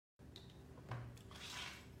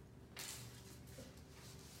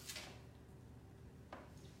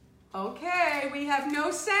Okay, we have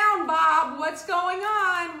no sound, Bob. What's going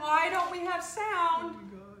on? Why don't we have sound?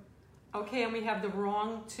 Okay, and we have the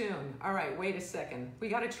wrong tune. All right, wait a second. We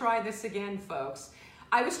got to try this again, folks.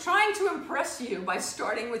 I was trying to impress you by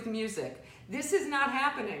starting with music. This is not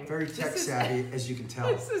happening. Very tech savvy, as you can tell.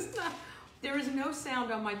 This is not. There is no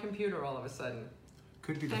sound on my computer all of a sudden.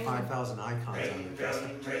 Could be the 5,000 icons on it. Can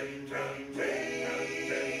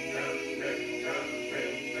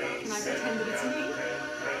I pretend that it's me?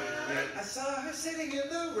 I saw her sitting in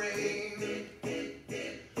the rain.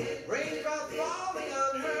 Raindrops falling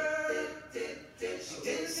on her. She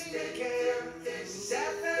didn't seem to care. She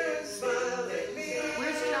sat there and smiled at me.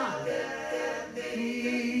 Where's John? And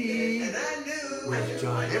I knew. Where's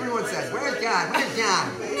John? Everyone says, "Where's John? Where's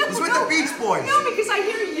John?" He's with the Beach Boys. No, because I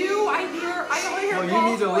hear you. I only hear Oh, you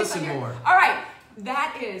Paul's need to voice. listen more. All right,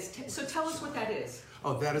 that is. So tell us what that is.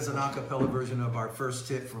 Oh, that is an a cappella version of our first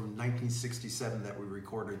hit from 1967 that we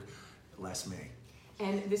recorded last May.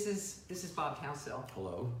 And this is Bob Cowsill.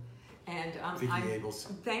 Hello. And Vicky I'm, Abels.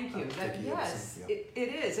 Thank you. Vicky Yes, Abelson, yeah. it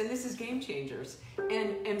is. And this is Game Changers.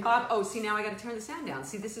 And Bob, oh, see, now I got to turn the sound down.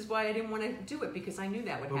 See, this is why I didn't want to do it, because I knew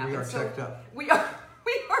that would Well, happen. we are teched up. We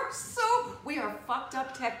are fucked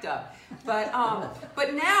up, teched up. But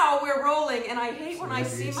now we're rolling, and I hate when I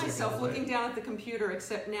see myself looking down at the computer,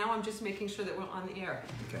 except now I'm just making sure that we're on the air.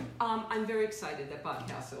 Okay. I'm very excited that Bob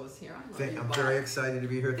Cowsill is here. I'm very excited to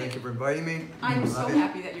be here. Thank you for inviting me. I'm so Love it.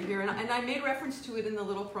 happy that you're here. And I made reference to it in the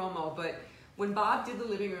little promo, but when Bob did the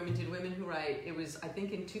living room and did Women Who Write, it was, I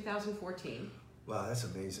think, in 2014. Wow, that's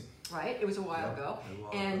amazing. Right? It was a while ago.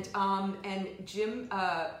 And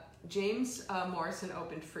James Morrison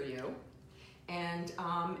opened for you. And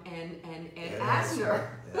Ed Asner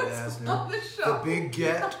was on the show. The big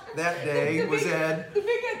get that day was Ed. The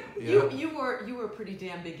big Ed. Yeah. You were a pretty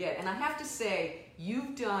damn big get. And I have to say,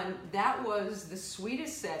 that was the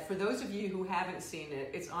sweetest set. For those of you who haven't seen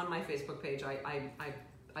it, it's on my Facebook page.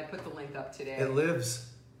 I put the link up today. It lives.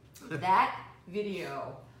 That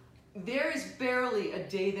video, there is barely a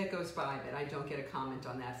day that goes by that I don't get a comment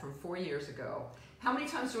on that from 4 years ago. How many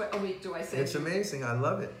times a week do I say? It's amazing. I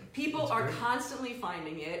love it. People it's are great. Constantly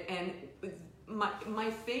finding it, and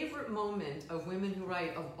my favorite moment of Women Who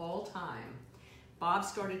Write of all time, Bob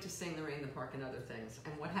started to sing The Rain in the Park and Other Things.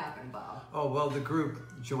 And what happened, Bob? Oh, well, the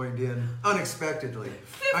group joined in unexpectedly.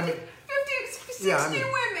 50, 60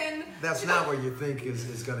 women. That's not what you think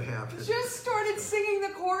is going to happen. Just started singing the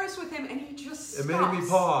chorus with him, and he just stopped. It made me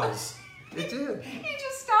pause. It did. He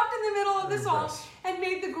just stopped in the middle of the song Impressed. and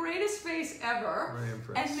made the greatest face ever. Very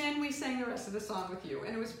impressed. And then we sang the rest of the song with you,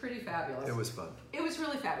 and it was pretty fabulous. It was fun. It was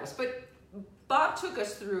really fabulous. But Bob took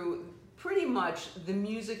us through pretty much the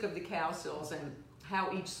music of the Cowsills and how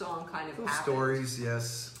each song kind of happened. Stories,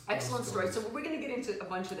 yes. Excellent stories. So we're going to get into a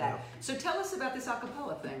bunch of that. Yeah. So tell us about this a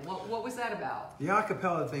cappella thing. What was that about? The a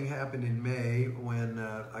cappella thing happened in May when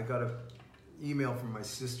I got an email from my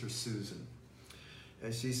sister Susan.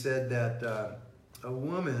 And she said that a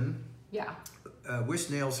woman, Yeah. Wish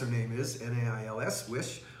Nails her name is, Nails,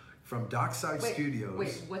 Wish, from Dockside Studios.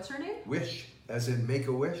 Wait, what's her name? Wish, as in make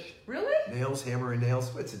a wish. Really? Nails, hammer and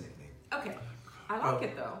nails. What's her nickname? Okay. I like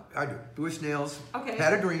it though. I do. Wish Nails Okay.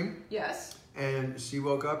 had a dream. Yes. And she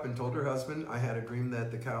woke up and told her husband, I had a dream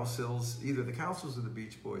that the Cowsills, either the Cowsills or the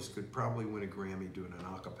Beach Boys, could probably win a Grammy doing an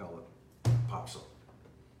a cappella pop song.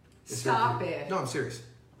 Stop it. No, I'm serious.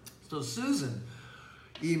 So Susan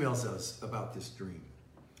emails us about this dream.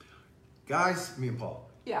 Guys, me and Paul.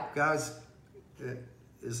 Yeah. Guys,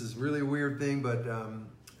 this is really a weird thing, but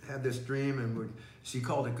had this dream, and she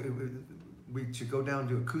called it, we should go down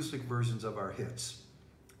to acoustic versions of our hits.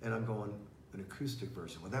 And I'm going, an acoustic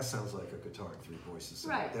version? Well, that sounds like a guitar and three voices. So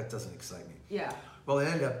Right. That doesn't excite me. Yeah. Well, it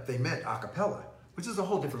ended up, they meant a cappella, which is a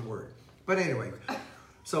whole different word. But anyway,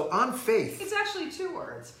 so on faith. It's actually two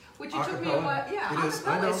words, which it took me a Acapella? while. Yeah, It is,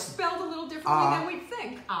 I acapella know. is spelled a little differently than we'd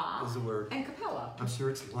think. Is the word. And capella. I'm sure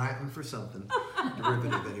it's Latin for something.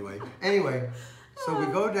 Derivative anyway. Anyway, so we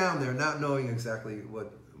go down there not knowing exactly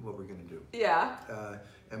what we're going to do. Yeah.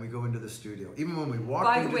 And we go into the studio. Even when we walk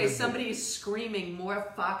By into the way, somebody is screaming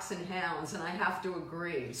more Fox and Hounds, and I have to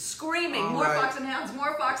agree. Screaming All more right. Fox and Hounds,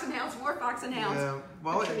 more Fox and Hounds, more Fox and Hounds. Yeah,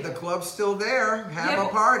 well, the club's still there. Have Yeah, a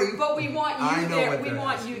party. But we want you I know there. what We they're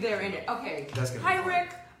want asking. you there in it. Okay. That's gonna be Hi, fun. Rick.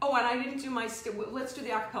 Oh, and I didn't do my. Let's do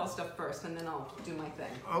the acapella stuff first, and then I'll do my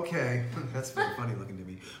thing. Okay, that's very funny looking to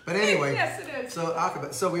me. But anyway, Yes, it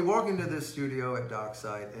is. So we walk into the studio at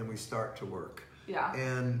Dockside and we start to work. Yeah.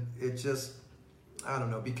 And it just, I don't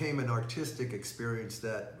know, became an artistic experience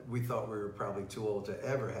that we thought we were probably too old to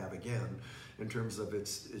ever have again, in terms of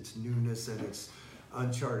its newness and its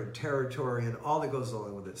uncharted territory and all that goes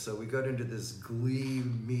along with it. So we got into this Glee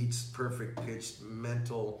meets perfect pitched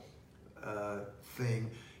mental thing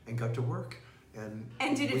and got to work. And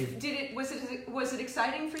was it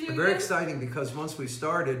exciting for you? Very exciting, because once we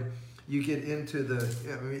started, you get into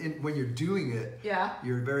when you're doing it, yeah,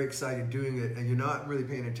 you're very excited doing it, and you're not really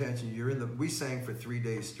paying attention. We sang for 3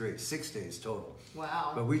 days straight, 6 days total.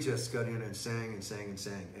 Wow. But we just got in and sang and sang and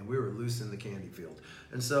sang, and we were loose in the candy field.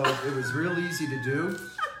 And so it was real easy to do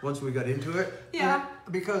once we got into it. Yeah.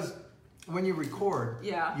 Because when you record,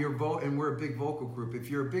 yeah, and we're a big vocal group. If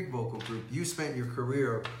you're a big vocal group, you spent your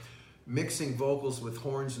career mixing vocals with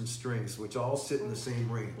horns and strings, which all sit in the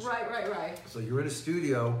same range. Right. So you're in a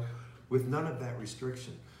studio with none of that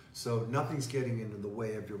restriction. So nothing's getting into the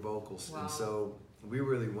way of your vocals. Wow. And so we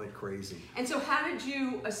really went crazy. And so how did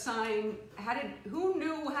you assign, who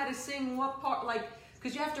knew how to sing what part,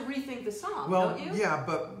 because you have to rethink the song, don't you? Yeah,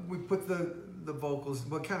 but we put the vocals,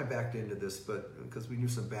 kind of backed into this, but because we knew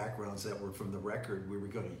some backgrounds that were from the record we were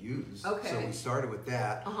going to use. Okay. So we started with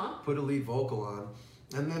that, put a lead vocal on,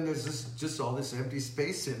 and then there's just all this empty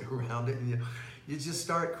space in around it, and you just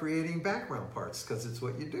start creating background parts because it's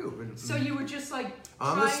what you do. And so you were just on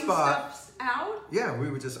trying the spot stuff out? Yeah,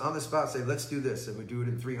 we would just on the spot say, let's do this, and we do it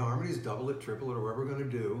in 3 harmonies, double it, triple it, or whatever we're going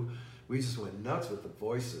to do. We just went nuts with the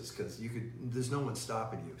voices because there's no one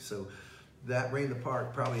stopping you. So that Rain the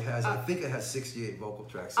Park probably has, I think it has 68 vocal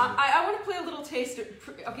tracks in it. I want to play a little taste of,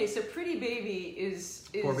 okay, so Pretty Baby is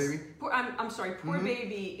Poor Baby? I'm sorry, Poor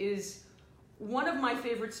Baby is one of my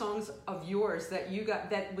favorite songs of yours that you got,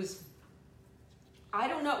 that was, I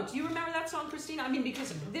don't know, do you remember that song, Christina? I mean,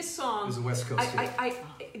 because this song, It was a West Coast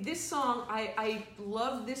this song, I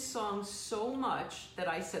love this song so much that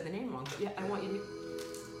I said the name wrong, but yeah, I want you to...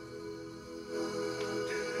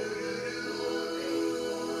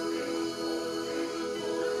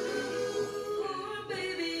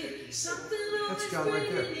 That's John right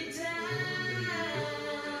there.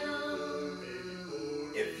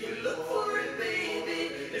 If you look for it, baby,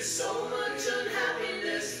 there's so much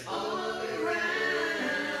unhappiness all around.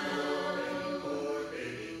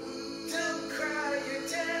 Don't cry, your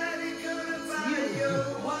daddy gonna buy you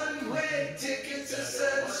one-way ticket to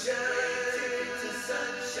sunshine.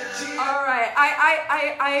 All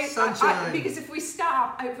right, Sunshine. because if we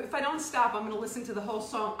stop, if I don't stop, I'm going to listen to the whole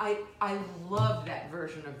song. I love that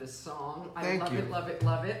version of this song. I Thank love you. it.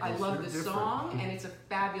 I love the different. song, and it's a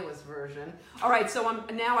fabulous version. All right, so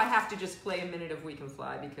now I have to just play a minute of We Can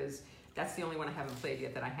Fly because that's the only one I haven't played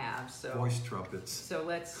yet that I have. So Voice trumpets. So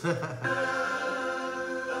let's. Look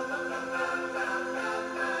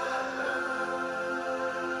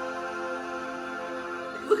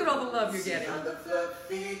at all the love you're getting. See how the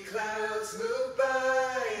fluffy clouds move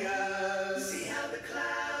by us. See how the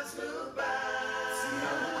clouds move by.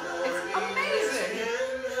 It's amazing.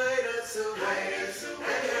 And hide us away. And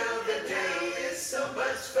how the day is so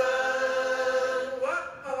much fun.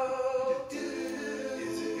 Whoa.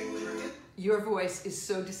 Your voice is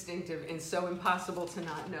so distinctive and so impossible to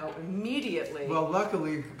not know immediately. Well,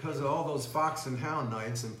 luckily, because of all those Fox and Hound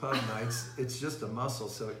nights and pub nights, it's just a muscle,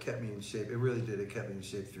 so it kept me in shape. It really did. It kept me in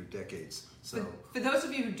shape through decades. So For those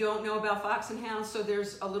of you who don't know about Fox and Hound, so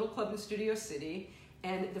there's a little club in Studio City,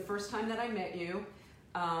 and the first time that I met you,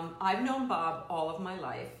 I've known Bob all of my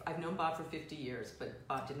life. I've known Bob for 50 years, but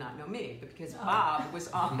Bob did not know me. But because Bob was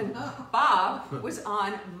on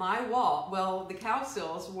my wall. Well, the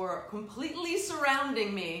Cowsills were completely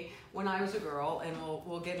surrounding me when I was a girl, and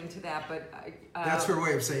we'll get into that. But that's her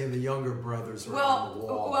way of saying the younger brothers were on the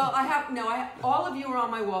wall. Well, all of you were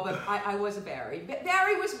on my wall, but I was a Barry.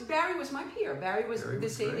 Barry was my peer. Barry was the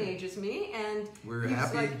same age as me, and we're he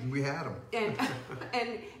was happy we had him.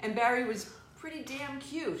 And Barry was pretty damn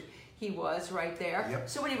cute. He was right there. Yep.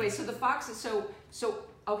 So anyway, so the Foxes, so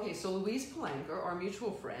Louise Palenker, our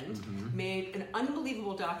mutual friend, made an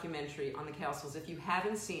unbelievable documentary on the Cowsills. If you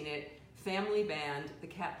haven't seen it, Family Band, the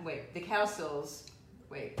Cowsills,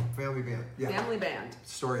 Family Band. Yeah. Family Band.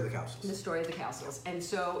 Story of the Cowsills. The story of the Cowsills. And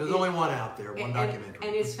so there's only one out there, one documentary.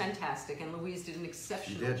 And it's fantastic, and Louise did an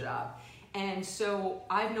exceptional job. And so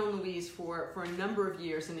I've known Louise for a number of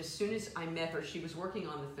years, and as soon as I met her, she was working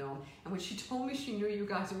on the film, and when she told me she knew you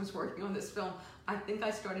guys and was working on this film, I think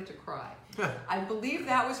I started to cry. I believe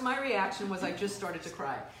that was my reaction, was I just started to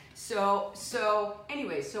cry. So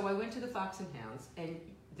anyway, so I went to the Fox and Hounds, and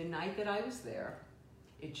the night that I was there,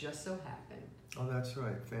 it just so happened. Oh, that's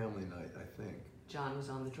right, family night, I think. John was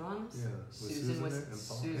on the drums. Yeah. Susan was there? And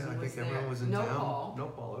Paul? Susan I was think there. everyone was in no town. Paul. No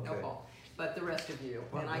Paul. Okay. No Paul. But the rest of you,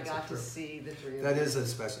 Well, and I that's got to true. see the three of That you. is a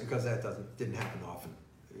special, because that didn't happen often.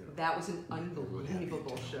 you know. That was an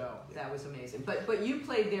unbelievable show. That was amazing. But you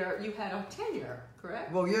played there. You had a tenure,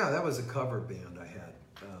 correct? Well, yeah, that was a cover band I had.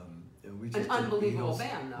 And we just An did unbelievable Beatles.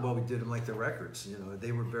 band, though. Well, we did them like the records. You know,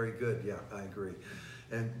 they were very good. Yeah, I agree.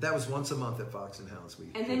 And that was once a month at Fox and House.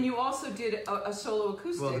 And then you also did a solo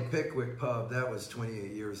acoustic. Well, the Pickwick Pub, that was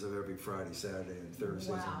 28 years of every Friday, Saturday, and Thursdays.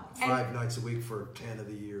 Wow. And 5 nights a week for 10 of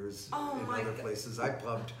the years Oh, in my other God. places. I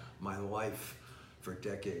pubbed my life for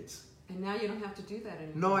decades. And now you don't have to do that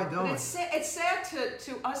anymore. No, I don't. But it's sad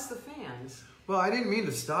to us, the fans. Well, I didn't mean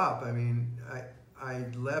to stop. I mean, I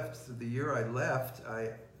left, the year I left,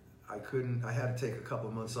 I couldn't, I had to take a couple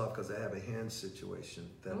of months off because I have a hand situation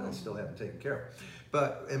that I still haven't taken care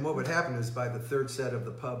of. And what would happen is by the third set of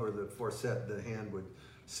the pub or the fourth set, the hand would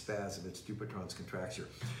spasm. It's Dupuytren's contracture.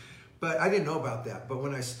 But I didn't know about that. But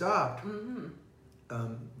when I stopped,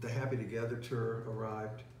 the Happy Together tour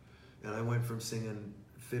arrived, and I went from singing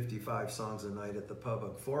 55 songs a night at the pub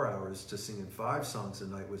of 4 hours to singing 5 songs a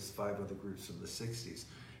night with 5 other groups from the 60s.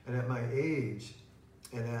 And at my age,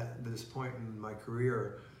 and at this point in my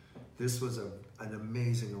career, this was an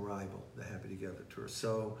amazing arrival, the Happy Together tour.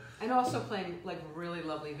 So, And also playing like really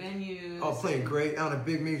lovely venues. oh, playing great on a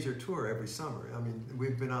big major tour every summer. I mean,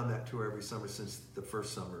 we've been on that tour every summer since the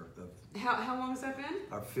first summer of How long has that been?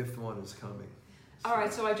 our 5th one is coming. All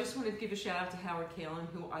right, so I just wanted to give a shout out to Howard Kalin,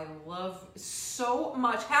 who I love so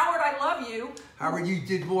much. Howard, I love you. Howard, you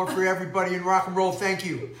did more for everybody in rock and roll. Thank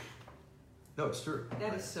you. No, it's true.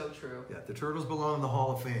 That is so true. Yeah, the Turtles belong in the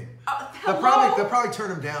Hall of Fame. Hello? They'll probably turn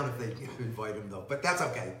them down if they invite them, though. But that's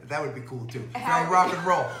okay. That would be cool, too. Howard- Very rock and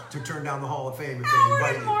roll to turn down the Hall of Fame if they Howard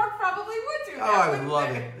invite and you. Mark probably would do that. Oh, I would wouldn't love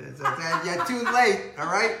they? it. Yeah, too late, all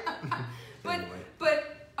right? Anyway.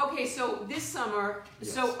 But okay, so this summer,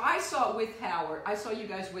 Yes. so I saw it with Howard. I saw you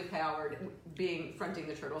guys with Howard fronting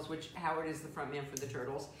the Turtles, which Howard is the front man for the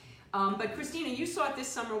Turtles. But Christina, you saw it this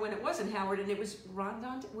summer when it wasn't Howard, and it was Ron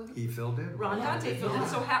Dante. He filled in. Ron Dante filled in. Yeah.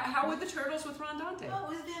 So how were the Turtles with Ron Dante? Oh, it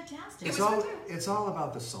was fantastic. It was It's all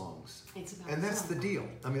about the songs. It's about And that's the song. deal.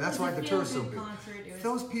 I mean, that's It was why a the tour's so feel-good big. concert. It was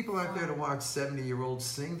Those people aren't there to fun. watch 70-year-olds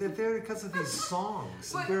sing. They're there because of these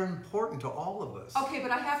songs. But- They're important to all of us. Okay,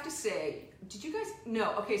 but I have to say, did you guys?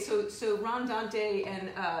 No. Okay, so Ron Dante and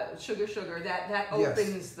Sugar Sugar that Yes.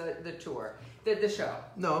 opens the tour, the show.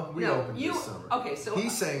 No, we opened this summer. Okay, so He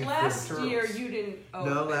sang last for the year Turtles. you didn't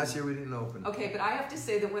open. No, last year we didn't open. Okay, but I have to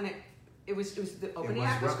say that when it was the opening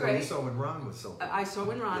act was You great. saw when Ron was so. I saw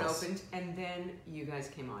when Ron Yes. opened, and then you guys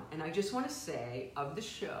came on. And I just want to say of the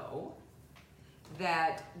show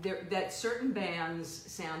that that certain bands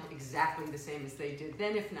sound exactly the same as they did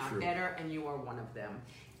then, if not True. better, and you are one of them.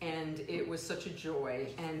 And it was such a joy.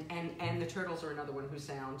 And the Turtles are another one who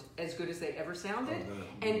sound as good as they ever sounded. Oh,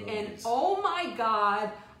 no, And nice. oh my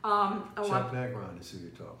God, Chuck Negron is who you're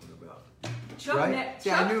talking about. Chuck Right?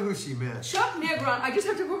 Yeah, I Chuck, knew who she meant. Chuck Negron. I just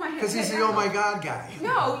have to put my head. Because he's the oh my God guy.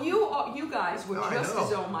 No, you guys were No, I just know.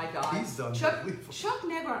 as oh my God. He's Chuck unbelievable.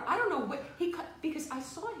 Negron. I don't know what because I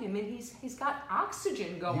saw him and he's got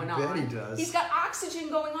oxygen going You on. bet he does. He's got oxygen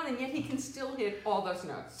going on, and yet he can still hit all those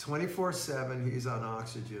notes. 24/7, he's on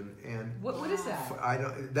oxygen, and What is that? I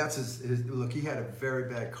don't. That's his. Look, he had a very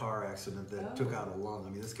bad car accident that took out a lung.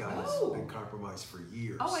 I mean, this guy has Oh. been compromised for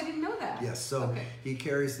years. Oh, I didn't know that. Yes, so Okay. he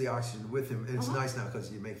carries the oxygen with him. It's Uh-huh. nice now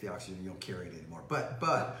because you make the oxygen, you don't carry it anymore. But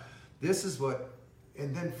this is what,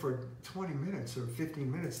 and then for 20 minutes or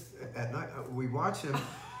 15 minutes at night, we watch him.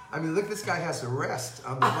 I mean, look, this guy has to rest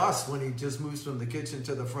on the bus when he just moves from the kitchen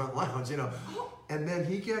to the front lounge, you know. And then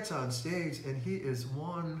he gets on stage and he is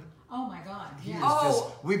one. Oh my God. He Yeah. is Oh.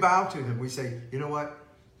 just. We bow to him. We say, you know what,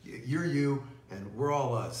 you're you, and we're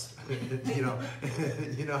all us. you know,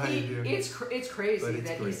 you know how you do. It's crazy But it's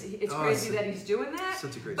that great. it's Oh, crazy it's that he's doing that.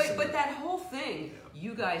 such a great But singer. that whole thing,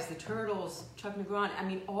 you guys, the Turtles, Chuck Negron. I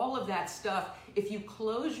mean, all of that stuff. If you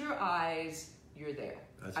close your eyes, you're there.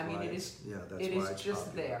 That's I mean, why it it's- is. yeah, that's it why is it's just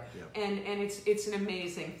popular. there, Yeah. and it's an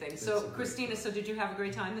amazing thing. It's a So, great Christina, so did you have a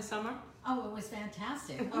great time this summer? Oh, it was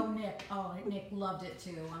fantastic. Nick loved it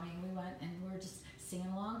too. I mean, we went and we were just singing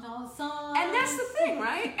along to all the songs. And that's the thing,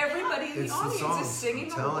 right? Everybody in the It's the audience songs, is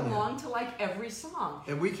singing I'm telling you. along to like every song.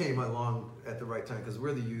 And we came along at the right time because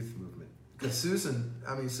we're the youth movement. Because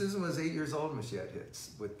Susan was 8 years old when she had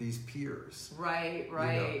hits with these peers. Right, you know.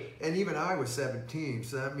 right. And even I was 17,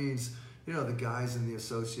 so that means, you know, the guys in the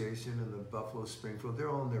association and the Buffalo Springfield, they're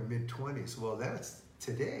all in their mid-20s. Well, that's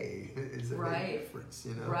today is a Right. big difference,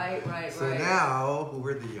 you know. Right, So right. now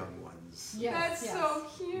we're the young ones. Yes, That's yes. so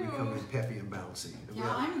We cute. come in peppy and bouncy. And we Yeah,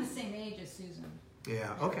 have- I'm the same age as Susan.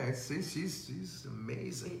 yeah. Okay. See, she's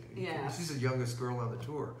amazing. Yeah. She's the youngest girl on the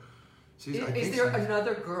tour. I Is think there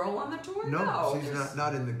another girl on the tour? No, she's just-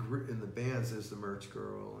 not in the bands. There's the merch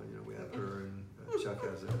girl, and we have her, and Chuck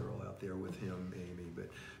has a girl out there with him, Amy.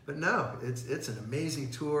 But no, it's an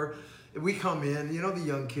amazing tour. We come in, the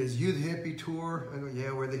young kids. You the hippie tour? I go,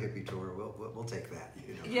 yeah, we're the hippie tour. We'll take that.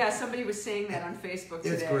 Yeah, somebody was saying that on Facebook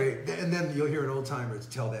today. It's great, and then you'll hear an old timer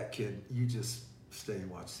tell that kid, "You just stay and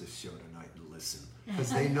watch this show tonight and listen,"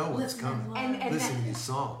 because they know what's Listen and coming. love. Listen to these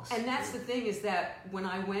songs. And that's the thing is that when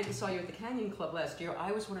I went and saw you at the Canyon Club last year,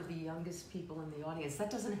 I was one of the youngest people in the audience.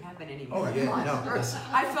 That doesn't happen anymore. Oh yeah, no, listen.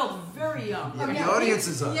 I felt very young. Yeah, I mean, the audience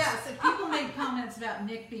is us. Yes, if people made comments about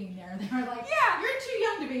Nick being there, they were like, Yeah. you're too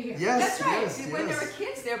young to be here. Yes, That's right. yes, When there yes. were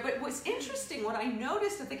kids there, but what's interesting, what I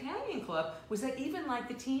noticed at the Canyon Club was that even like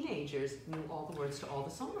the teenagers knew all the words to all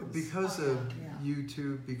the songs. Because Oh, of yeah.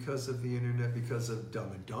 YouTube, because of the internet, because of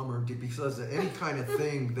Dumb and Dumber, because of any kind of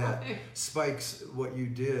thing that spikes what you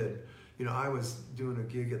did. I was doing a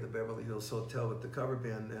gig at the Beverly Hills Hotel with the cover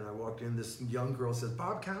band, and I walked in. This young girl says,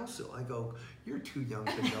 "Bob Council." I go, "You're too young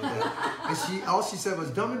to know that." And all she said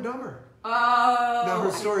was Dumb and Dumber. Oh. Now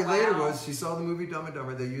her story later wow. was she saw the movie Dumb and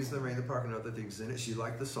Dumber. They used the Rain in the Park and other things in it. She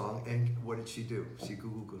liked the song, and what did she do? She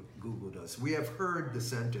Googled us. We have heard the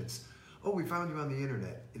sentence, "Oh, we found you on the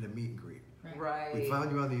internet in a meet and greet." Right. We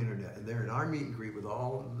found you on the internet, and they're in our meet and greet with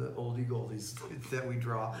all the oldie goldies that we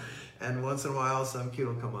draw. And once in a while, some kid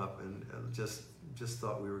will come up and just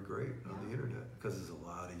thought we were great on the internet because there's a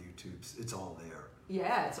lot of YouTubes. It's all there.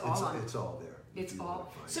 Yeah, it's all on. It's all there. It's if you all. wanna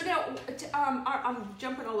find So it. now, I'm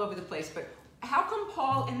jumping all over the place, but how come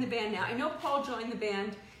Paul in the band now? I know Paul joined the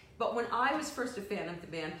band, but when I was first a fan of the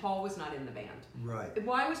band, Paul was not in the band. Right.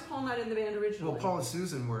 Why was Paul not in the band originally? Well, Paul and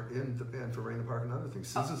Susan were in the band for Rain in the Park and other things.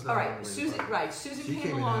 Susan's all not in right, Rain in the Susan. Park. Right, Susan She came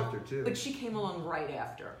came in along, after, too. but she came along right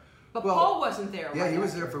after. But Well, Paul wasn't there. Yeah, right he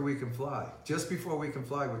was after. there for We Can Fly. Just before We Can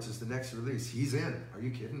Fly, which is the next release. He's in. Are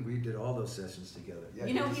you kidding? We did all those sessions together. Yeah,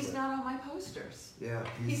 You know, was he's there. not on my posters. Yeah,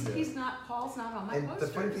 He's not. Paul's not on my And posters.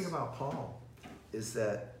 the funny thing about Paul is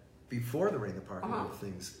that before the Rain in the Park and Uh-huh. other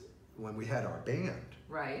things, when we had our band,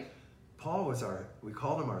 Right. Paul was we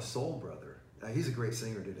called him our soul brother. Now, he's a great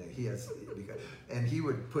singer today. And he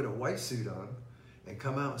would put a white suit on and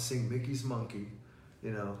come out and sing Mickey's Monkey,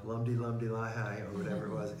 Lumdy Lumdy Lie High or whatever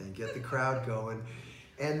it was, and get the crowd going.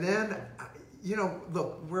 And then,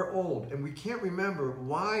 look, we're old and we can't remember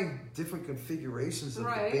why different configurations of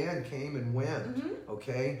Right. the band came and went,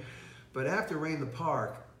 okay? But after Rain in the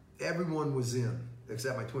Park, everyone was in,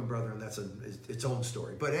 except my twin brother, and that's its own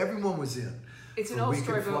story. But everyone was in. It's an For old We Can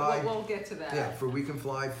story, but Fly- we'll get to that. Yeah, for We Can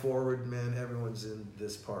Fly, Forward, man, everyone's in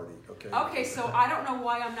this party, okay? Okay, so I don't know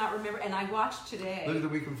why I'm not remembering, and I watched today. Look at the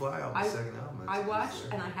We Can Fly album, I- the second album. I It's watched,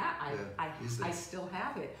 there. and he's there. I still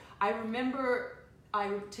have it. I remember,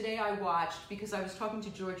 today I watched, because I was talking to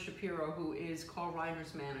George Shapiro, who is Carl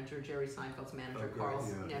Reiner's manager, Jerry Seinfeld's manager, Oh, great,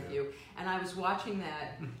 Carl's yeah, nephew, and I was watching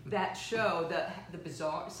that show, the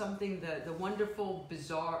bizarre, the wonderful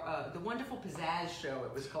bizarre, the wonderful pizzazz show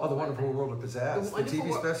it was called. Oh, The I Wonderful think. World of Pizzazz. The Wonderful TV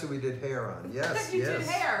Wor- special we did hair on. Yes, You yes. did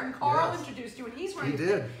hair, and Carl yes. introduced you, and he's wearing. He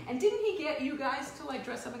did. And didn't he get you guys to like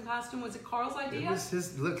dress up in costume? Was it Carl's It idea? was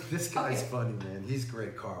his, look, this guy's Okay. funny, man. He's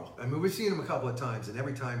great, Carl. I mean, we've seen him a couple of times, and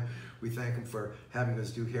every time we thank him for having us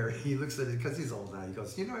do hair, he looks at it, because he's old now, he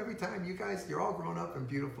goes, every time you guys, you're all grown up and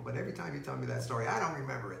beautiful, but every time you tell me that story, I don't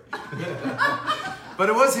remember it. But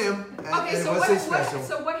it was him, and, Okay, and so it was his special.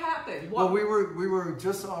 what happened? Well, we were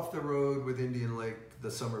just off the road with Indian Lake the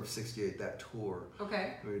summer of '68, that tour.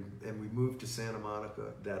 Okay. And we moved to Santa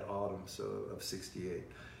Monica that autumn, of '68.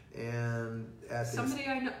 And at Somebody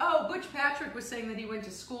I know. Oh, Butch Patrick was saying that he went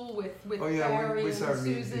to school with oh yeah, Barry we and started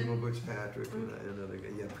meeting Susan. people, Butch Patrick and other guy.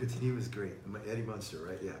 Yeah, but he was great. Eddie Munster,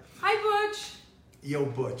 right? Yeah. Hi, Butch. Yo,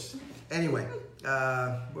 Butch. Anyway,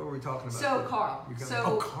 what were we talking about? So, Carl.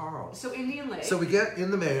 Carl. So Indian Lake. So we get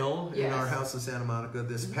in the mail in Yes. our house in Santa Monica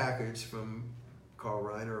this package from Carl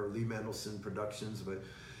Reiner or Lee Mendelson Productions,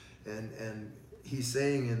 and he's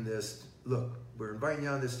saying in this, look, we're inviting you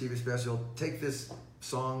on this TV special. Take this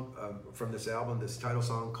song from this album, this title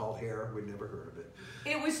song called Hair. We'd never heard of it.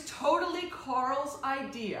 It was totally Carl's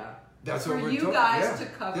idea That's for what we're you talking- guys yeah.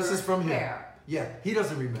 to cover. This is from him. Hair. Yeah, he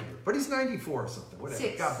doesn't remember, but he's 94 or something. Whatever.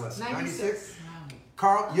 Six. God bless him. 96. Wow.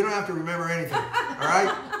 Carl, you don't have to remember anything. All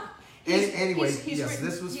right. Anyway, he's yes, written,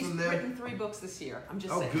 this was he's from them. written 3 books this year. I'm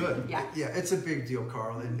just Oh, saying. good. Yeah. Yeah, it's a big deal,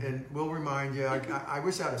 Carl, and we'll remind you. I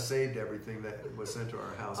wish I'd have saved everything that was sent to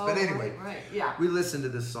our house. Oh, But anyway, right. Yeah. we listened to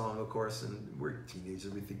this song, of course, and we're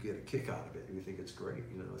teenagers. We think we get a kick out of it. We think it's great.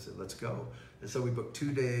 I said, let's go. And so we booked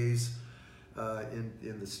 2 days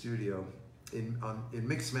in the studio. In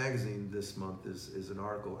Mix Magazine this month is an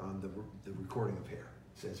article on the recording of Hair.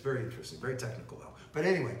 So it's very interesting, very technical though. But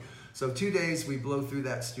anyway, so 2 days we blow through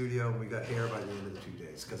that studio and we got hair by the end of the 2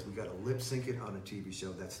 days because we got to lip sync it on a TV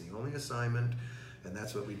show. That's the only assignment, and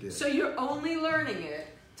that's what we did. So you're only learning it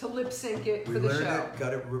to lip sync it We for the learned show. it,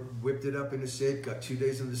 got it, whipped it up into shape, got 2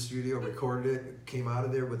 days in the studio, recorded it, came out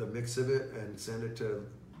of there with a mix of it, and sent it to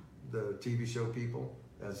the TV show people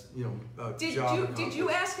as, you know, Did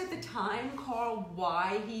you ask at the time, Carl,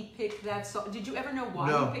 why he picked that song? Did you ever know why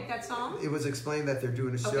No. he picked that song? It was explained that they're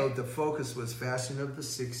doing a show. Okay. The focus was fashion of the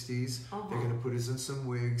 60s. They're going to put us in some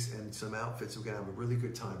wigs and some outfits. We're going to have a really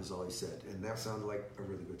good time, is all he said. And that sounded like a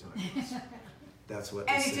really good time. That's what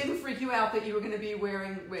And they it said. didn't freak you out that you were going to be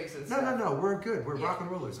wearing wigs and stuff? No. We're good. We're Yeah. rock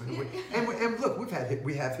and rollers. And look,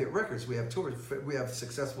 we have hit records. We have tours. We have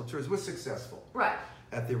successful tours. We're successful Right.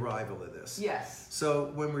 at the arrival of this. Yes.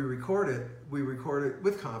 So when we record it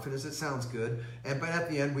with confidence. It sounds good. But at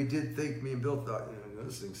the end, we did think, me and Bill thought,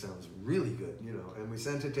 this thing sounds really good, And we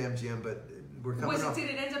sent it to MGM, but we're coming off. Did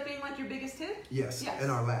it end up being like your biggest hit? Yes, Yes.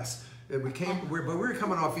 and our last. We were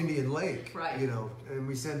coming off Indian Lake, Right. And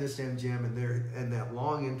we send this to MGM, and that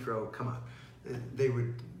long intro. Come on, they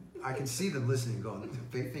would. I can see them listening, going,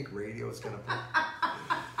 they think radio is gonna play.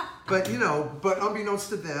 But unbeknownst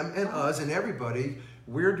to them and us and everybody,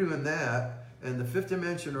 we're doing that, and the Fifth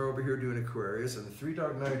Dimension are over here doing Aquarius, and the Three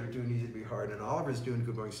Dog Night are doing Easy to Be Hard, and Oliver's doing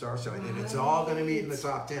Good Morning Starshine, and it's all gonna meet in the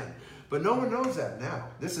top 10. But no one knows that now.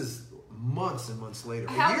 This is months and months later.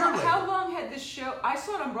 A year later. How long had this show? I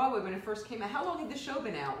saw it on Broadway when it first came out. How long had the show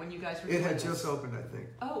been out when you guys were doing It had this? just opened, I think.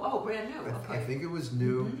 Oh, brand new. Okay. I think it was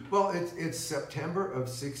new. Well, it's September of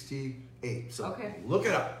 '68. So Okay. look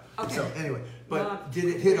it up. Okay. So anyway, but No, did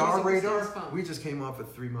it hit our using the radar? Sam's phone. We just came off a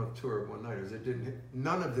 3-month tour of One Nighters. It didn't.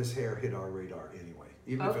 None of this hair hit our radar anyway.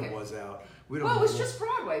 Even if Okay. it was out, we don't. Well, know it was what- just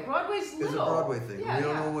Broadway. Broadway's little. It's a Broadway thing. Yeah, we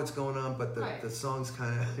don't yeah. know what's going on, but Right. the song's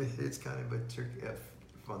kind of it's kind of a tricky,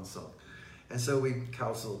 fun song, and so we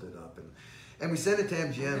calcelled it up and we sent it to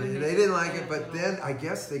MGM gonna and make they it didn't like sound it. But little. then I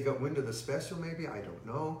guess they got wind of the special, maybe I don't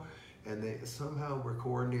know, and they somehow were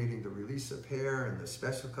coordinating the release of Hair, and the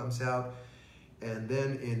special comes out, and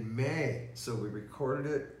then in May, so we recorded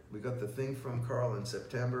it. We got the thing from Carl in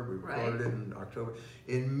September. We recorded Right. it in October.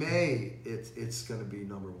 In May, it's going to be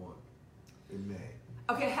 #1. In May.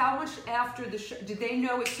 Okay, how much after the show? Did they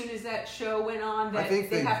know as soon as that show went on that I think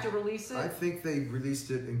they they- have to release it? I think they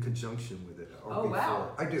released it in conjunction with it. Or Oh, before.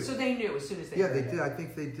 wow. I do. So they knew as soon as they Yeah, heard they it. did. I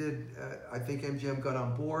think they did. I think MGM got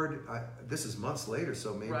on board. This is months later,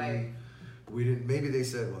 so maybe Right. we didn't. Maybe they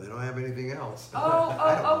said, "Well, they don't have anything else." I Oh,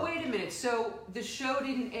 don't know. wait a minute. So the show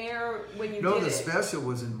didn't air when you No, did the it? special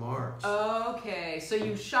was in March. Okay, so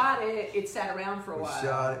you shot it. It sat around for a We while.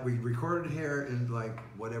 shot it. We recorded Hair in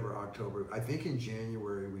October. I think in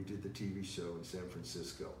January we did the TV show in San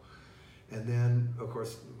Francisco, and then of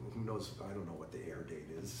course who knows? I don't know what the air date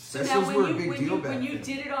is. So now, Specials were a big when deal you back when you then.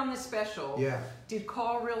 did it on the special, Yeah. did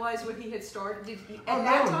Carl realize what he had started? Did he, Oh at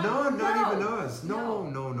that no, time? no, not No. even us. No,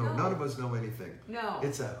 No. none of us know anything. No.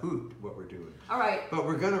 It's a hoot what we're doing. All right. But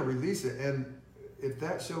we're gonna release it, and if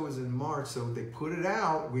that show was in March, so they put it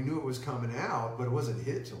out. We knew it was coming out, but it wasn't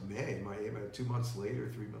hit till May. 2 months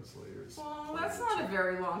later, 3 months later. Well, that's not a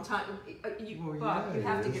very long time. Well, Bob, yeah, you it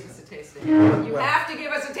have to is. give us a taste of hair. You Well- have to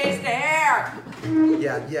give us a taste of hair.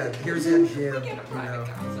 Yeah. Here's MGM. We get a private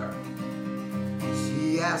concert.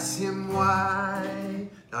 She asks him why.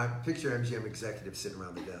 Now I picture MGM executives sitting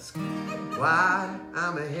around the desk. Why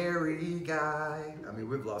I'm a hairy guy. I mean,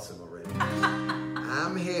 we've lost him already.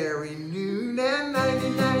 I'm hairy noon and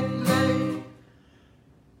night.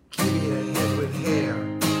 Give me a head with hair.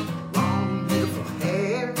 Long, beautiful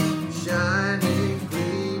hair. Shining,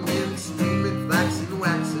 gleaming, streaming, flaxen,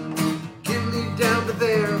 waxing. Give me down to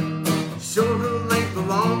there. Shoulder length or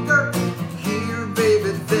longer. Here,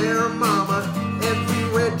 baby, there, mama.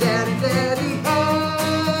 Everywhere, daddy, hair.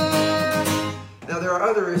 Now, there are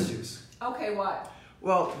other issues. Okay, what?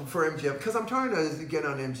 Well, for MGM, because I'm trying to get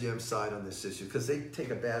on MGM's side on this issue, because they take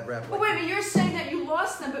a bad rap. Well, wait a minute. You're saying that you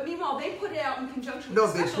lost them, but meanwhile they put it out in conjunction No,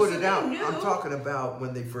 with the they special, put so it they out. knew. I'm talking about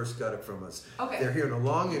when they first got it from us. Okay. They're hearing a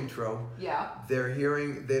long intro. Yeah. They're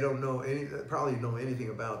hearing, they don't know probably know anything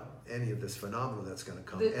about any of this phenomenon that's going to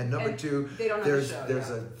come. And number two, they don't know the there's show, there's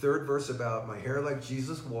yeah. a third verse about my hair like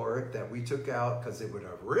Jesus wore it that we took out because it would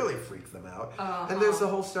have really freaked them out. And there's the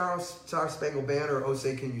whole Star Spangled Banner, Oh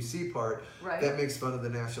Say Can You See part Right. that makes fun of the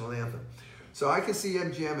national anthem. So I can see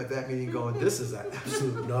MGM at that meeting going, this is an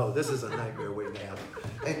absolute no, this is a nightmare waiting to happen.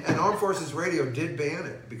 And Armed Forces Radio did ban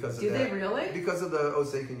it because of Did that. they really? Because of the Oh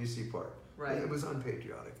Say Can You See part. Right. It was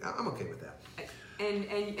unpatriotic. I'm okay with that.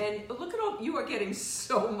 and look at all, you are getting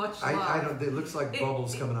so much love. I don't. It looks like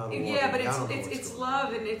bubbles coming out of the water. Yeah, but I don't know it's what's going love,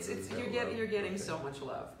 on. and it's you're getting so much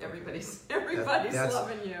love. Everybody's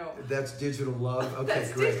loving you. That's digital love. Okay,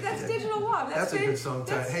 That's great. that's digital love. That's a good song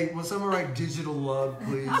title. Hey, will someone write digital love,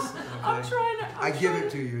 please? Okay. I'm trying to. I give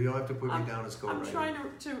it to you. You don't have to put me down as I'm co-writer. trying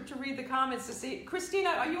to read the comments to see. Christina,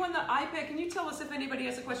 are you on the iPad? Can you tell us if anybody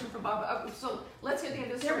has a question for Bob? So let's get the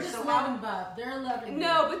end of the They're story. just So loving Bob. They're loving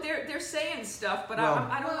no, but they're saying stuff, but Well-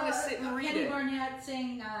 I don't want to sit and read Kenny it. Barnett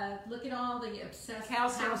saying, look at all the obsessed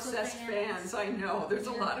House of House of obsessed fans. I know. There's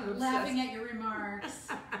a Yeah, lot of obsessed. laughing at your remarks.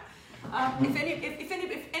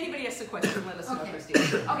 If anybody has a question, let us know, Okay.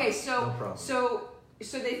 Christina. Okay, so No problem.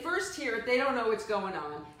 so they first hear it. They don't know what's going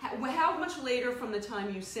on. How much later from the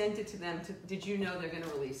time you sent it to them did you know they're going to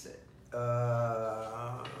release it?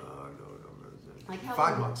 Like how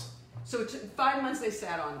 5 long? months. So 5 months they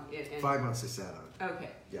sat on it. 5 months they sat on it. Okay.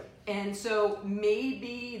 Yep. And so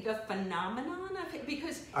maybe the phenomenon of it,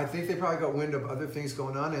 because I think they probably got wind of other things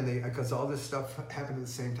going on, and because all this stuff happened at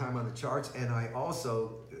the same time on the charts. And I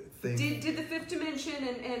also think did the Fifth Dimension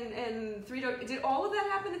and Three Dog, did all of that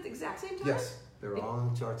happen at the exact same time? yes, they were all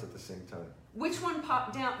on the charts at the same time. Which one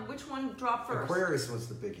popped down? Which one dropped first? Aquarius was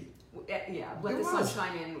the biggie. Yeah, Let It the Sun was.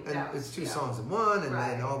 Shine In. And that was- it's two yeah. songs in one, and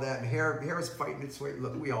Right. then all that. And hair is fighting its way.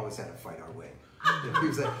 Look, we always had to fight our way. You know,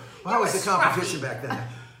 people say, You "Well, how was were the competition back then?"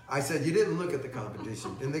 I said, "You didn't look at the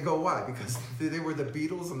competition." And they go, "Why?" Because they were the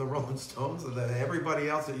Beatles and the Rolling Stones, and everybody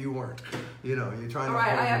else that you weren't. You know, you're trying All to.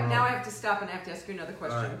 right, hold your now own. I have to stop and I have to ask you another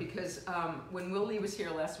question All right. because when Will Lee was here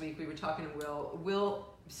last week, we were talking to Will. Will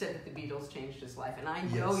said that the Beatles changed his life, and I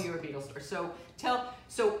know Yes. you're a Beatles star.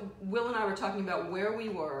 So Will and I were talking about where we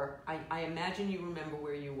were. I imagine you remember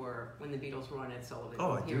where you were when the Beatles were on Ed Sullivan.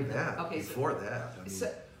 Oh, I Hearing knew them. that. Okay, Before that, I mean. so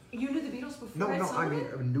you knew the Beatles before No, Ed no, I Sullivan? mean,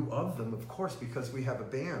 I knew of them, of course, because we have a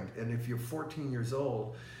band. And if you're 14 years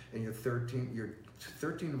old and you're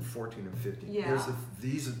 13 and 14 and 15. Yeah.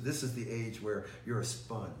 This is the age where you're a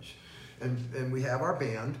sponge. And we have our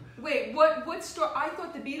band. Wait, what story? I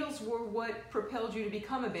thought the Beatles were what propelled you to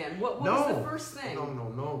become a band. What was the first thing? No.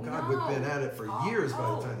 God, No. we've been at it for years by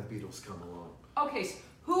Oh. the time the Beatles come along. Okay, so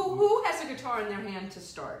who has a guitar in their hand to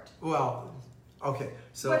start? Well, okay,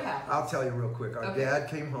 so What happened? I'll tell you real quick. Our Okay. dad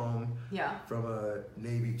came home Yeah. from a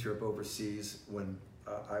Navy trip overseas when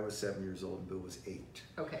I was 7 years old and Bill was 8.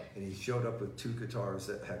 Okay. And he showed up with 2 guitars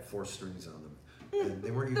that had 4 strings on them. And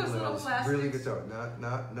they weren't Those little ukuleles, really plastics? guitars.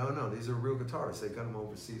 No, these are real guitars. They got them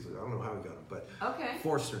overseas. I don't know how he got them, but Okay.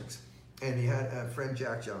 4 strings. And he had a friend,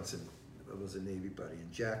 Jack Johnson, was a Navy buddy,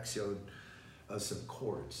 and Jack showed us some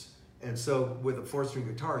chords. And so with a 4-string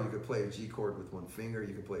guitar, you could play a G chord with 1 finger,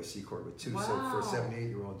 you could play a C chord with 2. So for a Wow. 7,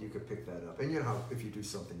 8-year-old, you could pick that up. And you know how if you do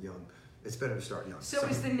something young, it's better to start young. So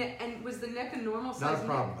was the neck a normal size? not a neck?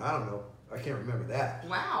 problem. I don't know. I can't remember that.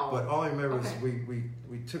 Wow. But all I remember Okay. is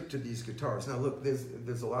we took to these guitars. Now look,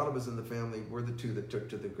 there's a lot of us in the family. We're the 2 that took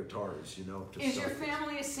to the guitars, you know. To Is your start with.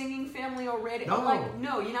 family a singing family already? No.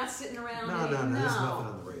 No, you're not sitting around. No, there's nothing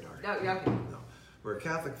on the radar. Oh, yeah, okay. No, we're a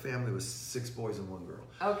Catholic family with 6 boys and 1 girl.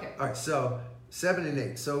 Okay. All right, so 7 and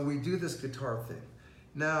 8. So we do this guitar thing.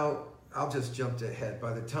 Now I'll just jump ahead.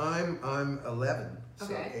 By the time I'm 11, so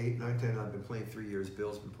Okay. 8, 9, 10, I've been playing 3 years.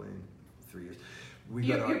 Bill's been playing 3 years.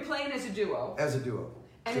 You're playing as a duo. as a duo.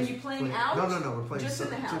 And are Just you playing out? No, we're playing Just in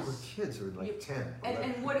the house? We're kids, we're like You- 10.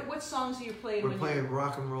 And 11. what songs are you playing? We're when playing you're...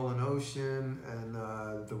 Rock and Rollin' Ocean and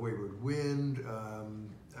The Wayward Wind.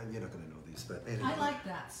 And you're not going to know these, but anyway. I like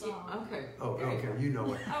that song. Okay. Oh, There you okay, go. you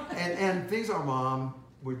know it. Okay. And things our mom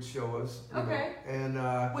would show us. You Okay. Know,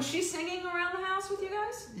 and Was she singing around the house with you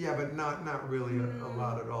guys? yeah, but not really a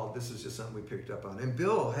lot at all. This is just something we picked up on. And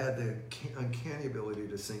Bill had the uncanny ability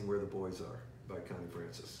to sing Where the Boys Are by Connie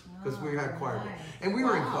Francis. Because we had choir. nice. And we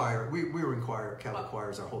were in Wow. choir. We were in choir, Catholic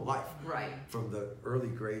choirs our whole life. Right. From the early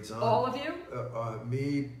grades on. All of you?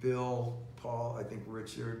 Me, Bill, Paul, I think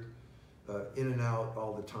Richard, in and out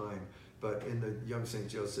all the time. But in the Young St.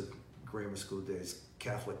 Joseph grammar school days,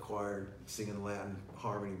 Catholic choir, singing Latin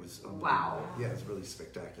harmony was unbelievable. Wow. Yeah, it's really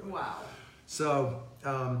spectacular. Wow. So,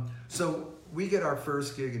 so we get our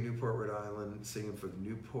first gig in Newport, Rhode Island, singing for the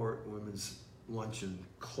Newport Women's Luncheon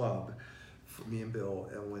Club, for me and Bill.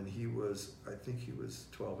 And when he was, I think he was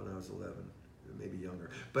 12 and I was 11, maybe younger.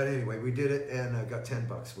 But anyway, we did it and I got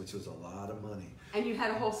 $10, which was a lot of money. And you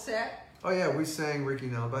had a whole set? Oh yeah, we sang Ricky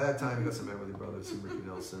Nelson. By that time, we got some Everly Brothers, some Ricky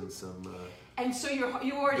Nelson, some And so you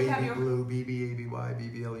already have Baby your Blue, BBABY,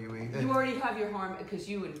 BBLUE. you already have your harmony because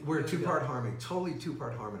you and We're a you and 2-part harmony, totally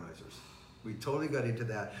 2-part harmonizers. We totally got into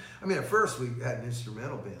that. I mean, at first we had an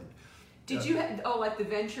instrumental band, Did you have, like the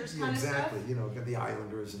Ventures kind of exactly. stuff? You know, get the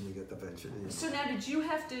Islanders and you get the Venture. You know. So now, did you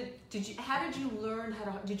have to? How did you learn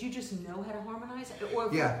how to? Did you just know how to harmonize, or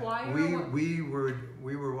Yeah, choir? we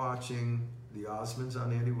were watching the Osmonds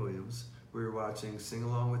on Andy Williams. We were watching Sing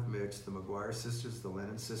Along with Mitch, the McGuire sisters, the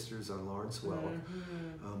Lennon sisters on Lawrence Welk.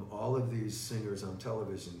 All of these singers on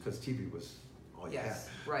television, because TV was all you had.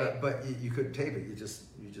 Right. But you couldn't tape it. You just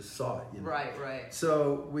saw it. You know? Right.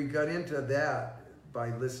 So we got into that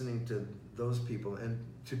by listening to those people, and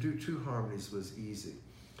to do two harmonies was easy.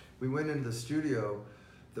 We went into the studio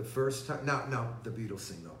the first time. Now the Beatles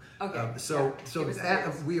sing though. Okay. So Give us the that,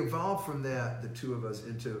 Beatles. we evolved from that, the two of us,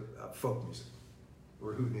 into folk music.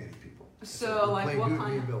 We're hootenanny people. So, we're like, playing what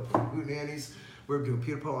hootenanny kind of- Bill, hootenannies. We're doing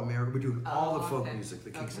Peter, Paul, and Mary. We're doing all the folk okay. music,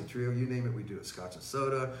 the Kingston Okay. Trio, you name it. We do it. Scotch and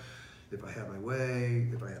Soda. If I Had My Way,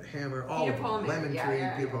 If I Had a Hammer, all Peter, of Paul, them. and Mary. Lemon Yeah, Tree,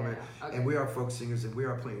 yeah, Peter, yeah, Paul, and yeah, Mary. yeah. Okay. And we are folk singers, and we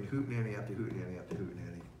are playing hootenanny after hootenanny after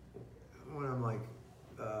hootenanny. When I'm like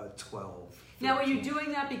 12. Now, are you 13.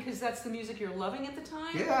 doing that because that's the music you're loving at the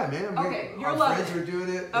time? Yeah, man. Okay, you're our loving friends it. were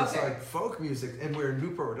doing it. It's Okay. like folk music, and we're in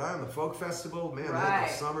Newport, Rhode Island, the folk festival. Man, Right.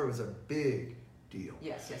 that summer was a big deal.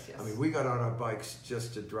 Yes. I mean, we got on our bikes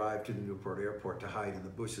just to drive to the Newport airport to hide in the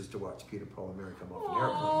bushes to watch Peter, Paul, and Mary come off the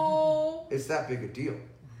airplane. Oh. It's that big a deal.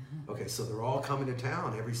 Okay, so they're all coming to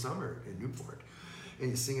town every summer in Newport. And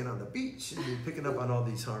you're singing on the beach, and you're picking up on all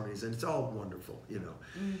these harmonies, and it's all wonderful, you know.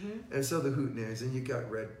 And so the hootenannies, and you got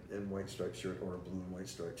red and white striped shirt or a blue and white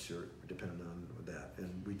striped shirt, depending on that.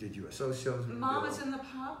 And we did USO shows. with Mamas Bill. and the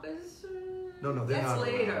Papas? No, they're That's not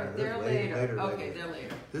later. around. They're later. Okay, they're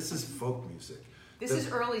later. This is folk music. This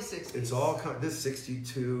is early 60s. It's all this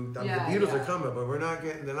 62. I mean, Yeah, the Beatles yeah. are coming,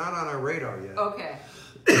 but they're not on our radar yet. Okay.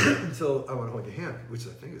 Until I Want to Hold Your Hand, which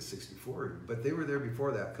I think is 64 even. But they were there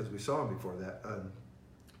before that because we saw them before that.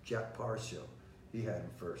 Jack Parr's show. He had them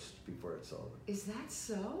first before Ed Sullivan. Is that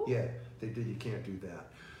so? Yeah, they did. You can't do that.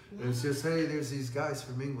 And it's just, hey, there's these guys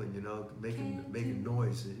from England, you know, making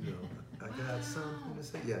noise. You know, I got something to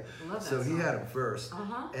say. Yeah. Love that So he song. had them first,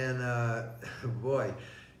 Uh-huh. and boy,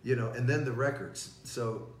 you know, and then the records.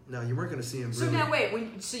 So now you weren't going to see him. So really. now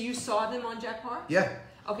wait, so you saw them on Jack Parr? Yeah.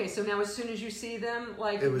 Okay, so now as soon as you see them,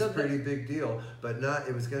 like It was a pretty big deal, but not.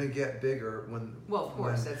 It was going to get bigger when. well, of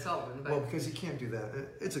course, when- Ed Sullivan, but Well, because you can't do that.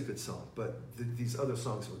 It's a good song, but these other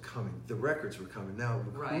songs were coming. The records were coming. Now,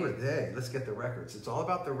 Right. who are they? Let's get the records. It's all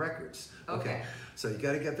about the records. Okay. So you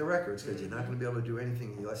got to get the records because you're not going to be able to do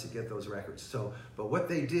anything unless you get those records. So, but what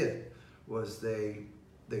they did was they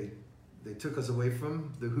took us away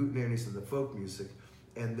from the hootenannies and the folk music,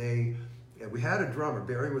 and we had a drummer.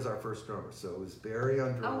 Barry was our first drummer, so it was Barry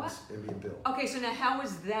on drums and me and Bill. okay, so now how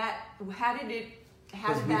was that? How did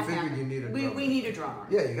Because we that figured happen? you need a we drummer. need a drummer.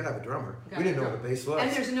 Yeah, you got to have a drummer. Got We didn't a know drummer. what a bass was.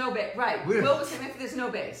 And there's no bass. Right. We- Will was saying if there's no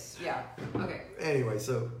bass. Yeah. Okay. Anyway,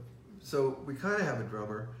 so we kind of have a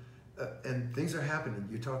drummer, and things are happening.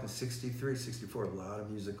 You're talking 63, 64. A lot of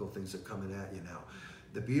musical things are coming at you now.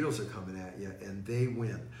 The Beatles are coming at you, and they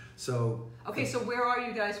win. So Okay, so where are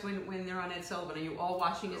you guys when they're on Ed Sullivan? Are you all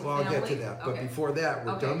watching as a well, I'll family? get to that. But Okay. before that,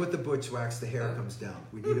 we're Okay. done with the Butchwhacks. The hair Okay. comes down.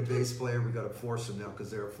 We need a bass player. We got to force them now because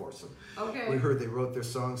they're a foursome. Okay. We heard they wrote their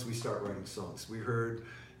songs. We start writing songs. We heard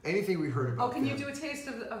anything we heard about. Oh, can you them. do a taste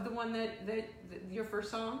of the one that your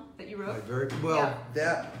first song that you My wrote? very well.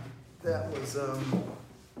 Yeah. That was. I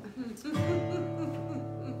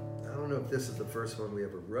don't know if this is the first one we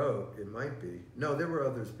ever wrote. It might be. No, there were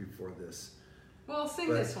others before this. Well, sing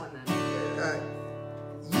But- this one then.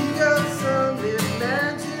 You got some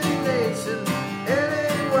imagination and a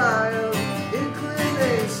wild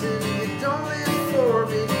inclination. You don't live for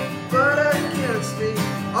me, but against me.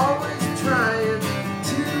 Always trying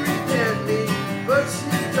to repent me, but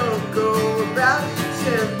you don't go about it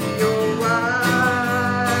gently. Oh,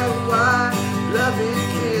 why, loving,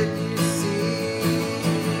 can't you see?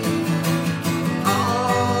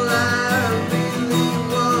 All I really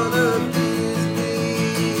wanna be is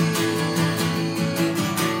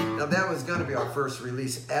me. Now that was gonna be our first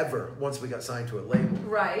release ever once we got signed to a label,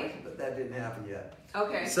 Right. but that didn't happen yet.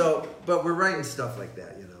 Okay. So, but we're writing stuff like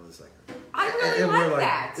that, you know. It's like I really and like we're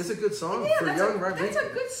that. It's a good song Yeah, for that's young a, rock. that's a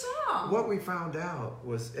good song. What we found out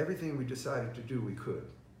was everything we decided to do, we could.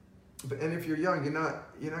 And if you're young, you're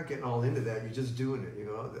not getting all into that. You're just doing it. You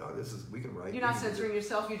know, oh, we can write. You're not we can do censoring it.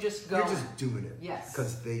 yourself. You're just You're going. just doing it. Yes.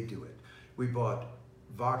 Because they do it. We bought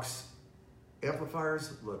Vox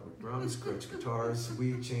amplifiers, Ludwig drums, Gretsch guitars.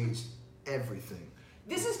 We changed everything.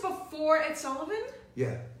 This is before Ed Sullivan.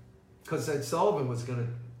 Yeah, because Ed Sullivan was going to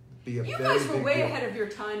be a You very guys were big way deal. ahead of your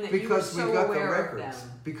time that Because you were we so got the aware of records.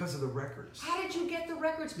 them. Because of the records. How did you get the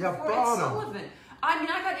records Yeah, before Ed bought 'em. Sullivan? I mean,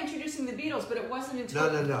 I got introducing the Beatles, but it wasn't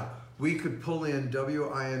until No. we could pull in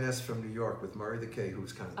WINS from New York with Murray the K, who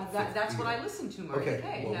was kind of the fifth That's what Beatle. I listened to, Murray Okay,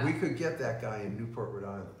 K. well, Yeah. we could get that guy in Newport, Rhode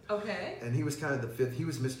Island. Okay. And he was kind of the fifth. He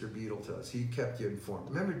was Mr. Beatle to us. He kept you informed.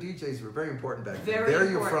 Remember, DJs were very important back then. Very They're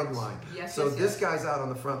important. your front line. Yes, so yes, this yes. guy's out on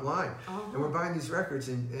the front line. Uh-huh. And we're buying these records,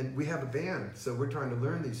 and we have a band. So we're trying to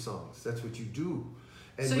learn these songs. That's what you do.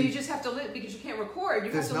 And So we- you just have to because you can't record.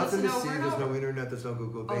 You have there's to nothing listen to see. over and There's over. no internet. There's no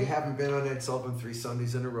Google. They Oh. haven't been on Ed Sullivan 3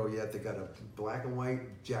 Sundays in a row yet. They got a black and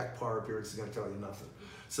white Jack Parr appearance. Is going to tell you nothing.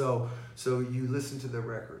 So you listen to the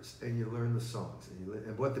records and you learn the songs.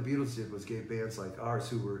 And what the Beatles did was gave bands like ours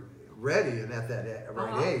who were ready and at that right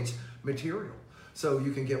Uh-huh. age material. So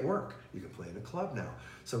you can get work. You can play in a club now.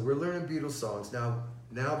 So we're learning Beatles songs now.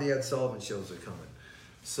 Now the Ed Sullivan shows are coming.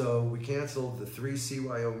 So we canceled the 3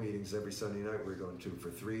 CYO meetings every Sunday night we were going to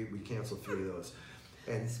for 3. We canceled 3 of those.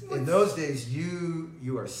 And in those days, you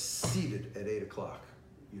are seated at 8 o'clock.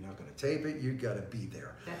 You're not going to tape it. You've got to be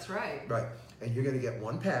there. That's right. Right. And you're going to get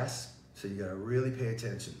one pass. So you got to really pay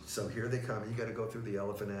attention. So here they come. You got to go through the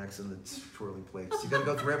elephant acts and the twirling plates. You got to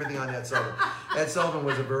go through everything on Ed Sullivan. Ed Sullivan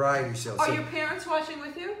was a variety show. Are So, your parents watching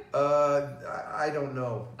with you? I don't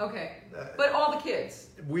know. Okay. But all the kids?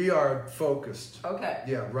 We are focused. Okay.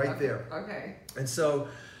 Yeah, right Okay. there. Okay. And so,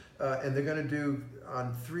 and they're going to do,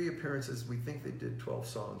 on 3 appearances, we think they did 12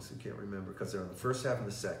 songs. I can't remember because they're on the first half and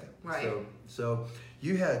the second. Right. So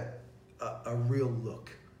you had a real look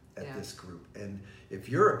at Yeah. this group. And if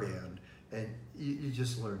you're a band, and you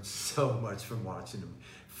just learn so much from watching them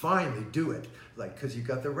finally do it, like, because you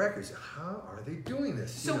got the records. How are they doing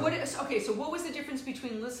this? So You know? so what was the difference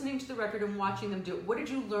between listening to the record and watching them do it? What did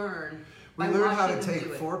you learn We by learned how to watching them take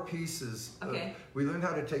do it? 4 pieces. Okay. We learned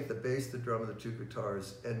how to take the bass, the drum, and the 2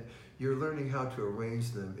 guitars, and you're learning how to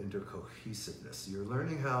arrange them into cohesiveness. You're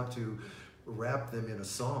learning how to wrap them in a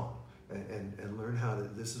song, and learn how to.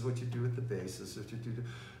 This is what you do with the bass. This is what you do.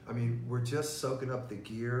 I mean, we're just soaking up the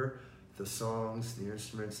gear, the songs, the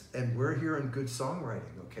instruments, and we're hearing good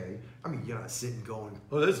songwriting. Okay. I mean, you're not sitting going,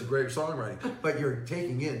 "Oh, this is great songwriting," but you're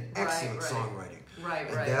taking in excellent right. songwriting. Right,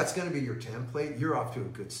 And right. that's going to be your template. You're off to a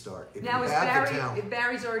good start. If Now you is have the talent,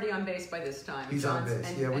 Barry's already on bass by this time. he's on John's- bass.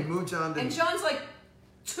 and- Yeah, we and- moved John to. And John's like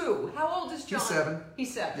 2. How old is John? He's 7.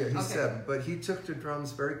 He's 7. Yeah, he's Okay. 7. But he took to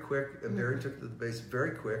drums very quick, and Barry took to the bass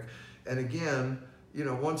very quick. And again, you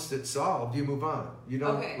know, once it's solved, you move on. You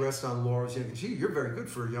don't Okay. rest on laurels. You know, gee, you're very good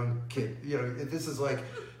for a young kid. You know, this is like,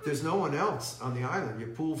 there's no one else on the island. You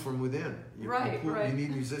pull from within. Right, right. You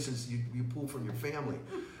need musicians. You pull from your family.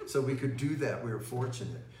 So we could do that. We were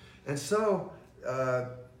fortunate. And so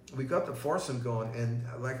we got the foursome going. And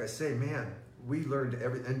like I say, man, we learned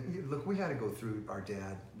everything. And look, we had to go through our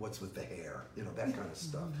dad, what's with the hair, you know, that kind of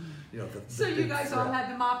stuff. You know, the So you big guys all thread.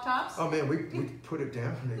 had the mop tops? Oh man, we put it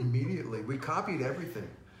down immediately. We copied everything.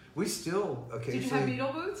 We still occasionally. Did you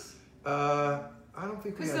have Beatle boots? I don't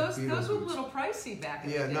think we Because had those Beatle were a boots. little pricey back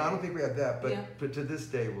in the Yeah, day. no, I don't think we had that. But Yeah. but to this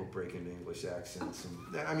day, we'll break into English accents.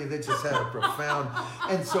 And, I mean, they just had a profound.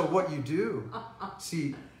 And so what you do,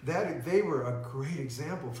 see, that they were a great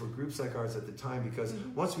example for groups like ours at the time, because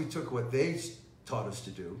once we took what they taught us to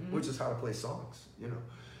do, which is how to play songs, you know,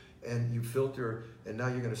 and you filter, and now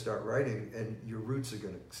you're going to start writing, and your roots are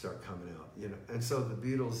going to start coming out, you know. And so the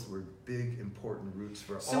Beatles were big, important roots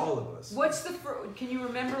for So all of us. What's the can you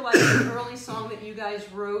remember like an early song that you guys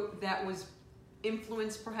wrote that was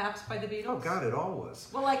influenced perhaps by the Beatles? Oh God, it all was.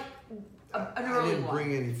 Well, like an I early didn't one.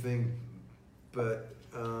 bring anything, but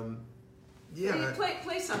yeah. Can you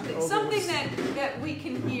play something? Oh, there something was- that we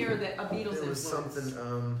can hear that a Beatles There was influence.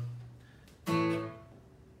 something.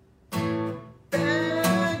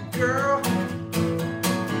 Bad girl,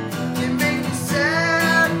 you make me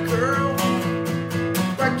sad, girl.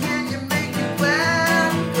 Why can't you make me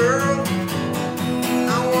glad, girl?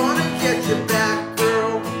 I wanna get you back,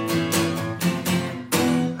 girl.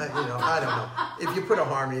 You know, I don't know. If you put a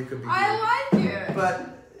harmony, it could be good. I like it. But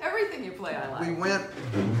Everything you play, I like. we went,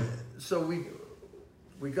 so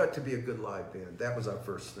we got to be a good live band. That was our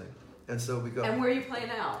first thing. And so we got. And where are you playing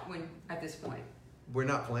out at this point? We're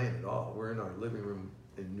not playing at all. We're in our living room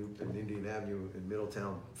in Indian Avenue in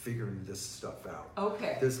Middletown, figuring this stuff out.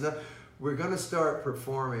 Okay. There's no. We're going to start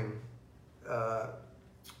performing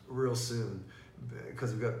real soon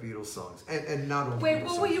because we've got Beatles songs, and not only. Wait, Beatles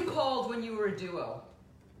what were songs, you called when you were a duo?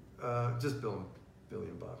 Just Billy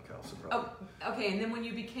and Bob Cowsill Oh, Brothers. okay, and then when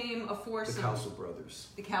you became a foursome, The Cowsill Brothers.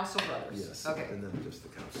 the Cowsill Brothers. Yes. Okay. And then just the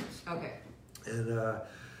Cowsills. Okay. And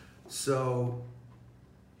so.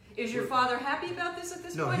 Is your father happy about this at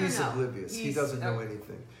this No, point? he's or no? oblivious. He He's- doesn't know okay.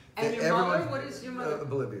 anything. And your mother? What is your mother?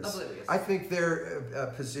 Oblivious. Oblivious. I think their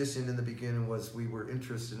position in the beginning was we were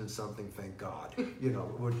interested in something. Thank God. You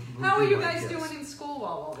know. How are would be you my guys guess. doing in school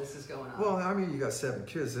all while all this is going on? Well, I mean, you got 7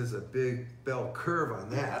 kids. There's a big bell curve on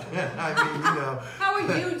that. I mean, you know. How are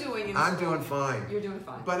you doing in I'm school? doing fine. You're doing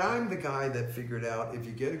fine. But I'm the guy that figured out if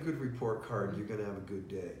you get a good report card, you're going to have a good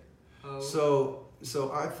day. Oh.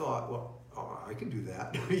 So I thought, well, I can do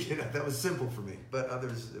that. You know, that was simple for me. But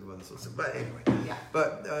others, it wasn't so simple. But anyway. Yeah.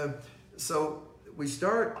 But so we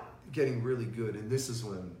start getting really good, and this is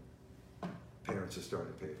when parents are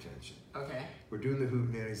starting to pay attention. Okay. We're doing the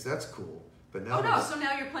hootenannies. That's cool. But now Oh no! So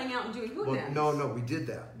now you're playing out and doing hootenannies. well, no, we did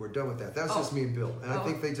that. We're done with that. That's just me and Bill. And I Oh.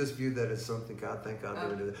 think they just viewed that as something, God, thank God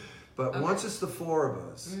they're into that. But Okay. once it's the 4 of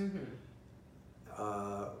us, Mm-hmm.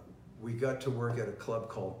 we got to work at a club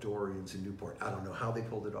called Dorian's in Newport. I don't know how they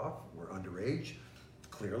pulled it off. We're underage,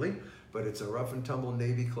 clearly. But it's a rough and tumble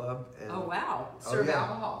Navy club. And, Oh wow! Oh, Serve yeah.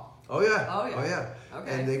 alcohol. Oh yeah. Oh, yeah. Oh yeah.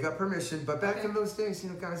 Okay. And they got permission. But back Okay. in those days, you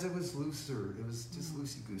know, guys, it was looser. It was just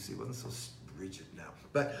loosey-goosey. It wasn't so rigid now.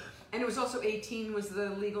 But And it was also 18 was the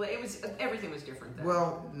legal. It was everything was different then.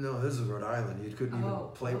 well, no, this is Rhode Island. You couldn't even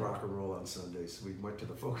Oh, play oh. rock and roll on Sundays. We went to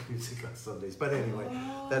the folk music on Sundays. But anyway,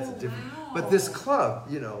 that's a Oh, different. wow. But this club,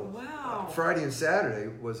 you know, Wow. Friday and Saturday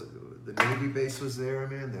was the Navy base was there,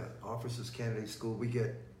 man. The Officers Candidate School. We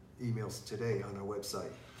get emails today on our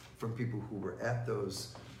website from people who were at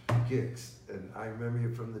those gigs, and I remember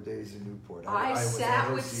you from the days in Newport. I was sat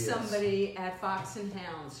at with OCS. somebody at Fox and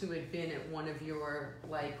Hounds who had been at one of your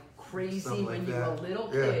like crazy Something like when you were that. little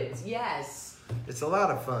Yeah. kids. Yes. It's a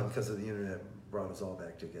lot of fun because of the internet brought us all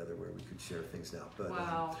back together where we could share things now. But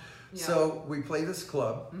Wow. Yeah. so we play this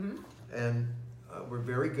club, Mhm. and we're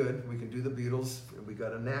very good. We can do the Beatles. We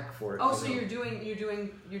got a knack for it. Oh, you so know. you're doing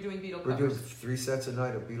Beatle We're doing covers. 3 sets a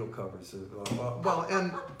night of Beatle covers. Well,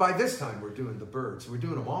 and by this time we're doing the Byrds. We're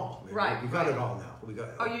doing them all. Man. Right, We got right. it all now. We got.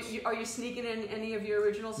 Are you sneaking in any of your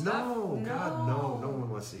original stuff? No, God, no. No one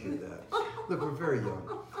wants to hear that. Look, we're very young.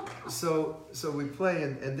 So we play,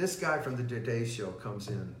 and this guy from the Today Show comes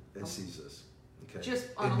in and sees us. Okay. Just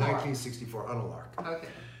on in a lark. 1964 on a lark, Okay.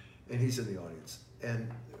 and he's in the audience,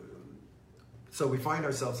 and so we find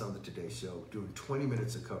ourselves on the Today Show doing 20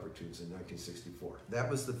 minutes of cover tunes in 1964. That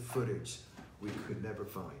was the footage we could never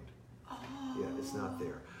find. Yeah, it's not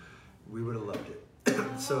there. We would have loved it.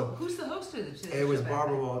 So Who's the host of the Today it was Show back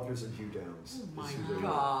Barbara then? Walters and Hugh Downs. Oh my is who they were.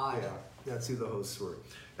 God. Yeah, that's who the hosts were.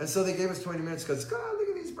 And so they gave us 20 minutes because, God, look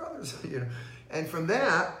at these brothers. You know. And from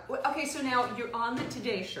that, Well, okay, so now you're on the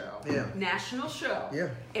Today Show. Yeah. National show. Yeah.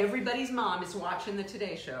 Everybody's mom is watching the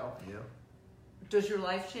Today Show. yeah, Does your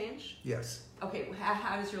life change? yes, Okay,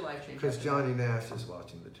 how does your life change? because after Johnny Nash is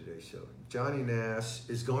watching the Today Show. Johnny Nash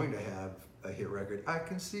is going to have a hit record. I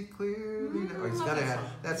can see clearly now. He's love gonna that have. song.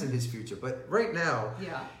 That's in his future. But right now, that?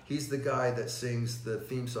 Yeah. he's the guy that sings the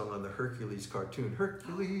theme song on the Hercules cartoon.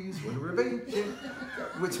 Hercules, when revenge,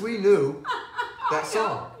 which we knew that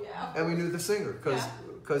song, Yeah. and we knew the singer because. Yeah.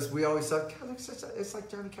 Because we always thought, God, it's like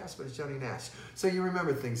Johnny Cash, but it's Johnny Nash. So you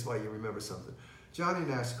remember things while you remember something. Johnny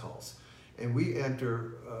Nash calls, and we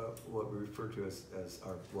enter what we refer to as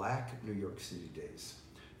our Black New York City days.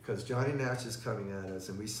 Because Johnny Nash is coming at us,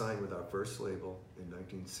 and we signed with our first label in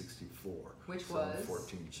 1964. Which Song was?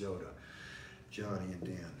 14, Joda. Johnny and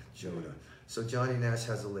Dan, Joda. So Johnny Nash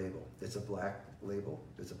has a label. It's a black label.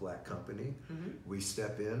 It's a black company. Mhm. We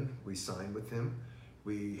step in. We sign with him.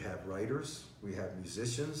 We have writers, we have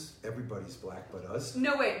musicians, everybody's black but us.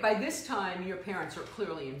 No, wait. By this time, your parents are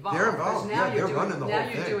clearly involved. They're 'cause involved, Now yeah, you're they're doing, running the now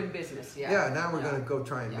whole you're thing. doing business. Yeah. Yeah, now we're Yeah. gonna go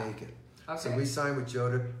try and Yeah. make it. Okay. So we signed with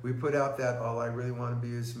Joda. We put out that All I Really Want to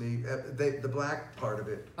Be Is Me. The black part of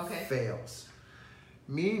it Okay. fails.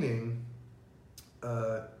 Meaning,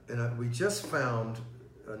 we just found,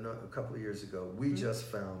 a couple of years ago, we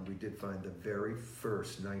did find the very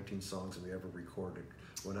first 19 songs we ever recorded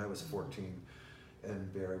when I was 14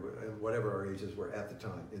 and Barry, and whatever our ages were at the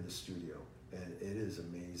time in the studio. And it is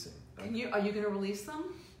amazing. Are you going to release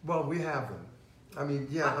them? Well, we have them. I mean,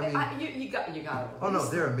 yeah, you got to release oh no,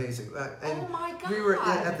 them. they're amazing. And Oh my God. we were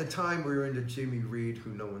at the time we were into Jimmy Reed,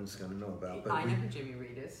 who no one's gonna know about. But I know who Jimmy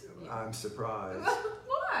Reed is. Yeah. I'm surprised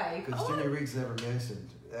Why? because Oh, Jimmy Reed's never mentioned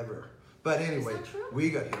ever. But anyway, that true? we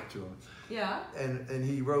got hip to him, Yeah. and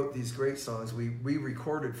he wrote these great songs. We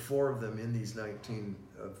recorded 4 of them in these 19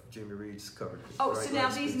 of Jimmy Reed's covered. Oh, Bright so now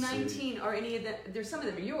Lights, these Big City. 19 are any of them? There's some of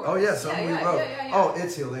them are yours. Oh yeah, some we wrote. Yeah. Oh,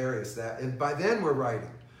 it's hilarious that. And by then we're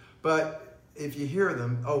writing, but if you hear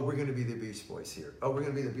them, oh, we're going to be the Beach Boys here. Oh, we're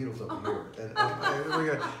going to be the Beatles over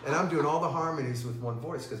here. And I'm doing all the harmonies with one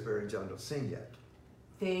voice because Barry and John don't sing yet.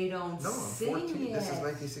 They don't No, I'm sing 14. yet. This is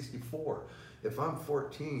 1964. If I'm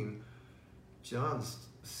 14, John's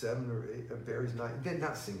 7 or 8. Barry's 9. They're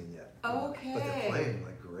not singing yet. Okay. But they're playing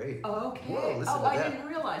like great. Okay. Whoa, listen oh, to I that. didn't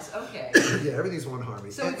realize. Okay. Yeah, everything's one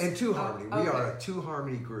harmony. So and two oh, harmony. okay. We are a 2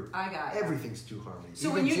 harmony group. I got it. Everything's 2 harmony. So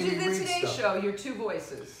Even when you Jimmy did the Reed Today stuff. Show, you're 2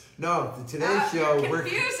 voices. No, the Today Show. You're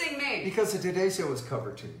confusing me. Because the Today Show was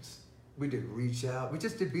cover tunes. We did Reach Out. We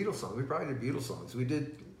just did Beatles songs. We probably did Beatles songs. We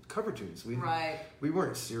did cover tunes. Right. We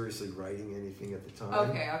weren't seriously writing anything at the time.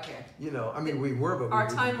 Okay. You know, I mean, we were, but Our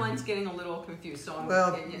we timeline's getting a little confused. So I'm.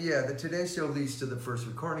 Well, yeah, the Today Show leads to the first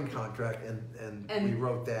recording contract, and we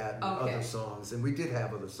wrote that and okay. other songs, and we did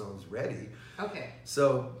have other songs ready. Okay.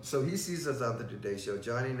 So he sees us on the Today Show.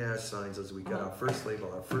 Johnny Nash signs us. We got our first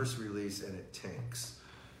label, our first release, and it tanks.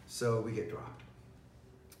 So we get dropped.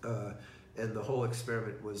 And the whole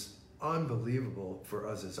experiment was unbelievable for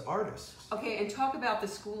us as artists. Okay, and talk about the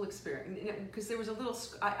school experience, because there was a little.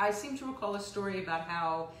 I seem to recall a story about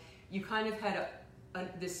how you kind of had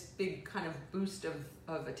this big kind of boost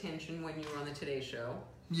of attention when you were on the Today Show.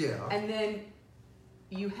 Yeah. And then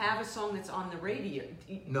you have a song that's on the radio.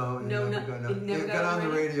 No, it never got on the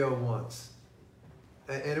radio once.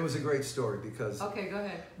 And it was a great story because... Okay, go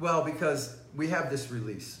ahead. Well, because we have this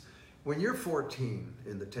release. When you're 14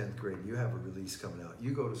 in the 10th grade, you have a release coming out.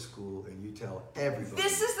 You go to school and you tell everybody.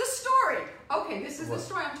 This is the story. Okay, this is What? the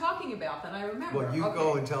story I'm talking about that I remember. Well, you okay.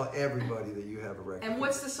 go and tell everybody that you have a record. And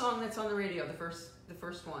what's the song that's on the radio? The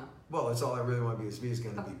first one. Well, it's All I Really Want to Be Is Me is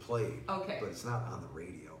going to be played. Okay. But it's not on the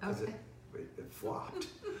radio because Okay. it flopped.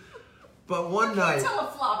 But one You night... can't tell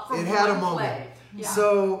a flop from it had a one moment. play. Yeah.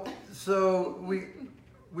 So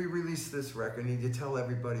we released this record, and you tell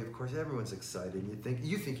everybody. Of course, everyone's excited.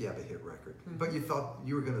 You think you have a hit record, but you thought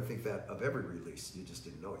you were going to think that of every release. You just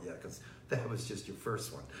didn't know it yet because that was just your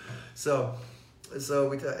first one. So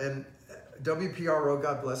and WPRO,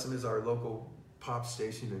 God bless them, is our local pop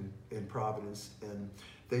station in Providence, and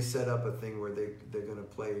they set up a thing where they're going to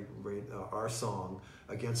play our song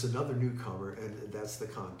against another newcomer, and that's the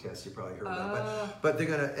contest. You probably heard that, but they're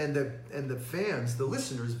gonna and the fans, the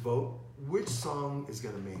listeners, vote which song is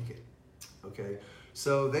gonna make it. Okay,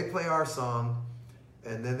 so they play our song,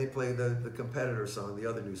 and then they play the competitor song, the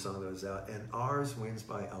other new song that was out, and ours wins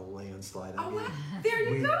by a landslide. I mean, there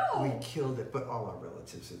you go. We killed it, but all our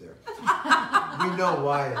relatives are there. We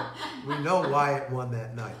know why it won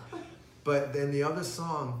that night. But then the other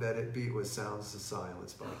song that it beat was Sounds of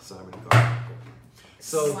Silence by Simon and Garfunkel.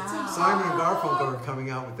 So Simon and Garfunkel are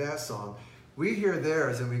coming out with that song. We hear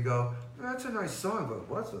theirs and we go, that's a nice song, but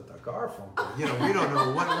what's with the Garfunkel? You know, we don't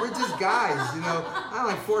know what, we're just guys, you know. I'm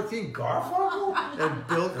like 14, Garfunkel? And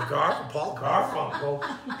Paul Garfunkel.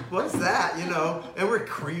 What's that, you know? And we're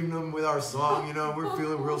creaming them with our song, you know. We're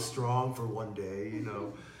feeling real strong for one day, you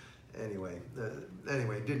know. Anyway,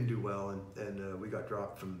 it didn't do well, and we got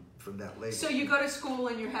dropped from that label. So you go to school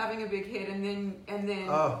and you're having a big hit, and then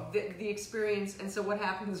the experience. And so what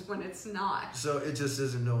happens when it's not? So it just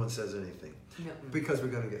isn't. No one says anything No. because we're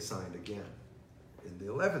going to get signed again in the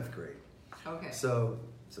 11th grade. Okay. So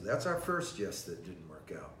that's our first yes that didn't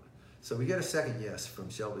work out. So we get a second yes from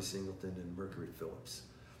Shelby Singleton and Mercury Phillips,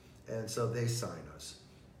 and so they sign us,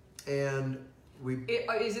 and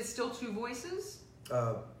Is it still 2 voices?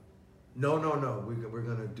 No. We're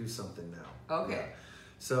going to do something now. Okay. Yeah.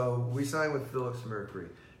 So we signed with Phillips Mercury,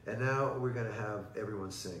 and now we're going to have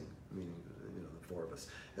everyone sing, meaning the 4 of us.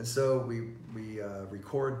 And so we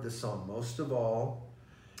record the song Most of All,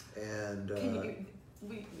 and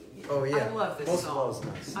oh yeah, I love this Most song. of All is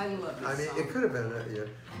nice. I love this I mean, song. it could have been yeah.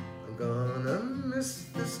 I'm gonna miss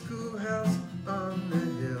the schoolhouse on the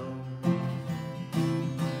hill,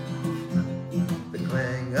 the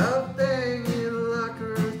clang of banging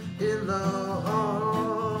lockers in the hall.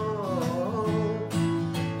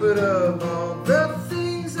 But of all the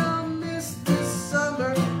things I miss this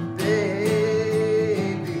summer,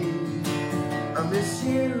 baby, I miss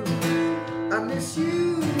you, I miss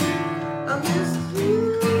you, I miss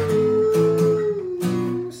you.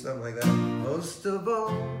 Something like that. Most of all,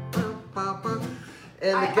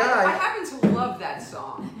 and the guy. I happen to love that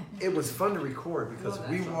song. It was fun to record because Love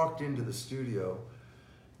that we song. walked into the studio,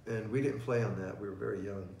 and we didn't play on that. We were very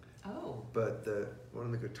young. Oh. But one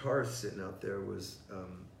of the guitarists sitting out there was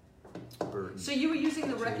Burton. So you were using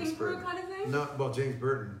the James wrecking crew Burton. kind of thing? James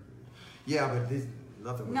Burton. Yeah, but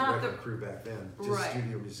nothing was Not wrecking the- crew back then. Just Right.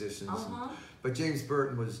 studio musicians. Uh-huh. But James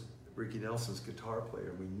Burton was Ricky Nelson's guitar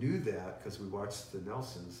player. We knew that because we watched the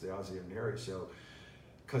Nelsons, the Ozzy and Harriet show.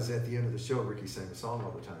 Because at the end of the show, Ricky sang a song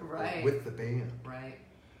all the time Right. with the band. Right.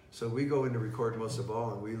 So we go in to record Most of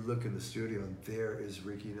All, and we look in the studio, and there is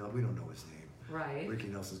Ricky Nelson. We don't know his name. Right. Ricky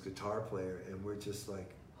Nelson's guitar player, and we're just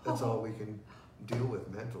like, that's all we can deal with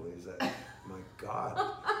mentally is that, my God,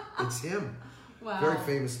 it's him. Wow. Very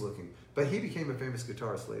famous looking. But he became a famous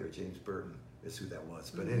guitarist later. James Burton is who that was.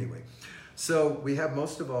 But anyway, so we have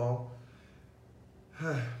most of all,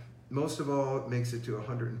 it makes it to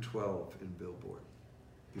 112 in Billboard.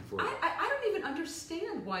 Before. I don't even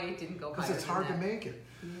understand why it didn't go higher. Because it's hard to than that. make it.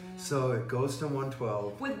 Yeah. So it goes to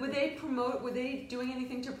 112. Would they doing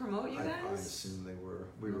anything to promote you I guys? assume they were.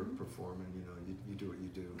 We were performing, you know, you do what you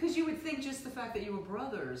do. Because you would think just the fact that you were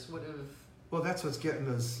brothers would have. Well, that's what's getting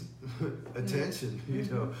us attention, you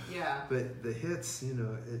know. Yeah. But the hits, you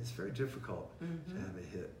know, it's very difficult to have a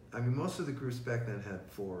hit. I mean, most of the groups back then had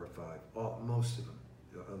 4 or 5. Most of them,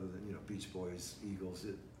 other than, you know, Beach Boys, Eagles.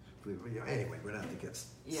 Anyway, we're not to get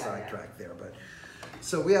sidetracked there. But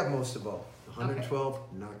so we have most of all.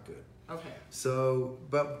 112, not good. Okay. So,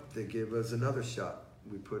 but they gave us another shot.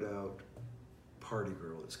 We put out Party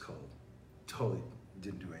Girl, it's called. Totally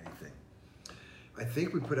didn't do anything. I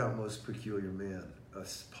think we put out Most Peculiar Man, a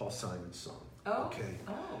Paul Simon song. Oh. Okay.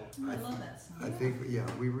 Oh. I love that song. I think,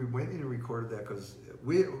 we went in and recorded that because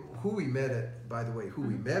we met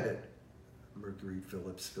at Mercury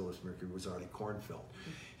Phillips Mercury was Artie Kornfeld.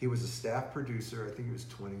 He was a staff producer. I think he was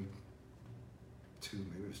 22,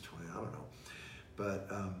 maybe he was 20, I don't know. But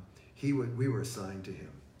we were assigned to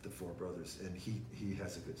him, the 4 brothers, and he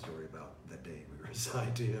has a good story about that day we were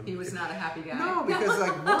assigned to him. He was not a happy guy. No, because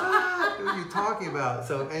like, what are you talking about?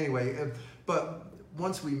 So anyway, but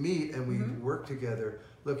once we meet and we work together,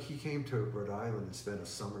 look, he came to Rhode Island and spent a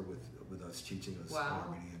summer with us teaching us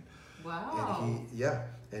harmony.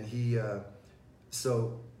 And he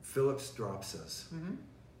so Phillips drops us,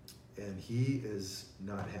 and he is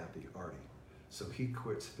not happy, Artie. So he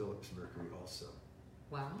quits Phillips Mercury also.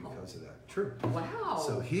 Wow. Because of that. True. Wow.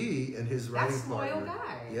 So he and his writing That's partner. loyal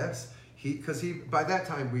guy. Yes. Because by that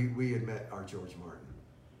time we had met our George Martin.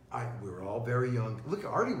 We were all very young. Look,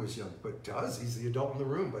 Artie was young, but he's the adult in the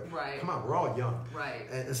room. But come on, we're all young. Right.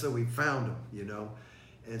 And so we found him, you know.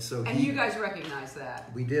 And so you guys recognize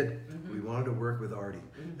that. We did. We wanted to work with Artie.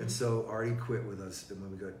 And so Artie quit with us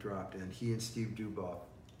when we got dropped. And he and Steve Duboff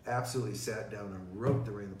absolutely sat down and wrote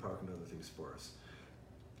The Rain, the Park, and Other Things for us.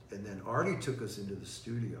 And then Artie took us into the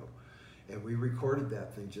studio, and we recorded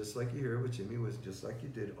that thing just like you hear with Jimmy, was just like you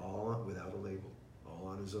did, all without a label, all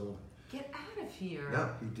on his own. Get out of here. Yeah,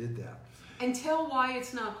 he did that. And tell why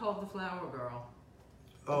it's not called The Flower Girl.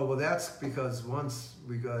 Oh, well, that's because once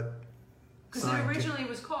we got Because it originally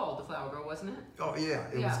was called The Flower Girl, wasn't it? Oh, yeah,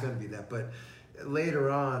 it was going to be that. But later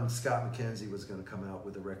on, Scott McKenzie was going to come out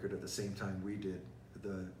with a record at the same time we did.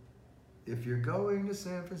 If you're going to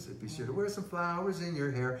San Francisco, be sure to wear some flowers in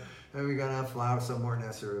your hair. And we got to have flowers. So Morton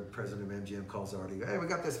Esser, president of MGM, calls Artie. Hey, we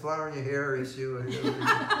got this flower in your hair issue.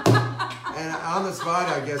 And on the spot,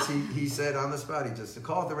 I guess he said on the spot, he just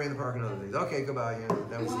called it The Rain, the Park, and Other Things. Okay, goodbye. And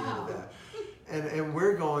that was the end of that. And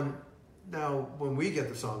we're going, now when we get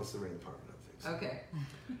the song, it's The Rain, the Park, and Other Things. Okay.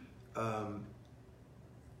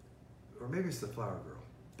 Or maybe it's The Flower Girl.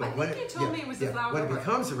 But I think you told me it was The Flower Girl. When it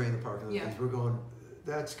becomes The Rain, the Park, and Other Things, we're going,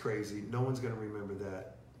 that's crazy. No one's going to remember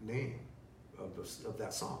that name of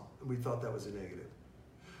that song. And we thought that was a negative.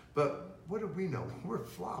 But what do we know? We're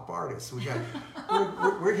flop artists. We're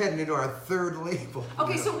heading into our 3rd label.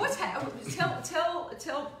 Okay, so what's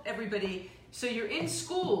tell everybody. So you're in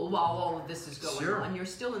school while all of this is going on. You're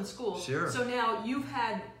still in school. Sure. So now you've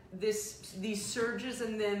had these surges,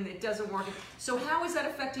 and then it doesn't work. So how is that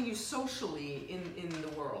affecting you socially in the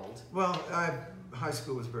world? Well, high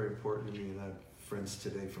school was very important to me, and I have friends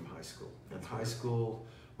today from high school. And high school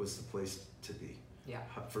was the place to be. Yeah.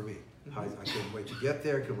 For me. I couldn't wait to get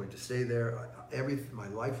there, couldn't wait to stay there. My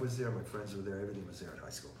life was there, my friends were there, everything was there at high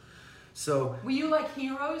school. So were you like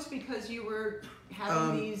heroes because you were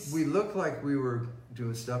having these? We looked like we were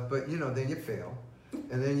doing stuff, but you know, then you fail.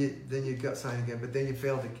 And then you got signed again, but then you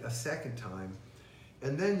failed a second time.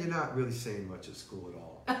 And then you're not really saying much at school at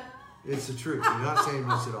all. It's the truth. You're not saying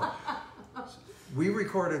much at all. We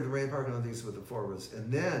recorded The Rain, Park, and Other Things with the 4 of us,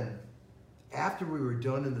 and then after we were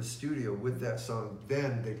done in the studio with that song,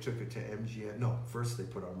 then they took it to MGM. No, first they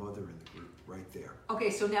put our mother in the group right there. Okay,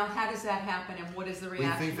 so now how does that happen, and what is the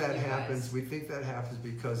reaction? We think that happens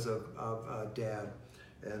because of Dad,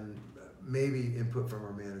 and maybe input from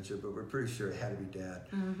our manager, but we're pretty sure it had to be Dad.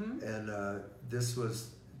 And this was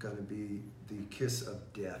going to be the kiss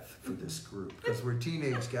of death for this group, because we're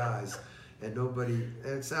teenage guys. And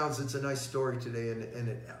it's a nice story today, and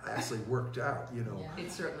it actually worked out, you know. Yeah.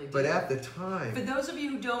 It certainly did. But at the time... For those of you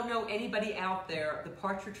who don't know, anybody out there, the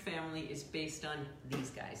Partridge Family is based on these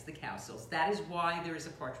guys, the Cowsills. That is why there is a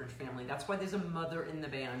Partridge Family. That's why there's a mother in the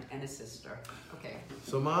band and a sister. Okay.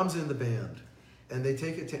 So Mom's in the band, And they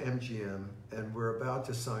take it to MGM, and we're about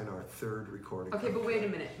to sign our 3rd recording. Okay, but wait a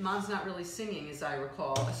minute. Mom's not really singing, as I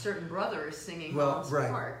recall. A certain brother is singing Mom's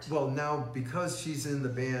part. Well, now because she's in the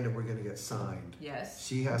band and we're going to get signed, Yes.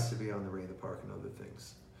 she has to be on the Rain in the Park and other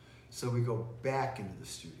things. So we go back into the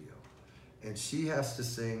studio, and she has to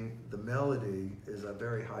sing. The melody is a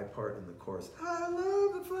very high part in the chorus. I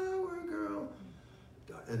love the flower girl.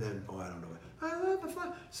 And then, I don't know. I love the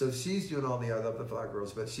flower. So she's doing all the I love the flower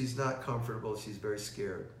girls, but she's not comfortable. She's very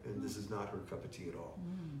scared, and this is not her cup of tea at all.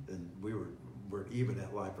 And weren't even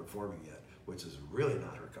at live performing yet, which is really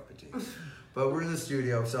not her cup of tea. But we're in the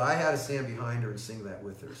studio, so I had to stand behind her and sing that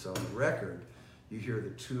with her. So on the record, you hear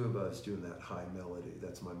the 2 of us doing that high melody.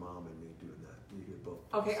 That's my mom and me doing that. You hear both.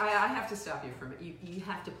 Okay, I have to stop you for a minute. You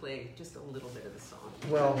have to play just a little bit of the song.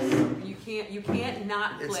 Well, you can't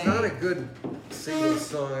not play. it's not a good singing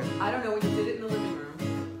song. I don't know when you did it in the living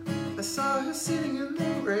room. I saw her sitting in the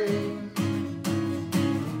rain,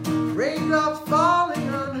 raindrops falling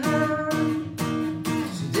on her.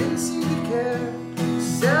 She didn't seem to care. She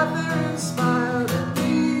sat there and smiled at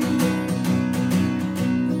me,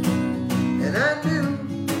 and I knew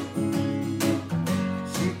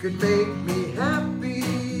she could make me happy.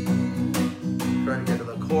 Trying to get to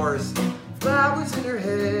the chorus. Flowers in her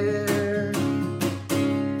hair,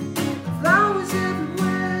 flowers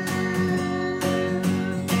everywhere.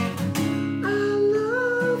 I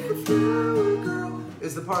love the flower girl.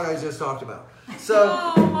 Is the part I just talked about. So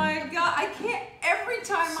Oh my God! I can't. Every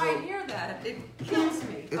time I hear that, it kills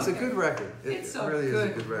me. it's a good record. It's It a really good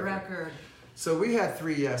is a good record. record. So we had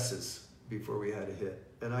 3 yeses before we had a hit,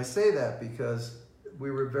 and I say that because we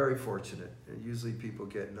were very fortunate. And usually people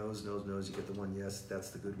get no's. You get the 1 yes, that's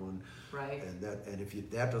the good one. Right. And if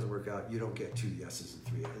that doesn't work out, you don't get 2 yeses and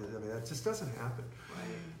 3. I mean, that just doesn't happen.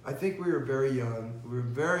 Right. I think we were very young. We were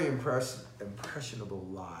very impressionable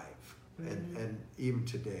live, and even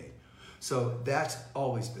today. So that's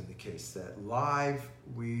always been the case. That live,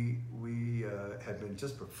 we had been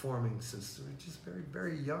just performing since we were just very,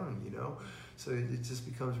 very young, you know. So it just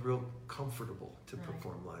becomes real comfortable to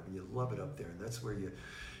perform live, and you love it up there. And that's where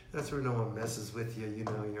no one messes with you. You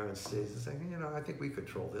know, you're on stage and saying, you know, I think we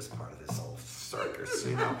control this part of this whole circus.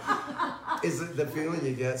 You know, is it the feeling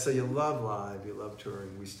you get? So you love live, you love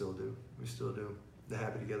touring. We still do. The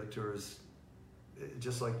Happy Together tour is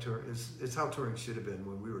just like tour. It's how touring should have been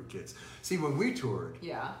when we were kids. See, when we toured,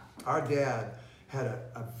 our dad had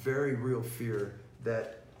a very real fear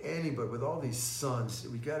that anybody with all these sons,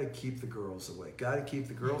 we got to keep the girls away. Got to keep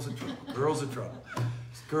the girls in trouble. Girls in trouble.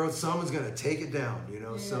 Someone's gonna take it down, you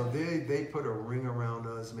know. So they put a ring around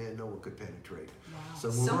us, man. No one could penetrate. Wow. So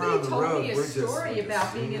when we're Somebody on the told road, me a we're just story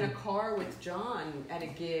about being in singing. a car with John at a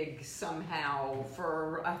gig somehow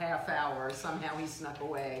for a half hour. Somehow he snuck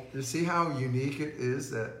away. You see how unique it is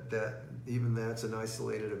that even that's an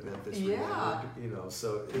isolated event that's remembered, you know.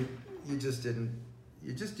 So you just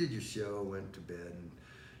did your show, went to bed,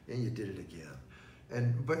 and you did it again.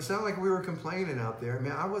 But it's not like we were complaining out there. I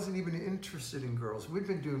mean, I wasn't even interested in girls. We've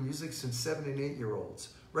been doing music since 7 and 8 year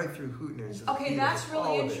olds, right through Hootenannies. and the Okay, Beatles, that's all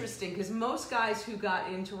really of it. interesting because most guys who got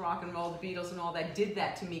into rock and roll, the Beatles and all that, did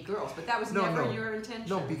that to meet girls, but that was never your intention.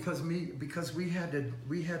 No, because we had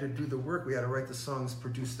to do the work. We had to write the songs,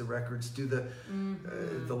 produce the records, do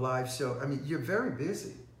the live show. I mean, you're very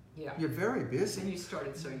busy. Yeah. You're very busy. And you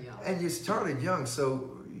started so young. And you started young,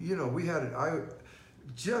 so you know we had it.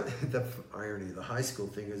 The irony, the high school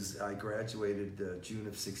thing is, I graduated June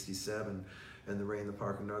of '67, and the Rain in the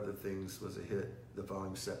Park and Other Things was a hit the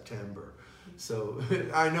following September. So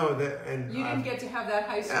I know that, and You didn't get to have that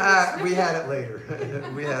high school. we had it later.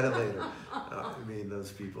 We had it later. I mean,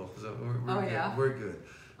 those people. So we're good. yeah?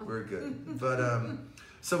 We're good. But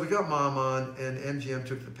so we got Mom on, and MGM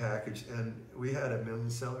took the package, and we had a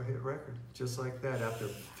million-seller hit record just like that after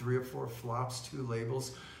 3 or 4 flops, 2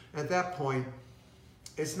 labels. At that point,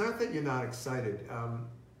 it's not that you're not excited.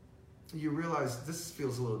 You realize this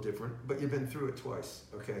feels a little different, but you've been through it twice,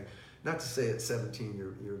 okay? Not to say at 17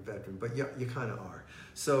 you're a veteran, but you kind of are.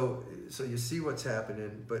 So you see what's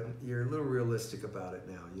happening, but you're a little realistic about it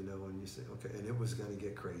now, you know, and you say, okay, and it was going to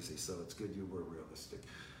get crazy, so it's good you were realistic.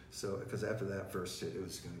 So, because after that first hit, it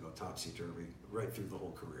was going to go topsy-turvy right through the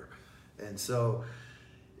whole career. And so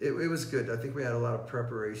it was good. I think we had a lot of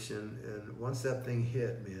preparation, and once that thing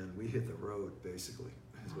hit, man, we hit the road, basically,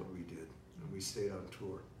 is what we did. And we stayed on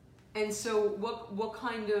tour. And so what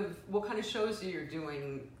kind of shows are you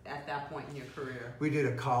doing at that point in your career? We did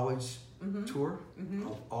a college tour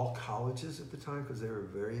of all colleges at the time, because they were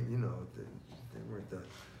very, you know, they weren't the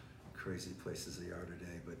crazy places they are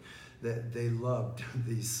today. But they loved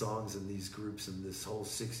these songs and these groups and this whole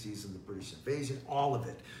 60s and the British invasion. All of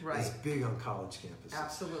it is big on college campuses.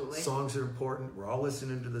 Absolutely. Songs are important. We're all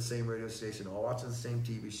listening to the same radio station, all watching the same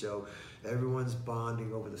TV show. Everyone's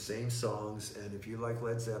bonding over the same songs. And if you like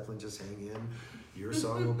Led Zeppelin, just hang in. Your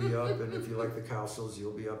song will be up. And if you like the Cowsills,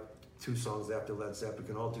 you'll be up 2 songs after Led Zeppelin. We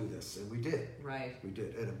can all do this. And we did. Right. We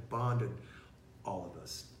did. And it bonded all of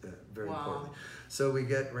us, very importantly. So we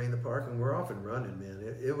get Rain in the Park, and we're off and running, man.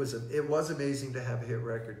 It was amazing to have a hit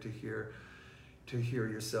record, to hear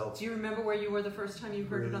yourself. Do you remember where you were the first time you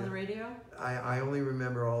heard it on the radio? I only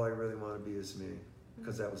remember All I Really Want to Be Is Me,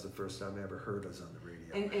 because that was the first time I ever heard us on the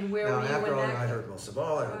radio. And where now, were you after when all, that I heard most of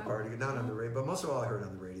all, I heard Party, not on the radio, but most of all I heard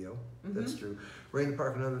on the radio. That's true. Rain in the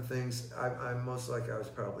Park and other things, I'm most like I was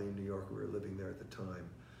probably in New York. We were living there at the time.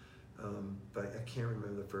 But I can't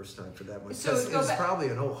remember the first time for that one. So it was probably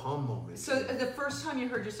an oh hum moment. So the first time you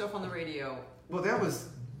heard yourself on the radio? Well, that was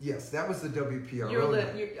the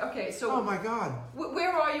WPRO. Okay, so oh my God,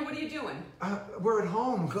 where are you? What are you doing? We're at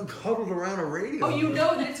home, huddled around a radio. Oh, you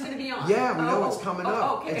know that it's going to be on. Yeah, we know it's coming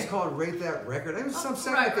up. Okay. It's called Rate That Record. It was some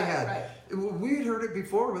segment they had. Right. We'd heard it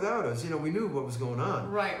before without us. We knew what was going on.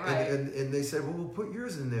 Right. And they said, well, we'll put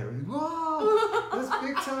yours in there. Whoa, that's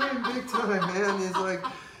big time, man. It's like,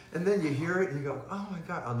 and then you hear it and you go, oh my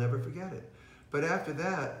God, I'll never forget it. But after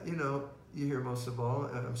that, you hear Most of All.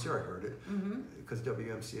 I'm sure I heard it because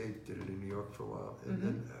WMCA did it in New York for a while. And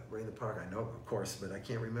then Rain in the Park, I know, of course, but I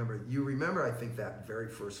can't remember. You remember, I think, that very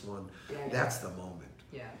first one. Yeah. That's the moment.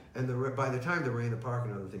 Yeah. And by the time the Rain in the Park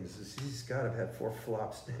and other things, he's got to have had 4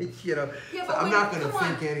 flops. Yeah, so I'm not going to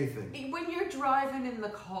think anything. When you're driving in the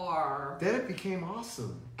car, then it became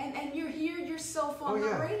awesome. And you hear yourself on the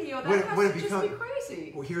radio. That has to just be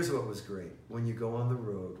crazy. Well, here's what was great. When you go on the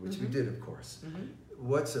road, which we did, of course,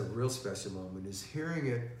 what's a real special moment is hearing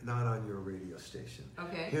it not on your radio station.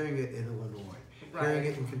 Okay. Hearing it in Illinois. Right. Hearing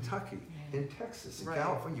it in Kentucky, in Texas, in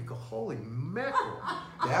California. You go, holy mackerel.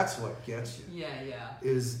 That's what gets you.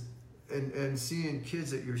 Yeah. And seeing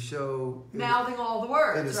kids at your show. Mouthing all the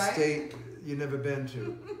words, in a state you've never been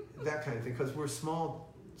to. That kind of thing. Because we're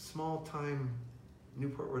small time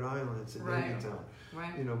Newport, Rhode Island. It's in Indiantown.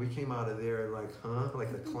 Right. We came out of there like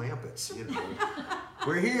the Clampets.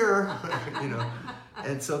 We're here.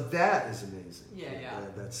 And so that is amazing. Yeah.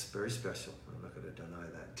 That's very special. I'm not going to deny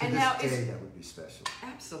that. To and this day, that would be special.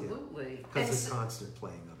 Absolutely. Because the constant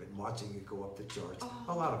playing of it and watching it go up the charts.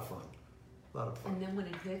 A lot of fun. And then when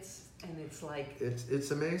it hits, and it's like...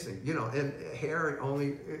 It's amazing. And Hair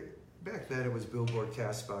only... Back then it was Billboard,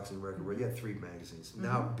 Castbox, and Record World. You had 3 magazines.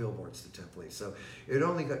 Now Billboard's the template. So it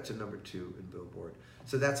only got to number 2 in Billboard.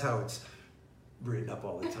 So that's how it's written up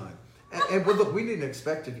all the time. And look, we didn't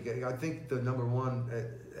expect it to get... I think the number 1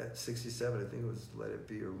 at 67, I think it was Let It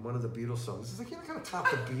Be, or one of the Beatles songs. It's like, you're not going to top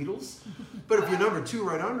the Beatles. But if you're number 2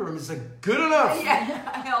 right under them, it's like, good enough.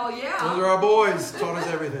 Yeah, hell yeah. Those are our boys. Taught us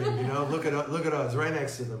everything. Look at us, right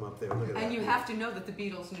next to them up there. Look at that. And you have to know that the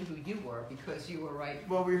Beatles knew who you were because you were right.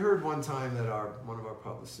 Well, we heard one time that one of our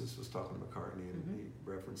publicists was talking to McCartney, and he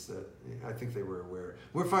referenced that. I think they were aware.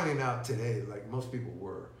 We're finding out today, like most people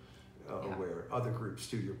were. Aware. Other groups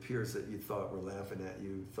too, your peers that you thought were laughing at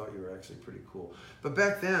you, thought you were actually pretty cool. But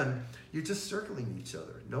back then, you're just circling each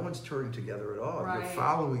other. No one's touring together at all. Right. You're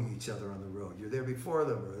following each other on the road. You're there before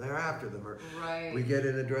them or there after them. Or we get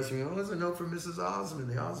in the dressing room, there's a note from Mrs. Osmond.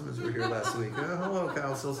 The Osmonds were here last week. Hello,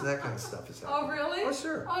 Cowsills. That kind of stuff is happening. Oh, really? Oh,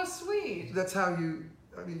 sure. Oh, sweet. That's how you...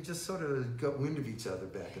 just sort of got wind of each other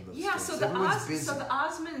back in those days. Yeah, so the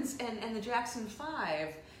Osmonds and the Jackson 5...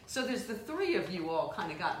 So there's the 3 of you all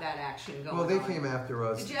kind of got that action going on. Well, they came after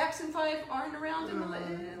us. The Jackson 5 aren't around in the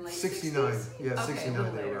late 69. 60s? Yeah, okay,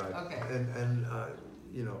 69 they arrived. Okay. And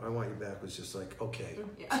I Want You Back was just like, okay.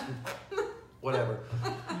 Yeah. Whatever.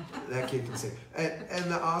 That kid can sing.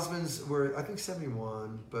 And the Osmonds were, I think,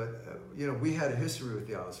 71. But, we had a history with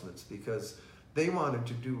the Osmonds because they wanted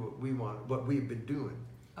to do what we've been doing.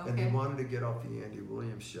 Okay. And they wanted to get off the Andy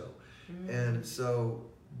Williams show. And so...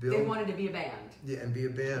 they wanted to be a band. Yeah, and be a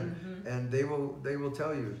band. And they will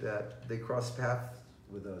tell you that they crossed paths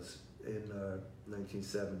with us in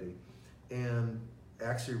 1970 and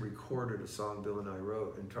actually recorded a song Bill and I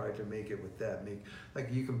wrote and tried to make it with that.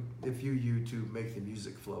 If you YouTube Make the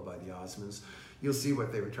Music Flow by the Osmonds, you'll see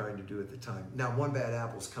what they were trying to do at the time. Now, One Bad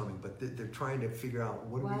Apple's coming, but they're trying to figure out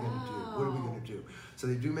what are we going to do? What are we going to do? So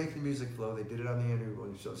they do Make the Music Flow. They did it on the Andy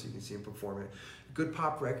Williams show, so you can see them perform it. Good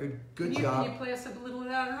pop record, good job. Can you play us a little of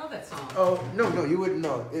that? I don't know that song. Oh, no, you wouldn't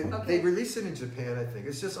know. They released it in Japan, I think.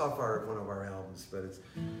 It's just off one of our albums, but it's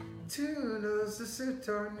two notes, the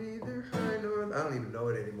sitar, neither high nor... I don't even know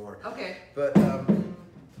it anymore. Okay. But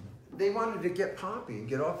they wanted to get poppy and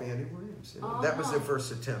get off Andy Williams. You know? That was their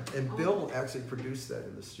first attempt. And Bill actually produced that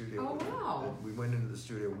in the studio. Oh, with them. wow. And we went into the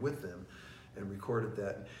studio with them and recorded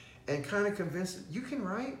that, and kind of convinced them, you can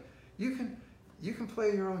write, you can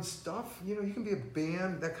play your own stuff, you know, you can be a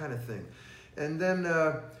band, that kind of thing. And then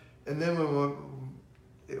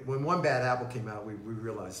when One Bad Apple came out, we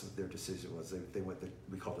realized what their decision was. They went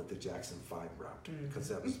we called it the Jackson 5 route, because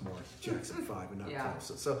that was more Jackson 5 and not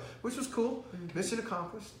Tulsa. So, which was cool. Mission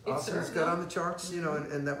accomplished. Austin's got on the charts, you know,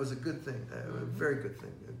 and that was a good thing, a very good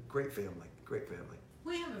thing. A great family, great family.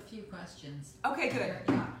 We have a few questions. Okay, good.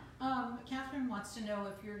 Yeah. Catherine wants to know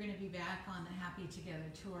if you're going to be back on the Happy Together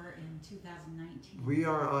tour in 2019. We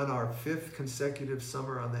are on our 5th consecutive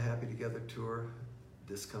summer on the Happy Together tour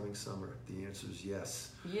this coming summer. The answer is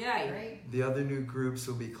yes. Yay. Great. The other new groups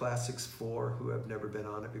will be Classics 4, who have never been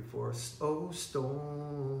on it before. Oh,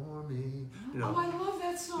 Stormy. You know. Oh, I love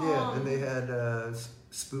that song. Yeah, and they had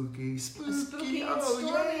Spooky. Spooky and Oh,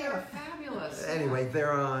 Stormy yeah. are fabulous. Anyway,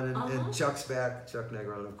 they're on, and Chuck's back. Chuck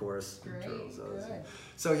Negron, of course. from Great, Turtles. good.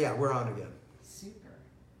 So yeah, we're on again. Super.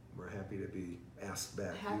 We're happy to be asked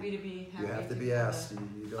back. Happy to be happy. You have to be together. asked.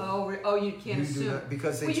 You don't. Oh, you can't You do assume. not,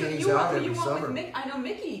 because they Well, change you out went, every you went summer. with Mick. I know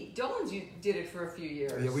Mickey Dolenz. You did it for a few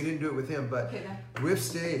years. Yeah, we didn't do it with him, but Okay, we've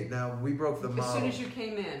stayed. Now we broke the as model. soon as you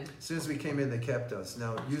came in. As soon as we came in, they kept us.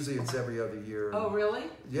 Now usually it's every other year. Oh, really?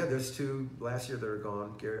 Yeah, there's 2 last year that are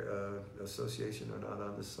gone. Association are not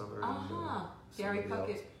on this summer. and, Gary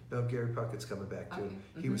somebody Puckett. else. No, Gary Puckett's coming back too. Okay.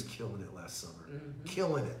 He was killing it last summer.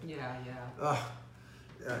 Killing it. Yeah, yeah.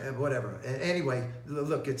 And whatever. Anyway,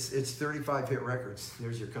 look, it's 35 hit records.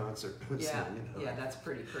 There's your concert. So, Yeah, you know, yeah, that's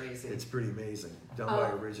pretty crazy. It's pretty amazing. Done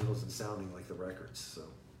by originals and sounding like the records. So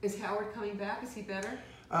Is Howard coming back? Is he better?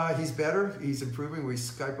 he's better. He's improving. We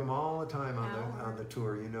Skype him all the time on the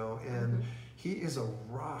tour, you know. And he is a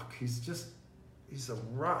rock. He's a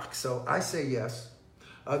rock. So I say yes.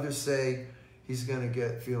 Others say he's going to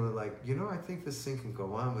get feeling like, you know, I think this thing can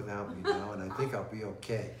go on without me now, and I think I'll be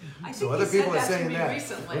okay. I So think other he said people are that to saying me that.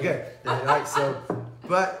 recently. Okay, all right. So,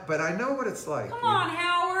 but I know what it's like. Come on,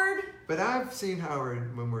 Howard. But I've seen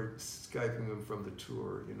Howard when we're Skyping him from the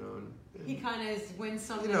tour, you know. And He kind of wins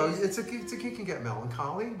some you know, days. he can get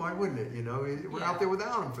melancholy. Why wouldn't it? You know, we're Yeah. out there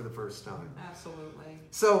without him for the first time. Absolutely.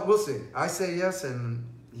 So we'll see. I say yes, and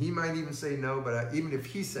he might even say no. But even if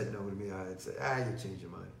he said no to me, I'd say, you change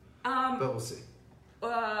your mind. But we'll see.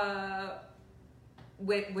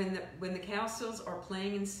 When the Cowsills are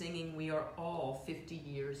playing and singing, we are all 50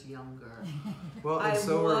 years younger. Well, and I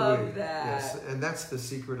so love are we. that. Yes, and that's the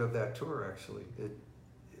secret of that tour. Actually,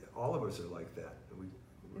 all of us are like that.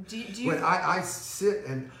 Do you? When I sit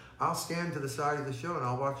and I'll stand to the side of the show and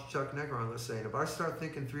I'll watch Chuck Negron, let's say, and if I start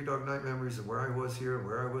thinking Three Dog Night Memories and where I was here and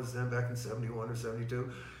where I was then back in 71 or 72,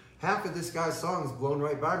 half of this guy's song is blown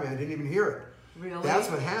right by me. I didn't even hear it. Really? That's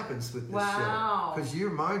what happens with this Wow. show. Because your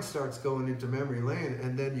mind starts going into memory lane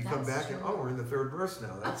and then you come That's back and, true. we're in the 3rd verse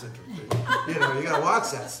now. That's interesting. You know, you got to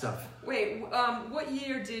watch that stuff. Wait, what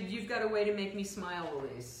year did You've Got a Way to Make Me Smile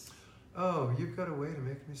release? Oh, You've Got a Way to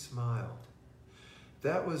Make Me Smile.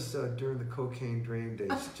 That was during the Cocaine Drain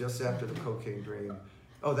days, just after the Cocaine Drain.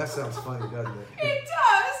 Oh, that sounds funny, doesn't it? It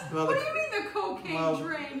does. Well, what do you mean the cocaine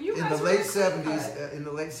drain? You in guys the were late the clean '70s, cut. in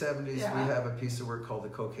the late '70s, Yeah. we have a piece of work called the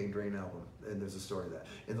Cocaine Drain album, and there's a story of that.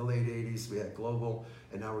 In the late '80s, we had Global,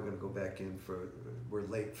 and now we're going to go back in for. We're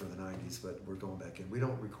late for the '90s, but we're going back in. We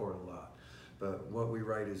don't record a lot, but what we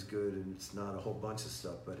write is good, and it's not a whole bunch of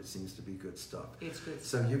stuff, but it seems to be good stuff. It's good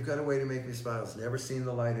So stuff. You've Got a Way to Make Me Smile. It's never seen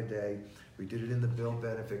the light of day. We did it in the Bill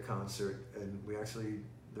benefit concert, and we actually,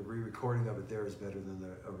 the re-recording of it there is better than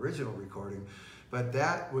the original recording. But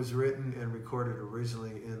that was written and recorded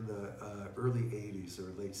originally in the early 80s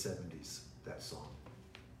or late 70s, that song.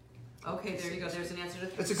 Okay, there you go. There's an answer to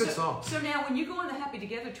It's a good song. So now, when you go on the Happy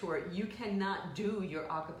Together tour, you cannot do your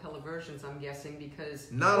a cappella versions, I'm guessing,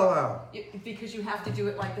 because... Not allowed. Because you have to do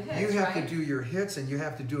it like the hits, You have right? to do your hits and you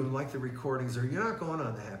have to do them like the recordings, or you're not going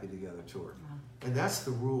on the Happy Together tour. And that's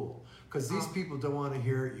the rule. Because these people don't want to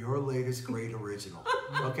hear your latest great original.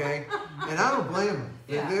 Okay? And I don't blame them.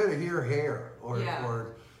 They're Yeah. there to hear hair or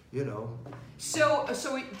you know.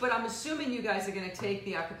 But I'm assuming you guys are going to take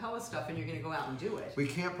the a cappella stuff and you're going to go out and do it. We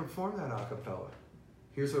can't perform that a cappella.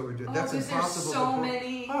 Here's what we're doing. Oh, That's because there's impossible. so to perform.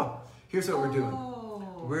 many- Oh, here's what we're doing.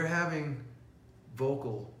 Oh. We're having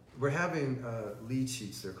lead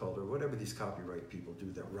sheets, they're called, or whatever these copyright people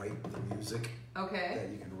do that write the music Okay. that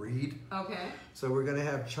you can read. Okay. So we're going to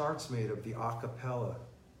have charts made of the a cappella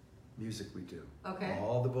music we do. Okay.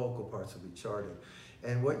 All the vocal parts will be charted.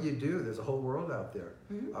 And what you do, there's a whole world out there,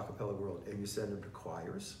 a cappella world, and you send them to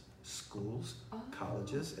choirs, schools,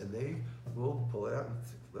 colleges, and they will pull it out and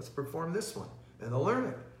let's perform this one, and they'll learn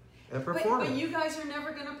it and perform But it. you guys are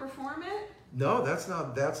never going to perform it? No, that's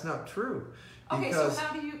not true. Okay, Because, so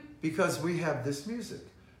how do you... because we have this music.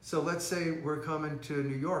 So let's say we're coming to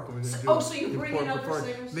New York and we're going to do so you bring in important other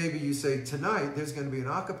performance. singers? Maybe you say tonight there's going to be an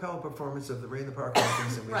a cappella performance of the Rain in the Park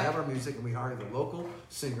Hurricanes, and we Right. have our music and we hire the local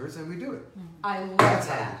singers and we do it. I love That's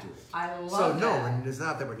that. how you do it. I love So that. no, and it's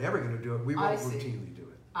not that we're never going to do it. We I won't see. routinely do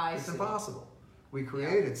it. I It's see. impossible. We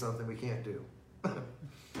created something we can't do.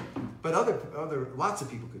 But other lots of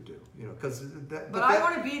people could do, you know, because that. But I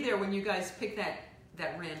want to be there when you guys pick that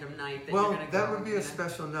random night that Well, you're going to go. that would be you're a gonna-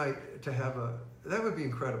 special night to have a. That would be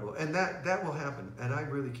incredible, and that will happen. And I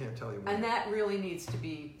really can't tell you when. And that really needs to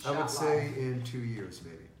be I shot would say live. in 2 years,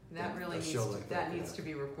 maybe. That really a needs show to, like that yeah. needs to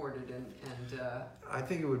be recorded and I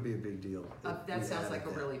think it would be a big deal. if that we sounds added like a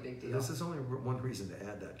that. really big deal. This is only one reason to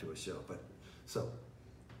add that to a show, but so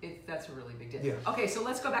That's a really big deal. Yeah. Okay, so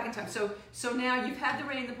let's go back in time. So now you've had the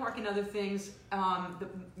Rain in the Park and other things.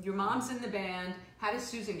 Your mom's in the band. How does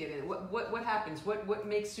Susan get in it? What happens? What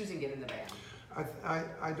makes Susan get in the band?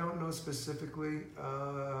 I don't know specifically.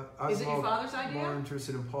 I Is was it your father's idea? More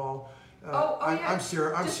interested in Paul. Yeah. I'm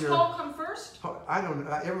sure. Does Paul come first? I don't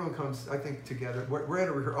know. Everyone comes, I think, together. We're at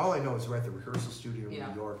a rehearsal. All I know is we're at the rehearsal studio in Yeah.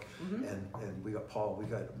 New York, Mhm. and we got Paul.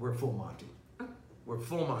 We're full Monty. We're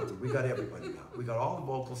full Monty. We got everybody now. We got all the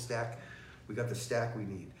vocal stack. We got the stack we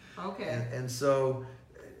need. Okay. And so,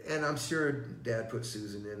 and I'm sure Dad put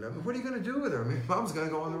Susan in. I mean, what are you going to do with her? I mean, Mom's going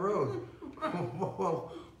to go on the road.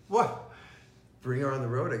 Well, what? Bring her on the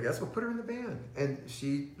road, I guess. We'll put her in the band. And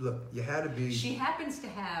you had to be. She happens to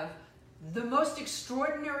have the most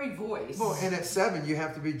extraordinary voice. Well, and at 7, you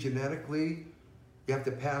have to be you have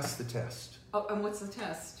to pass the test. Oh, and what's the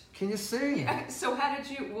test? Can you sing? So how did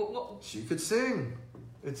you? She could sing.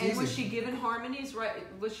 It's and easy. was she given harmonies? Right?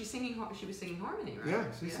 Was she singing? She was singing harmony, right? Yeah,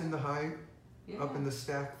 she's in the high, Yeah. up in the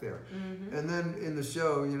stack there. Mhm. And then in the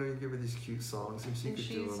show, you give her these cute songs, and she And could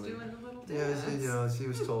do she's them. doing the little Yeah, dance. she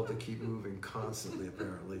was told to keep moving constantly,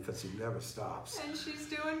 apparently, because she never stops. And she's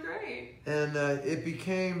doing great. And it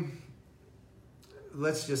became,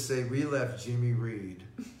 let's just say, we left Jimmy Reed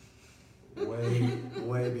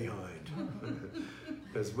way behind.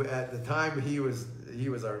 Because at the time he was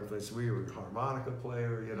our influence. We were a harmonica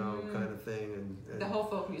player, kind of thing, and The whole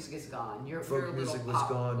folk music is gone. You're a folk little music was pop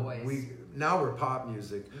gone. boys. Now we're pop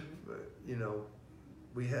music. But,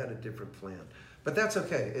 we had a different plan, but that's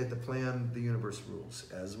okay. The plan, the universe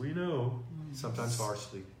rules, as we know, sometimes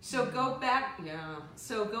harshly. So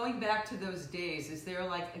So going back to those days, is there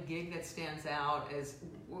like a gig that stands out as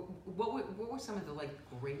what were some of the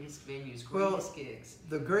greatest venues, greatest gigs?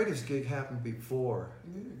 The greatest gig happened before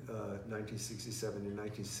 1967 and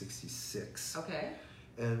 1966. Okay.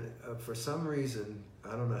 And for some reason,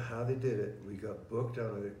 I don't know how they did it, we got booked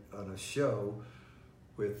on a show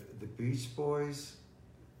with the Beach Boys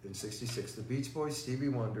in 66, the Beach Boys, Stevie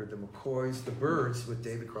Wonder, the McCoys, the Byrds with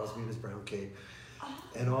David Crosby and his Brown Cake,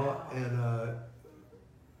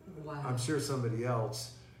 Wow. I'm sure somebody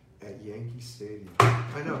else at Yankee Stadium.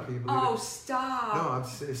 I know, people. Oh, stop.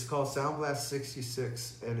 No, it's called Sound Blast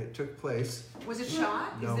 66, and it took place. Was it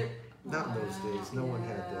shot? No, Is there... not in those days. No one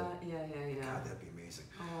had that. Yeah. God, that'd be amazing.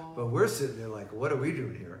 Oh. But we're sitting there like, what are we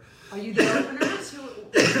doing here? Are you the openers?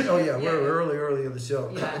 Oh yeah, we're early in the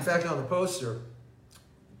show. Yeah. In fact, on the poster,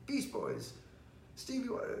 Beach Boys, Stevie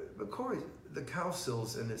McCoy, the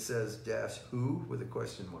Cowsills, and it says "who" with a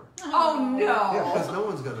question mark. Oh no. Yeah, because no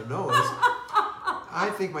one's gonna know us. I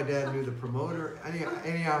think my dad knew the promoter.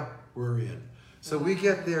 Anyhow, we're in. So we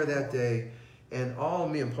get there that day, and all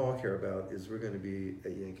me and Paul care about is we're going to be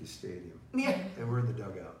at Yankee Stadium, Yeah. and we're in the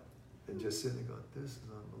dugout, and just sitting there going, "This is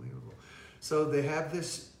unbelievable." So they have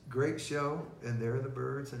this great show, and they're the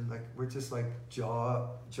Byrds, and we're just like jaw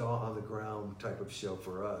on the ground type of show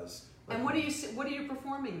for us. And what are you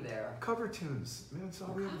performing there? Cover tunes, man. That's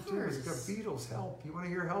all we have to do. It's got Covers. Beatles, Help. You want to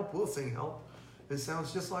hear Help? We'll sing Help. It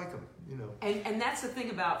sounds just like them, And that's the thing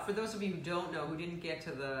about, for those of you who don't know, who didn't get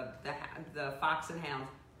to the Fox and Hound,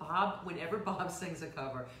 Bob, whenever Bob sings a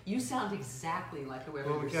cover, you sound exactly like whoever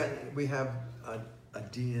Well, you're singing. we have a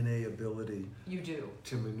DNA ability You do.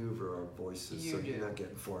 to maneuver our voices, You so do. you're not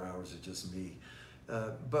getting 4 hours of just me.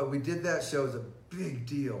 But we did that show as a big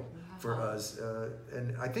deal for Wow. us,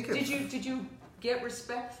 and I think Did you get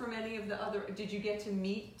respect from any of the other? Did you get to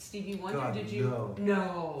meet Stevie Wonder? God, did you? no.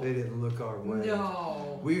 No. they didn't look our way. No.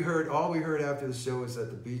 All we heard after the show was that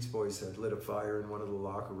the Beach Boys had lit a fire in one of the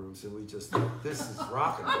locker rooms, and we just thought, this is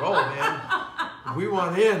rock and roll, man. We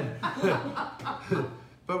want in.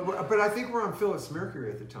 But I think we're on Phillips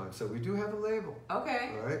Mercury at the time, so we do have a label.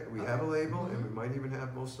 Okay. All right, we have a label, and we might even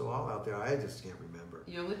have Most of All out there. I just can't remember.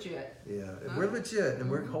 You're legit. Yeah, we're legit, and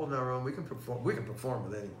we're holding our own. We can perform. We can perform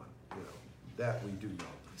with anyone. You know, that we do know.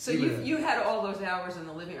 So you had all those hours in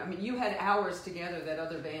the living room. I mean, you had hours together that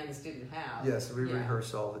other bands didn't have. Yes, we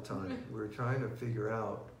rehearsed all the time. We were trying to figure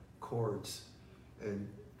out chords and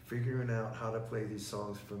figuring out how to play these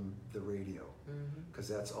songs from the radio, because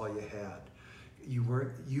that's all you had.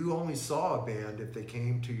 You only saw a band if they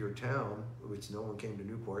came to your town, which no one came to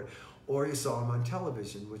Newport, or you saw them on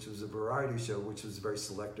television, which was a variety show, which was very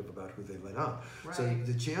selective about who they let on. Right. So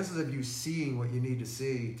the chances of you seeing what you need to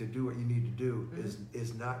see to do what you need to do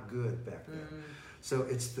is not good back then. So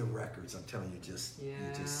it's the records. I'm telling you, you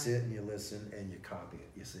just sit and you listen and you copy it.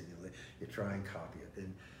 You sit and you try and copy it,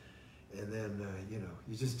 and then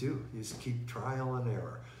you just do. You just keep trial and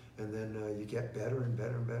error. And then you get better and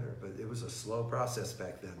better and better. But it was a slow process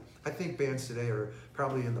back then. I think bands today are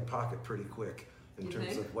probably in the pocket pretty quick in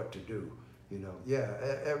terms of what to do. You know,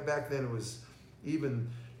 back then it was even.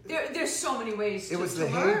 There's so many ways to It was the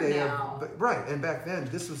learn heyday now. right, and back then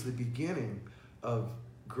this was the beginning of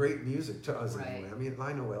great music to us Right. anyway. I mean,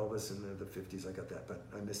 I know Elvis in the 50s, I got that, but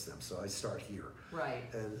I miss them, so I start here. Right.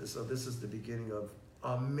 And so this is the beginning of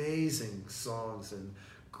amazing songs and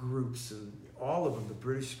groups, and all of them, the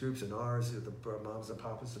British groups and ours, the Moms and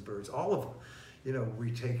Papas, the Byrds, all of them. You know,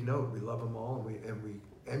 we take note, we love them all, and we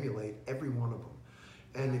emulate every one of them.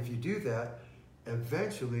 And if you do that,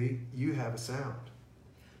 eventually you have a sound.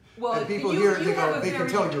 Well, And people you hear it, have a they can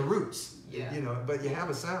very- tell your roots. Yeah. You know, but you have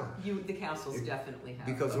a sound. The Castles definitely have.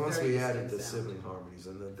 Because a once very we added the distinct sound. sibling harmonies,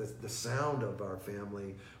 and the sound of our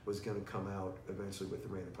family was going to come out eventually with the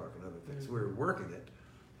Rain and Park and other things. We were working it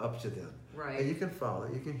up to then. Right. And you can follow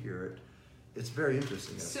it, you can hear it. It's very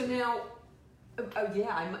interesting. So now,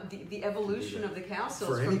 the evolution of the Castles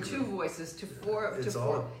For any from two group. voices to four. It's to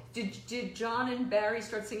all- four. Did John and Barry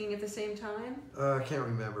start singing at the same time? I can't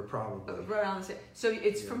remember, probably. Right on the same. So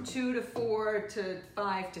it's Yeah. from 2 to 4 to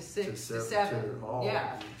 5 to 6 to 7. To all,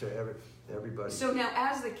 Yeah. to everybody. So now,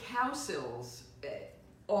 as the Cowsills,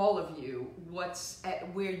 all of you,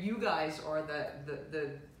 where you guys are the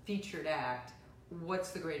featured act?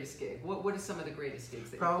 What's the greatest gig? What are some of the greatest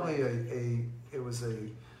gigs that Probably you played? it was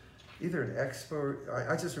either an expo.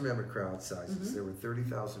 I just remember crowd sizes. Mm-hmm. There were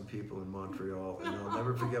 30,000 people in Montreal, and I'll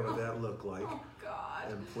never forget what that looked like. Oh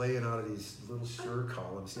God! And playing out of these little Shure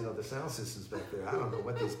columns, you know, the sound systems back there. I don't know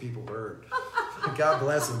what these people heard. God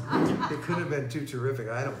bless them. It couldn't have been too terrific,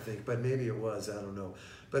 I don't think, but maybe it was. I don't know.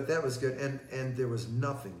 But that was good, and there was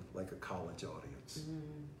nothing like a college audience.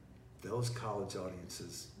 Those college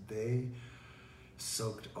audiences, they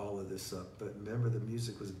soaked all of this up. But remember, the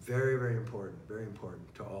music was very, very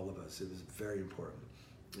important to all of us. It was very important.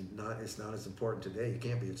 And it's not as important today. It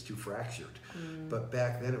can't be. It's too fractured. But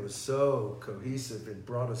back then, it was so cohesive. It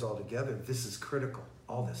brought us all together. This is critical.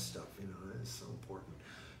 All this stuff, you know, it's so important.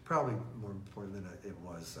 Probably more important than it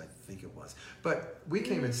was. I think it was. But we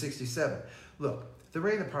came in '67. Look, the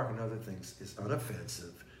Rain in the Park and other things is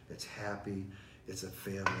unoffensive. It's happy. It's a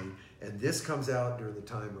family. And this comes out during the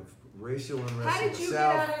time of racial unrest How in did the you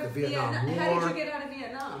South, get out the of Vietnam Vietnam? War. How did you get out of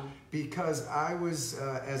Vietnam? Because I was,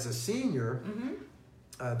 as a senior,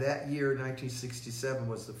 that year, 1967,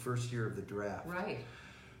 was the first year of the draft. Right.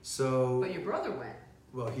 So, But your brother went.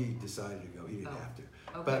 well, he decided to go. He didn't Oh, have to.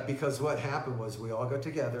 okay. But because what happened was we all got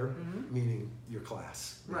together, meaning your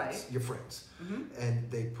class, Right. your friends, and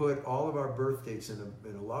they put all of our birth dates in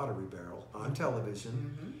a lottery barrel on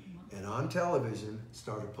television, and on television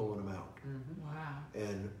started pulling them out. Wow.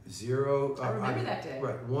 And zero. I remember that day.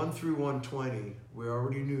 Right, 1 through 120. We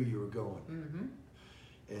already knew you were going.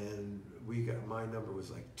 And my number was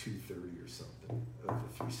like 230 or something of the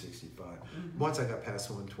 365. Once I got past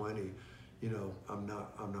 120, you know, I'm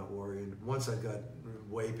not worrying. Once I got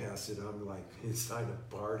way past it, I'm like, it's time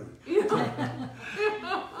to party.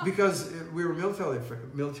 Because we were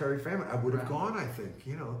military family. I would have gone, I think,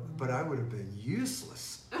 you know, but I would have been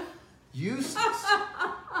useless. Useless.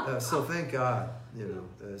 So thank God, you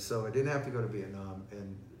know. So I didn't have to go to Vietnam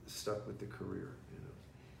and stuck with the career, you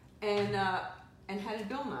know. And how did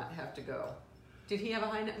Bill not have to go? Did he have a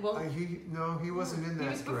high? Well, He wasn't in He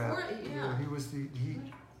that was draft. before it, yeah.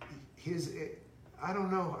 He was I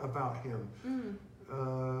don't know about him.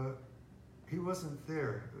 He wasn't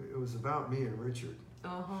there. It was about me and Richard.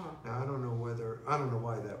 Now I don't know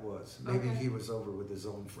why that was. Maybe Okay. he was over with his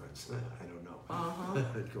own friends. I don't know.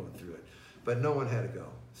 Going through it, but no one had to go.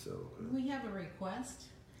 So We have a request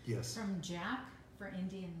yes, from Jack for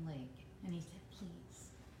Indian Lake, and he said, please.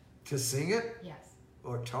 to sing it Yes.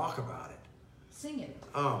 or talk about it. Sing it.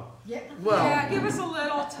 Oh, Yeah. well, Yeah, give us a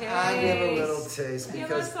little taste. I give a little taste Give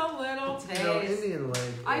because us a little taste. you know Indian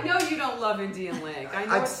Lake. I know you don't love Indian Lake. I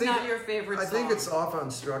know it's think- not your favorite I song. think it's off on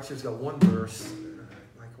structure. It's got one verse.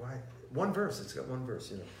 Like why? One verse. It's got one verse.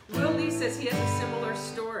 You know. Will Lee says he has a similar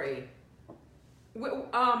story. Will,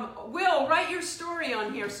 write your story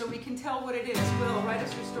on here so we can tell what it is. Will, write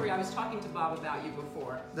us your story. I was talking to Bob about you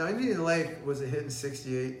before. Now Indian Lake was a hit in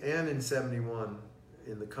 '68 and in '71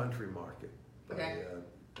 in the country market by Okay.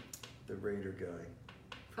 the Raider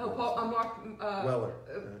guy. Oh, Paul, Mark. Weller.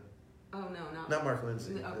 Oh no, Not Mark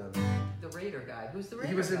Lindsay. the Raider guy. Who's the Raider?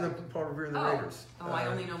 He was guy? in the Paul Revere and the Oh. Raiders. Oh, I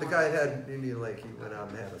only know the Mark guy Lindsay. had Indian Lake. He went out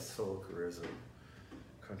and had a solo career as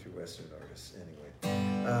a country western artist. Anyway,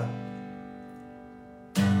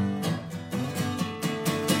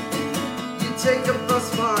 you take a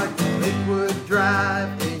bus mark, Lakewood Drive,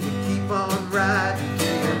 and you keep on riding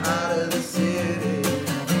till you're out of the city,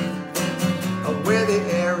 where the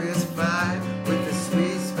air is fine with the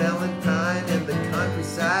sweet smelling pine and the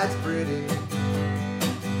countryside's pretty.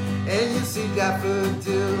 And you see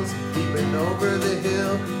daffodils peeping over the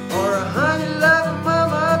hill, or a honey-loving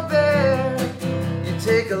mama bear. You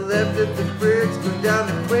take a left at the bridge, go down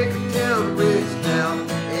the Quakertown Ridge now,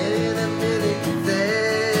 and in a minute you're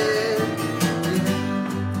there.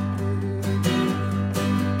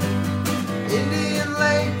 Indian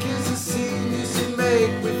Lake is a scene you should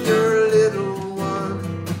make with your little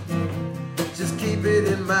one. Just keep it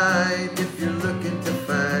in mind if you're looking to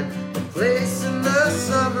find a place in the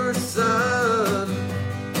summer sun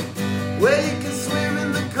where you can swim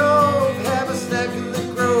in the cove, have a snack in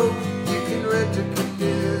the grove, you can rent a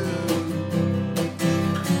canoe.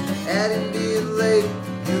 At Indian Lake,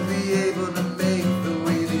 you'll be able to make the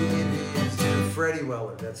way the Indians do. Freddie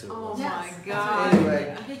Weller, that's who it Oh was. my Yes, God.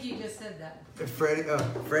 Anyway. I think you just said that.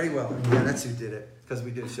 Freddie Weller, yeah, that's who did it. Because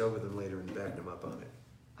we did a show with him later and backed him up on it.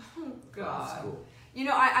 Oh It's God. cool. You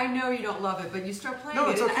know, I know you don't love it, but you start playing No,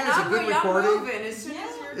 it. it's and- okay. And It's a I'm good really- I'm recording. moving as soon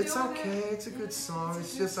as you're It's doing okay. it. It's a good song.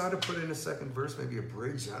 It's just I'd have put in a second verse, maybe a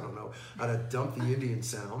bridge. I don't know. I'd have dumped the Indian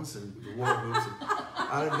sounds and the war moves. And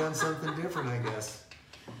I'd have done something different, I guess.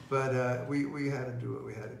 But we had to do what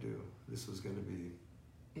we had to do. This was going to be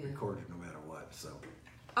Yeah. recorded no matter what. So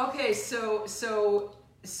Okay,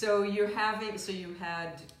 so you're having, so you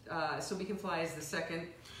had, So We Can Fly is the second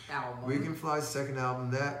album. We Can Fly's second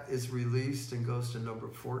album that is released and goes to number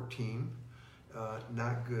 14.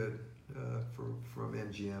 Not good from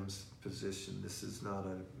MGM's position. This is not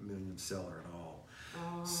a million seller at all.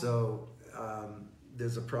 Oh. So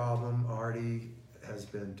there's a problem. Artie has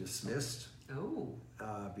been dismissed Oh.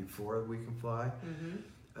 before We Can Fly.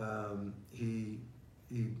 Mm-hmm. He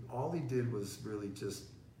all he did was really just,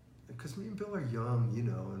 because me and Bill are young, you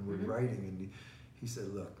know, and we're Mhm. writing, and he said,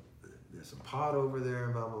 look, there's a pot over there,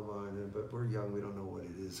 blah, blah, blah, but we're young, we don't know what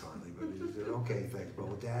it is hardly, but he said, okay, thanks.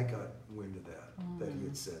 Well, Dad got wind of that he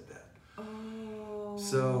had said that. Oh.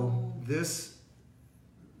 So this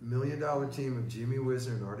 $1 million team of Jimmy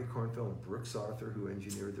Wisner and Artie Kornfeld and Brooks Arthur, who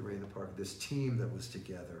engineered the Rain in the Park, this team that was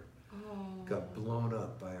together got blown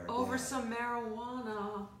up by our Over dad. some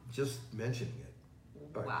marijuana. Just mentioning it.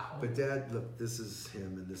 Wow. But Dad, look, this is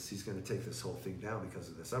him, and he's going to take this whole thing down because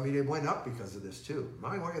of this. I mean, it went up because of this too.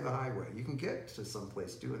 My way or the highway. You can get to some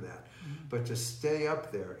place doing that, but to stay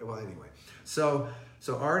up there. Well, anyway, so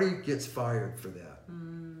Artie gets fired for that,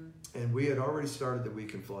 and we had already started the We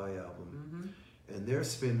Can Fly album, and they're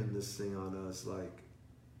spinning this thing on us like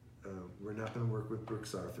we're not going to work with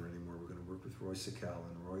Brooks Arthur anymore. We're going to work with Roy Sakala,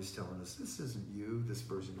 and Roy's telling us this isn't you. This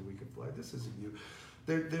version of We Can Fly. This isn't you.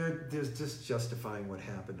 They're just justifying what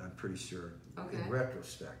happened, I'm pretty sure, in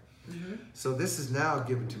retrospect. So this is now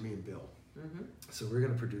given to me and Bill. So we're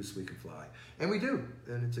going to produce We Can Fly. And we do.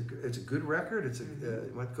 And it's a good record.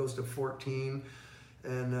 It goes to 14.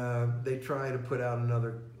 And they try to put out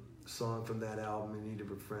another song from that album, In Need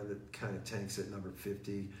of a Friend, that kind of tanks at number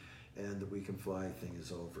 50. And the We Can Fly thing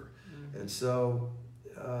is over. And so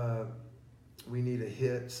we need a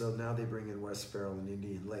hit. So now they bring in Wes Farrell and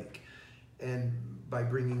Indian Lake. And by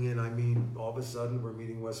bringing in, I mean, all of a sudden we're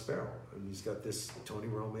meeting Wes Farrell, and he's got this Tony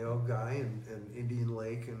Romeo guy and Indian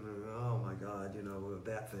Lake, and oh my God, you know,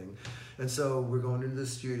 that thing. And so we're going into the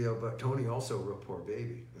studio, but Tony also wrote Poor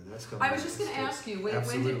Baby, and that's coming. I was just going to ask you,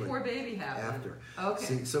 when did Poor Baby happen? After. Okay.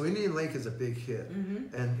 See, so Indian Lake is a big hit,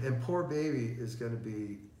 and Poor Baby is going to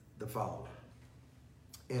be the follow-up.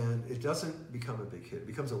 And it doesn't become a big hit. It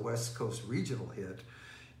becomes a West Coast regional hit.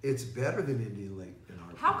 It's better than Indian Lake in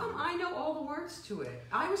our How opinion. come I know all the words to it?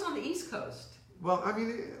 I was on the East Coast. Well, I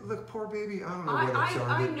mean, look, Poor Baby, I don't know I- what it I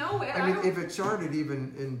charted. know it. I I mean, don't- if it charted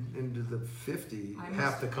even into the 50,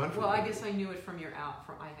 half the country. Well, I guess I knew it from your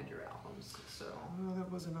I had your albums, so. No,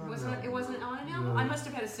 that wasn't on It wasn't on an album? No. I must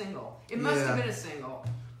have had a single. It must have Yeah. been a single.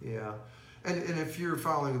 Yeah. And if you're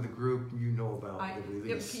following the group, you know about the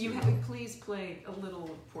release. You please play a little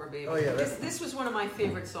Poor Baby. Oh, yeah, This was one of my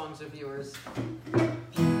favorite songs of yours.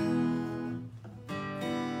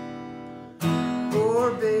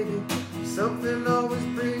 Poor baby, something always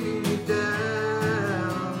bringing you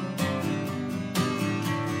down.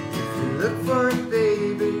 If you look for it,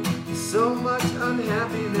 baby, so much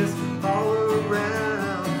unhappiness all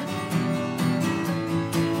around.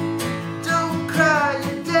 Don't cry,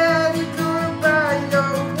 your daddy gonna buy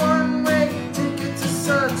your one-way ticket to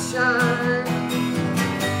sunshine.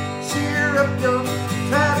 Cheer up,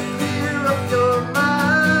 try to clear up your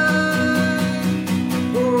mind.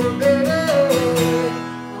 Poor baby.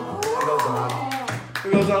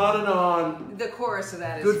 It goes on and on. The chorus of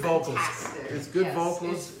that is Good vocals. fantastic. It's good Yes,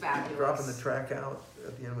 vocals. It's fabulous. Dropping the track out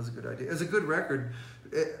at the end was a good idea. It was a good record.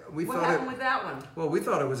 We What thought happened with that one? well, we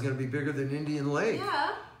thought it was going to be bigger than Indian Lake,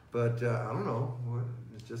 Yeah. but I don't know.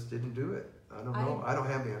 It just didn't do it. I don't know. I don't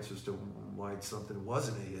have the answers to why something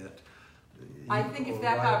wasn't a hit. I think Or if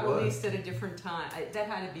that why got it was. released at a different time, that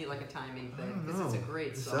had to be like a timing I thing don't because know. it's a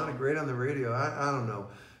great It song. sounded great on the radio. I don't know,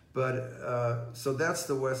 but so that's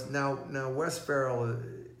the West. Now Wes Farrell,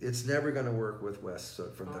 it's never going to work with Wes. So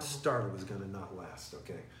from the start, it was going to not last.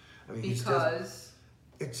 Okay, I mean Because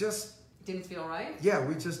it just didn't feel right. yeah,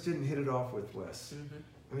 we just didn't hit it off with Wes. Mm-hmm.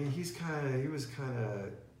 I mean, he was kind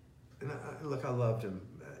of, and look, I loved him,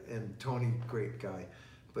 and Tony, great guy.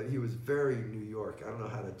 But he was very New York. I don't know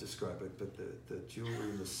how to describe it, but the jewelry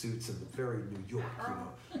and the suits and the very New York,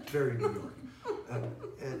 very New York,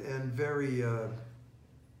 and very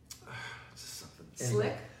something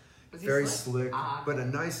Slick. Was he very slick? slick, Ah, but a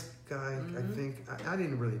nice guy. I Mhm. think I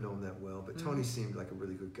didn't really know him that well, but Tony seemed like a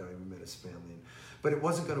really good guy. We met his family, but it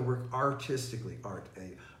wasn't going to work artistically.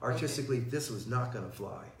 Artistically, this was not going to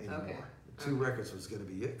fly anymore. Okay. Two records was going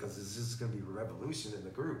to be it because this is going to be a revolution in the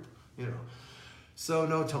group, So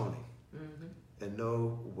no Tony and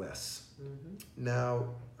no Wes.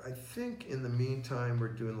 Now I think in the meantime we're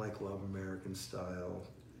doing like Love American Style,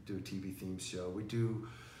 do a TV theme show. We do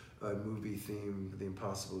a movie theme, The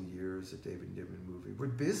Impossible Years, a David Niven movie. We're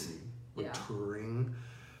busy. We're Yeah. touring.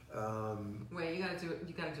 Wait, you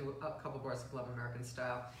gotta do a couple bars of Love American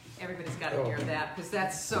Style. Everybody's gotta Oh. hear that because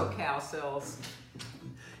that's SoCal Sills.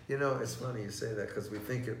 It's funny you say that because we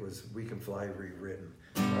think it was We Can Fly rewritten.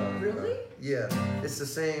 Really? Yeah, it's the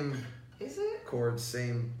same Is it? chords,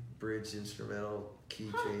 same bridge, instrumental,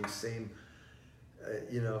 key change, same,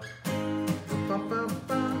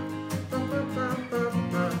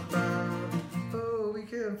 Oh, we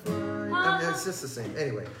can fly. I mean, it's just the same.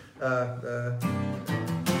 Anyway, on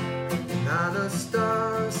a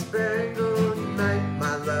star-spangled night,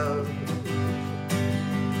 my love,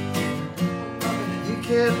 you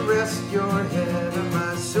can rest your head on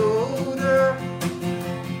my shoulder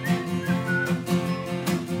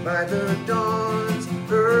by the dawn's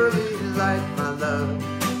early light, my love.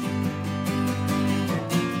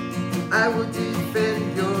 I will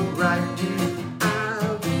defend your right to,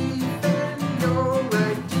 I'll defend your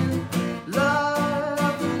right to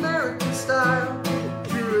love American style,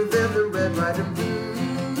 purer than the red, white, and blue.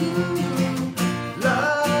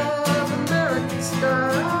 Love American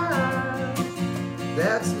style,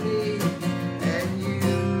 that's me and you.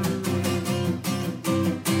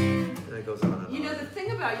 And it goes on and on. You know the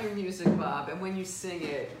thing about your music, Bob, and when you sing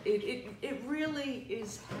it, it really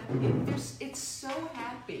is happy. It's so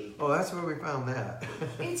happy. Oh, that's where we found that.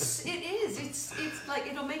 It is. It's like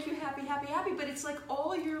it'll make you happy, but it's like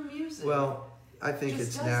all your music. Well, I think Just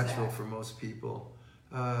it's does natural that. for most people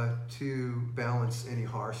to balance any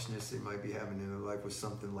harshness they might be having in their life with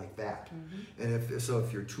something like that. And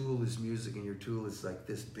if your tool is music and your tool is like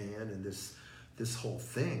this band and this whole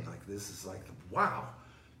thing, like this is like, wow,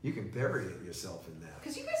 you can bury yourself in that.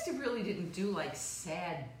 Because you guys really didn't do like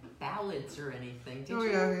sad ballads or anything, did Oh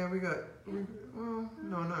you? yeah, well,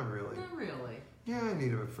 no, not really. Not really. Yeah,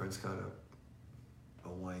 Anita McFriend's kind of a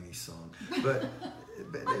whiny song, but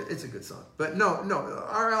it's a good song. But no,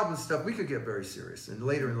 our album stuff, we could get very serious. And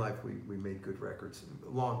later in life, we made good records,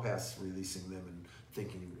 long past releasing them and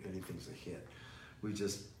thinking anything's a hit. We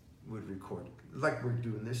just would record, like we're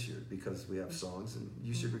doing this year, because we have songs, and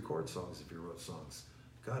you should record songs if you wrote songs.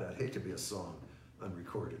 God, I'd hate to be a song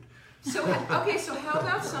unrecorded. So okay, so how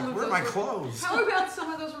about some of Where are those? my clothes? How about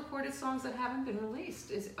some of those recorded songs that haven't been released?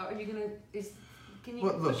 Can you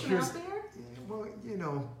Well, look, push them out here's- there? Well,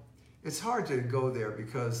 it's hard to go there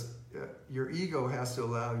because your ego has to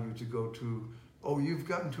allow you to go to, you've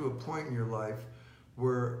gotten to a point in your life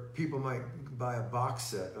where people might buy a box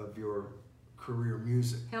set of your career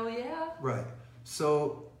music. Hell yeah. Right.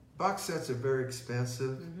 So box sets are very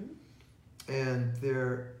expensive, and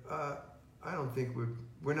they're, I don't think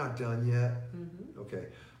we're not done yet. Okay.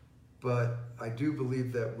 But I do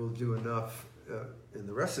believe that we'll do enough in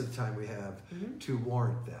the rest of the time we have to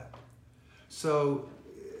warrant that. So,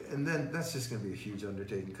 and then that's just going to be a huge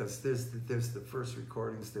undertaking, because there's the first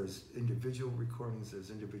recordings, there's individual recordings, there's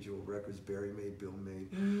individual records, Barry made, Bill made,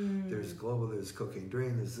 there's global, there's Cocaine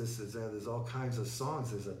Drain, there's this, there's that, there's all kinds of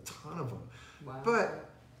songs, there's a ton of them. Wow. But,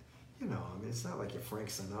 you know, I mean, it's not like you're Frank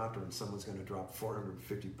Sinatra and someone's going to drop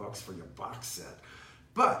 $450 for your box set.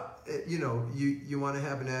 But, you know, you want to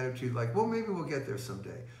have an attitude like, well, maybe we'll get there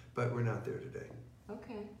someday, but we're not there today.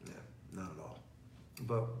 Okay. Yeah, not at all.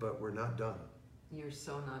 But we're not done. You're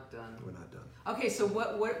so not done. We're not done. Okay, so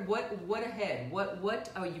what ahead?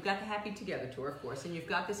 Oh, you got the Happy Together tour, of course, and you've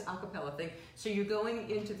got this a cappella thing. So you're going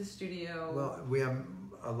into the studio. Well, we have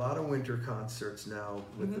a lot of winter concerts now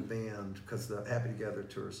with the band, because the Happy Together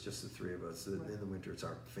tour is just the three of us. In the winter, it's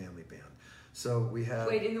our family band. So we have.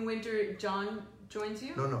 Wait, in the winter, John joins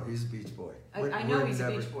you? No, he's a Beach Boy. I know he's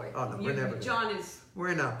a Beach Boy. Oh no, we're never. John is.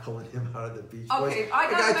 We're not pulling him out of the Beach Okay, Boys. I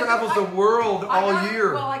The got guy him travels the world all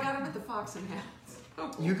year. Well, I got him at the Fox and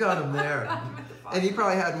Hounds. You got him there. I got him at the Fox. And he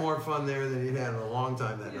probably had more fun there than he'd had in a long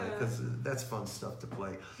time that night, Yeah. because that's fun stuff to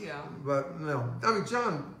play. Yeah. But no, I mean,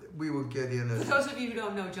 John, we will get in. For those of you who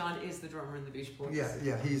don't know, John is the drummer in the Beach Boys.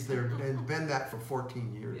 Yeah, he's there and been that for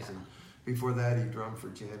 14 years. Yeah. And before that, he drummed for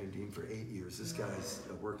Jan and Dean for 8 years. This guy's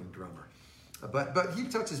a working drummer. But he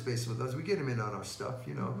touches base with us. We get him in on our stuff,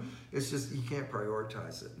 you know. It's just you can't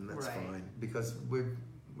prioritize it, and that's Right. fine, because we've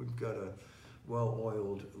got a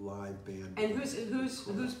well-oiled live band. And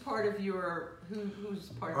who's part of your who's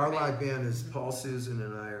part Our of the live band? band is Paul, Susan,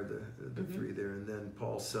 and I are the three there, and then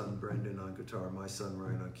Paul's son Brendan on guitar, my son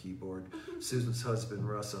Ryan on keyboard, Susan's husband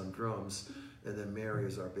Russ on drums, and then Mary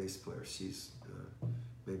is our bass player. She's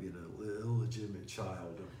maybe an illegitimate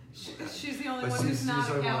child of. She's the only But one who's she's not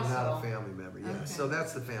the a only one not a council. family member, yeah. Okay. So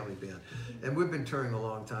that's the family band. And we've been touring a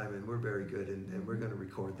long time, and we're very good, and we're going to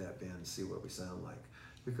record that band and see what we sound like.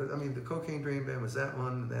 Because, I mean, the Cocaine Drain band was that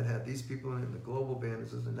one that had these people in it, and the Global band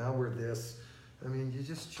is this, and now we're this. I mean, you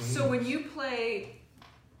just change. So when you play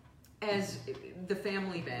as the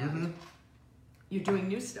family band, you're doing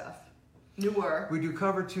new stuff, newer. We do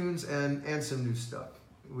cover tunes and some new stuff.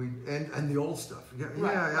 And the old stuff. Yeah,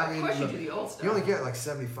 Right, yeah, right. I mean, Of course you look, do the old stuff. you only get like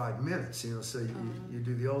 75 minutes, you know, so you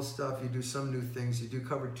do the old stuff, you do some new things, you do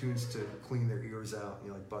cover tunes to clean their ears out, you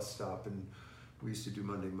know, like Bus Stop, and we used to do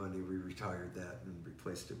Monday, we retired that and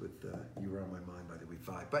replaced it with You Were On My Mind by the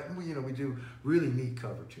We5. But, we do really neat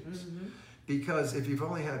cover tunes. Because if you've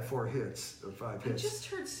only had 4 hits or 5 I hits, just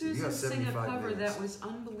heard you Susan got sing a 75 cover minutes. that was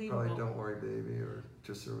unbelievable. Probably Don't Worry Baby or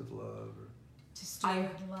To Sir With Love. Or, To start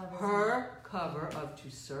with love. isn't Her cover of To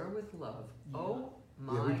Sir With Love. Oh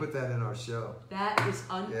my. yeah, we put that in our show. That is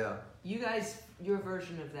Yeah. You guys, your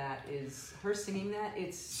version of that is her singing that.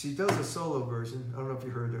 It's She does a solo version. I don't know if you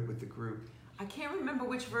heard it with the group. I can't remember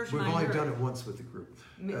which version We've I only heard. done it once with the group.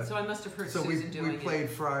 So I must have heard So Susan we doing played it.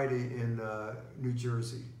 Friday in New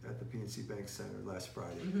Jersey at the PNC Bank Center last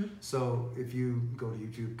Friday. So if you go to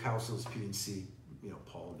YouTube, Cowsil's PNC,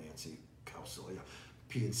 Paul, Nancy, Cowsil,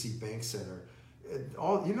 PNC Bank Center. The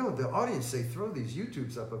audience, they throw these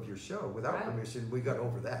YouTubes up of your show without Right. permission. We got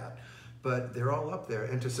over that. But they're all up there.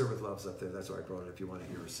 And To Serve With Love's up there. That's why I brought it. If you want to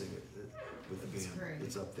hear her sing it with the It's band, great.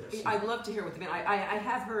 it's up there. I'd love to hear what the band. I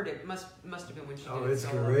have heard it. Must have been when she did Oh, it. it's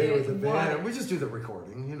solo. great with the It band. was- We just do the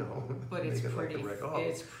recording, But make it's it like pretty. the record. Oh,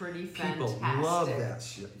 It's pretty people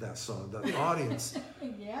fantastic. love that song. The audience, it?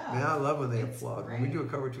 Yeah. man, I love when they It's applaud. When we great. do a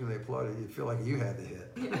cover tune, they applaud it. You feel like you had the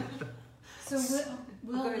hit. So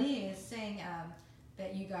Will Okay. Lee is saying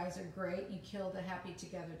that you guys are great. You killed the Happy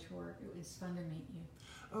Together tour. It was fun to meet you.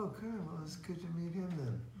 Oh, good. Well, it's good to meet him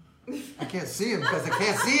then. I can't see him because I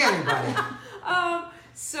can't see anybody. Okay,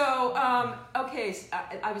 so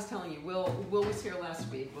I was telling you, Will was here last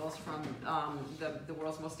week. Will's from the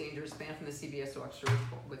World's Most Dangerous Band from the CBS Orchestra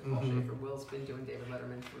with Paul Schaefer. Will's been doing David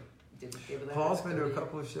Letterman for David Letterman. Paul's for been to a 30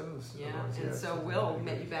 couple of shows. Yeah, Otherwise, and so it's Will really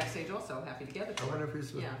met good. you backstage also. Happy Together I tour. wonder if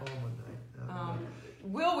he's with Yeah. Paul one night.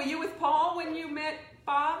 Will, were you with Paul when you met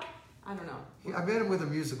Bob? I don't know. I met him with a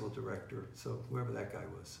musical director, so whoever that guy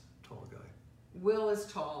was, tall guy. Will is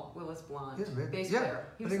tall. Will is blonde. Yeah, maybe. Bass Yeah, player.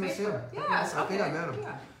 He I was think it bass was him. player. I think Yes, I think I okay, met him.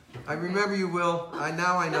 yeah. I remember you, Will.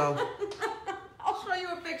 Now I know. I'll show you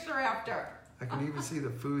a picture after. I can even see the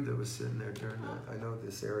food that was sitting there during the. I know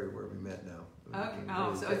this area where we met now. Okay. We can Oh,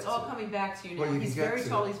 really so get it's all to it. coming back to you now. Well, you He's can get very to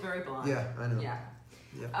tall. it. He's very blonde. Yeah, I know. Yeah.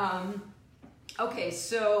 Yeah. Okay,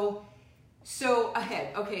 so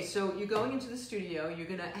ahead. Okay, so you're going into the studio. You're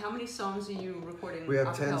gonna. How many songs are you recording? We have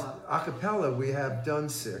a 10 cappella? acapella. We have done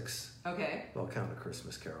 6. Okay. Well, count a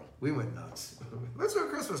Christmas Carol. We went nuts. Let's do a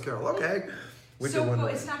Christmas Carol. Okay. Winter So but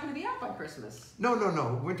Wonderland. it's not going to be out by Christmas. No.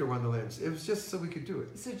 Winter Wonderland. It was just so we could do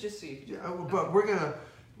it. So just so you can do Yeah, it. but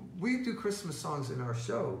we do Christmas songs in our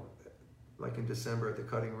show, like in December at the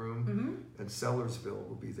Cutting Room, and Sellersville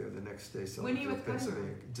will be there the next day. When are you Sellersville, at the Cutting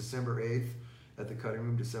Room? December 8th at the Cutting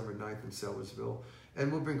Room, December 9th in Sellersville.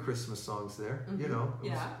 And we'll bring Christmas songs there, you know.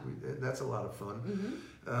 Yeah. That's a lot of fun.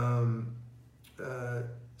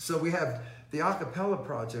 So we have the acapella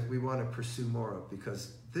project we want to pursue more of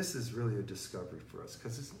because this is really a discovery for us.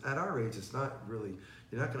 Because at our age, it's not really,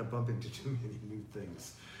 you're not going to bump into too many new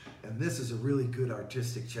things. And this is a really good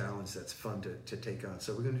artistic challenge that's fun to take on.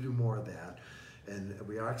 So we're going to do more of that. And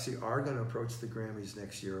we actually are going to approach the Grammys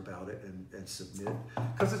next year about it and submit.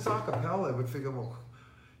 Because it's a cappella, we figure, well,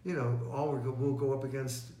 you know, we'll go up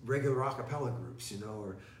against regular a cappella groups, you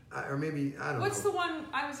know, or maybe, I don't know. What's the one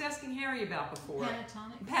I was asking Harry about before?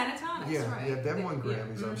 Pentatonic. Pentatonics, Yeah, right. yeah, they've They- won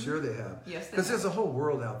Grammys. yeah. I'm sure they have. Yes, they Because have. there's a whole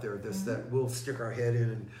world out there that we'll stick our head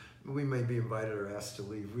in, and we may be invited or asked to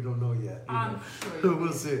leave. We don't know yet. You I'm know. sure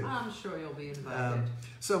We'll see. I'm sure you'll be invited.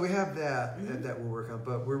 So we have that that we'll work on,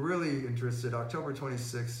 but we're really interested. October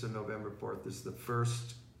 26th to November 4th is the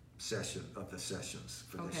first session of the sessions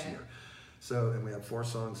for this Okay. year. So, and we have 4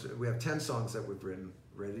 songs. We have 10 songs that we've written,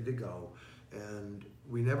 ready to go. And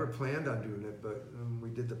we never planned on doing it, but we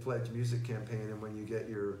did the Pledge Music campaign, and when you get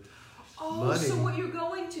your Oh, money. so what you're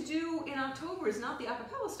going to do in October is not the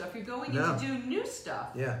acapella stuff. You're going in No. to do new stuff.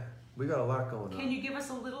 Yeah, we got a lot going on. Can you give us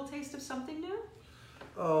a little taste of something new?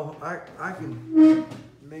 Oh, I can,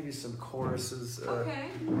 maybe some choruses. Okay.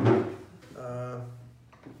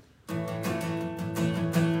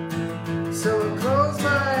 So I close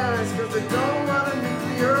my eyes because I don't want a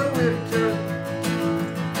nuclear winter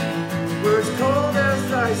where it's cold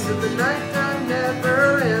as ice and the nighttime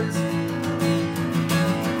never ends. And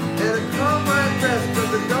I calm my breath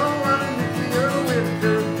because I don't want a nuclear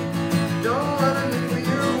winter. Don't want a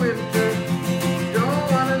nuclear winter. Don't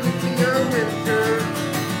want a nuclear winter.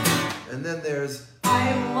 And then there's, I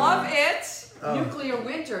love it. Oh. Nuclear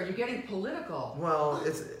winter. You're getting political. well,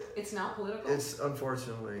 It's not political. it's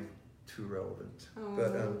unfortunately too relevant. Oh,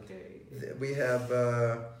 But okay. we have,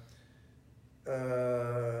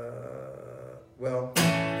 well,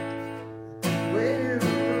 waiting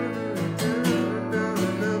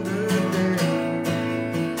another day.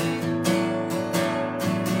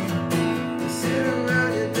 You sit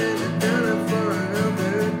around your dinner for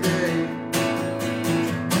another day.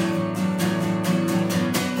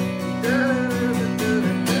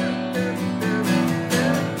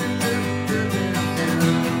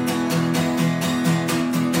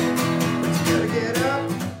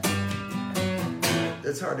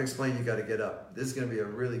 It's hard to explain. You got to get up. This is going to be a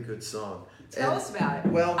really good song. Tell us about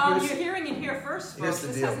it. Well, you're hearing it here first, here's folks. the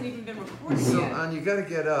This deal. hasn't even been recorded So yet. on You Got to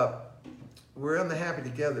Get Up, we're on the Happy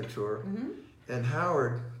Together tour, and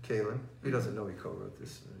Howard Kalin, he doesn't know he co-wrote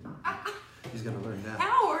this. He's going to learn now.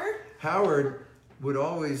 Howard. Howard would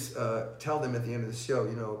always tell them at the end of the show,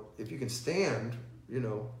 you know, if you can stand, you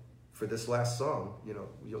know, for this last song, you know,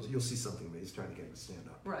 you'll see something. He's trying to get him to stand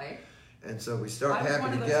up. Right. And so we start I was Happy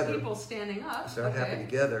one of Together. those people standing up. Start Okay. Happy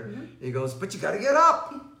Together. He goes, but you got to get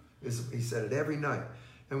up. He said it every night.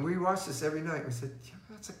 And we watched this every night. We said, yeah,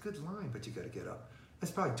 that's a good line, but you got to get up.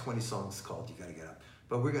 There's probably 20 songs called You Got to Get Up.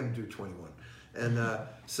 But we're going to do 21. And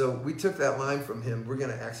so we took that line from him. We're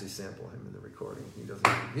going to actually sample him in the recording. He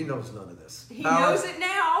knows none of this. He Howard, knows it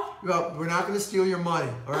now. Well, we're not going to steal your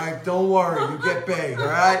money, all right? Don't worry. You get paid, all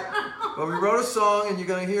right? But we wrote a song, and you're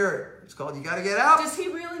going to hear it. It's called You Got to Get Up. Does he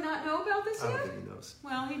really not know about this I don't yet? think he knows.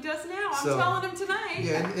 Well, he does now. I'm So- telling him tonight.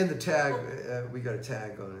 Yeah, in the tag, we got a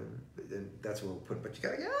tag on it, and that's what we'll put. But you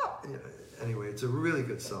gotta get up. You know, anyway, it's a really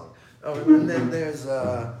good song. Oh, and then there's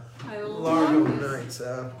I Largo love this.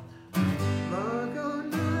 Nights. Largo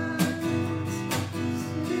Nights,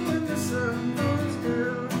 see when the sun goes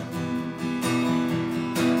down.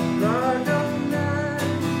 Largo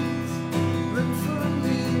Nights, look for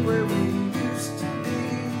me where we used to be.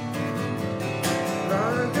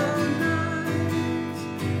 Largo Nights,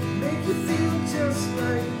 make you feel just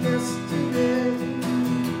like yesterday.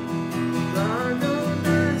 Largo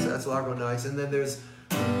Nights. That's Largo Nights. And then there's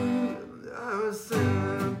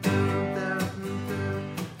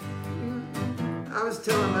I was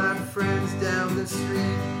telling my friends down the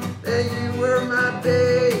street that you were my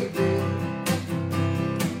baby.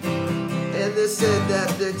 said that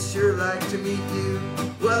they'd sure like to meet you.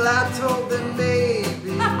 Well, I told them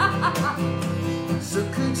maybe. So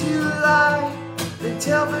could you lie and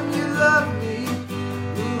tell them you love me?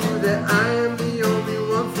 Ooh, that I am the only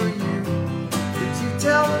one for you. Could you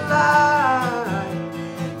tell a lie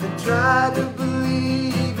and try to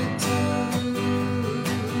believe it too?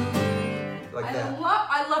 Like that.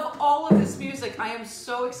 I love all of this music. I am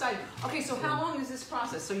so excited. Okay, so how long is this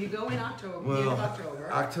process? So you go in October, beginning of October.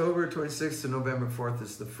 October 26th to November 4th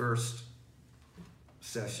is the first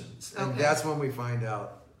sessions. And Okay. that's when we find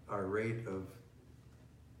out our rate of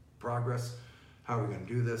progress. How are we going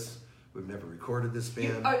to do this? We've never recorded this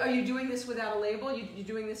band. Are you doing this without a label? You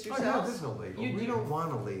doing this Oh, yourself? no, there's no label. You We do- don't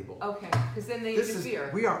want a label. Okay, because then they This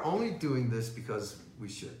interfere. we are only doing this because we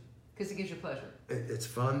should. Because it gives you pleasure. It's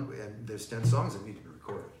fun, and there's 10 songs that need to be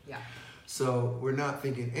recorded. Yeah. So we're not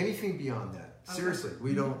thinking anything beyond that. Okay. Seriously,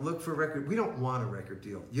 we don't look for record. We don't want a record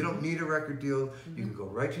deal. You don't need a record deal. You can go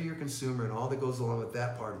right to your consumer and all that goes along with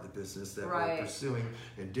that part of the business that Right. we're pursuing,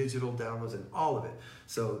 and digital downloads and all of it.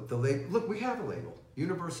 So the label. Look, we have a label,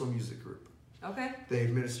 Universal Music Group. Okay. They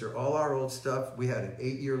administer all our old stuff. We had an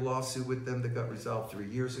 8-year lawsuit with them that got resolved 3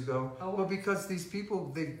 years ago. Oh. Well, because these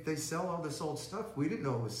people, they sell all this old stuff. We didn't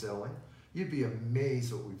know it was selling. You'd be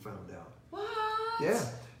amazed what we found out. What? Yeah,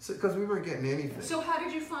 because we weren't getting anything. So how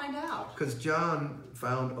did you find out? Because John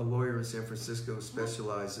found a lawyer in San Francisco who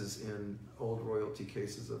specializes in old royalty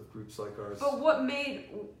cases of groups like ours. But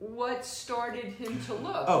what started him to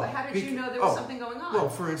look? Oh, How did you know there was something going on? Well,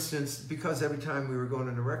 for instance, because every time we were going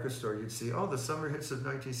in a record store, you'd see, oh, the summer hits of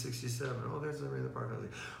 1967. Oh, there's Aretha Franklin.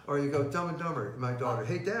 Or you go, Dumb and Dumber, my daughter.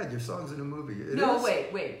 Hey, Dad, your song's in a movie. It no, is?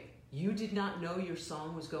 wait. You did not know your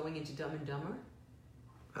song was going into Dumb and Dumber?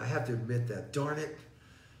 I have to admit that. Darn it.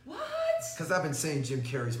 What? Because I've been saying Jim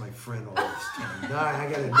Carrey's my friend all this time. No, I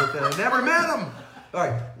got to admit that. I never met him. All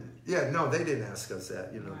right. Yeah, no, they didn't ask us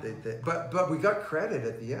that. You know, but we got credit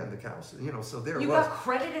at the end, the council. You know, so there You it was. got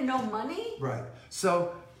credit and no money? Right.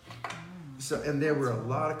 So, and there were a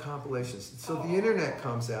lot of compilations. So the internet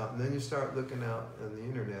comes out, and then you start looking out on the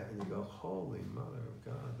internet, and you go, "Holy mother of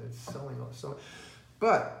God, that's selling all so."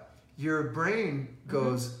 But your brain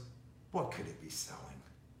goes, "What could it be selling?"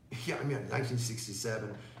 Yeah, I mean,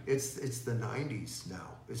 1967. It's the 90s now.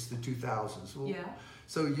 It's the 2000s. Well, Yeah.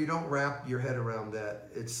 So you don't wrap your head around that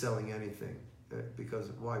it's selling anything, because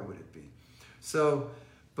why would it be? So,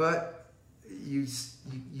 but you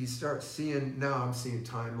start seeing, now I'm seeing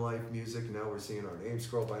Time Life music, now we're seeing our name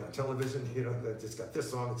scroll by on television, you know, it's got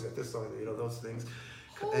this song, it's got this song, you know, those things.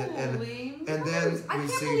 Holy and then smokes. I we can't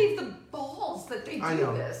see, believe the balls that they do I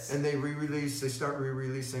know, this. and they start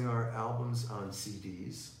re-releasing our albums on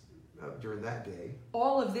CDs during that day.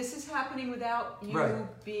 All of this is happening without you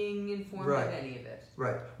Right. being informed Right. of any of it.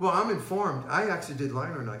 Right. Well, I'm informed. I actually did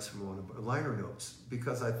liner notes liner notes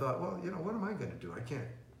because I thought, well, you know, what am I going to do? I can't.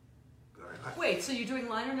 Wait, so you're doing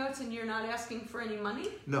liner notes and you're not asking for any money?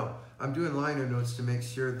 No, I'm doing liner notes to make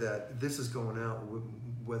sure that this is going out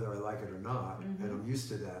whether I like it or not, and I'm used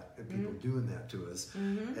to that and people doing that to us.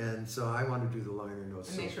 And so I want to do the liner notes.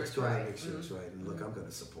 And so make sure it's go ahead and right. Make sure it's right. And look, I'm going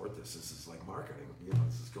to support this. This is like marketing. You know,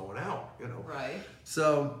 this is going out. You know. Right.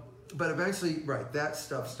 So, but eventually, right, that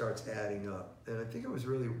stuff starts adding up. And I think it was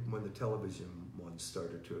really when the television ones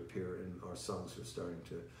started to appear and our songs were starting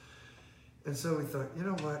to. And so we thought, you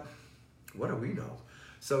know what? What do we know?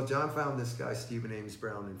 So John found this guy, Stephen Ames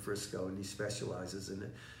Brown in Frisco, and he specializes in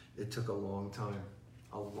it. It took a long time.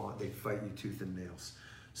 They fight you tooth and nails.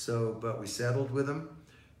 So, but we settled with him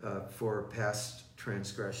for past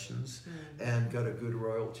transgressions and got a good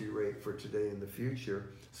royalty rate for today and the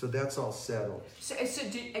future. So that's all settled. So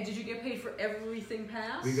did you get paid for everything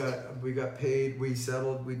past? We got paid. We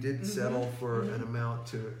settled. We did settle for an amount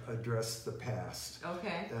to address the past.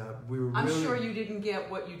 Okay. We were. I'm really, sure you didn't get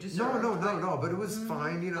what you deserved. No. But it was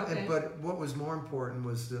fine, you know. Okay. But what was more important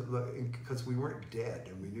was because we weren't dead,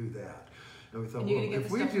 and we knew that. And we thought, And you're well, gonna get if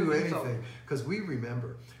the we stuff do moving anything, forward. because we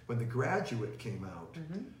remember when The Graduate came out,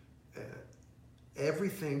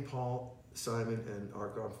 everything Paul Simon and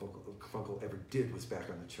Art Garfunkel ever did was back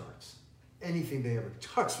on the charts. Anything they ever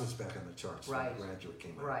touched was back on the charts when Right. The Graduate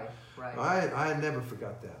came out. Right. I never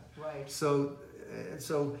forgot that. Right. So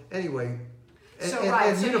anyway, and So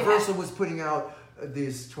you Universal was putting out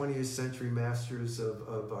these 20th Century Masters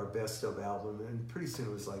of our best of album, and pretty soon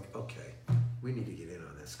it was like, okay, we need to get in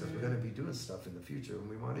on this because we're going to be doing stuff in the future, and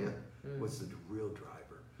we want in. What's the real driver?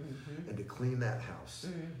 And to clean that house,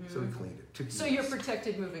 so we cleaned it. Took So years. you're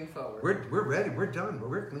protected moving forward. We're ready. We're done.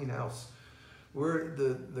 We're a clean house. We're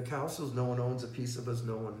the councils. No one owns a piece of us.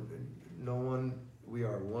 No one. We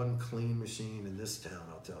are one clean machine in this town.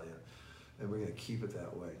 I'll tell you. and we're going to keep it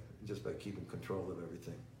that way, just by keeping control of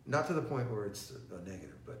everything. Not to the point where it's a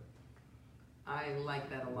negative, but I like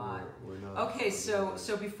that a lot. we're not. Okay, so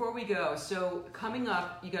before we go, so coming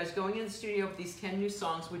up, you guys going in the studio with these 10 new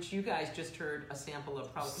songs, which you guys just heard a sample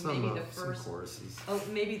of, probably maybe the first. Some choruses. Oh,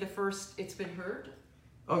 maybe the first. It's been heard.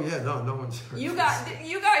 Oh yeah, no one's heard. You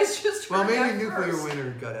this. guys just heard Well, maybe that Nuclear first.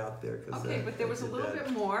 Winter got out there. Cause Okay, but there was a did little that.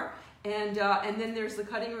 bit more, and then there's the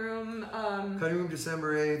Cutting Room. Cutting Room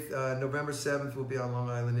December 8th. November 7th, we'll be on Long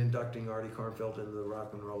Island inducting Artie Kornfeld into the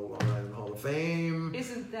Rock and Roll Long Island Hall of Fame.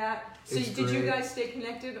 Isn't that so? It's Did you great. guys stay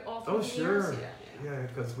connected all through Oh, the sure. years? Yeah. Yeah,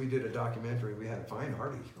 because we did a documentary. We had to find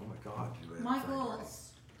Artie. Oh my God. we had to find Michael Artie.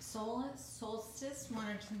 Solstice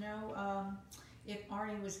wanted to know if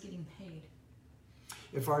Artie was getting paid.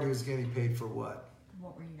 If Artie was getting paid for what?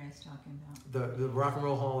 What were you guys talking about? The Rock and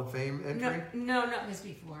Roll Hall of Fame entry? No. It was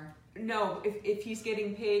before. No, if he's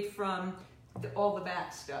getting paid from all the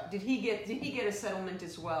back stuff, did he get a settlement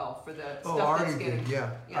as well for the Oh, stuff Artie that's getting? did,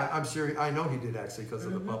 yeah. Yeah. I'm sure, I know he did actually because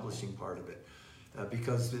of the publishing part of it.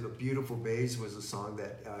 Because The Beautiful Bays was a song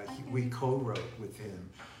that we co-wrote with him,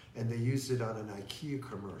 and they used it on an IKEA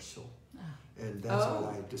commercial. And that's Oh.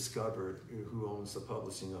 when I discovered who owns the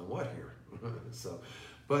publishing on what here. So,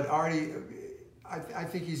 but Artie, I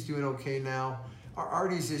think he's doing okay now.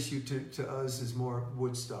 Artie's issue to us is more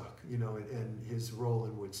Woodstock, and his role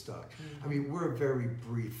in Woodstock. I mean, we're a very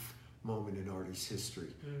brief moment in Artie's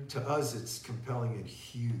history. To us, it's compelling and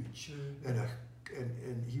huge.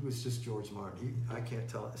 And he was just George Martin. I can't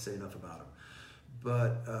say enough about him.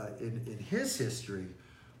 But in his history,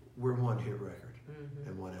 we're one hit record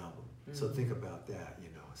and one album. So think about that,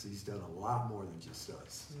 So he's done a lot more than just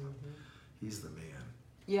us. He's the man.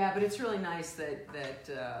 Yeah, but it's really nice that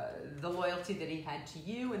the loyalty that he had to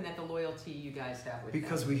you, and that the loyalty you guys have with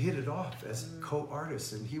Because him. we hit it off as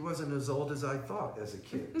co-artists, and he wasn't as old as I thought as a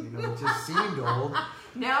kid. It just seemed old.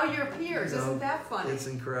 Now you're peers. You know, Isn't that funny? It's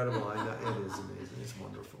incredible. I know, it is amazing. It's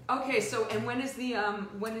wonderful. Okay, so and when is the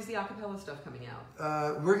acapella stuff coming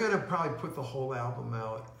out? We're gonna probably put the whole album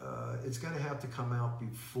out. It's gonna have to come out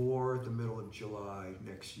before the middle of July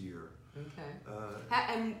next year. Okay.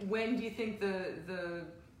 And when do you think the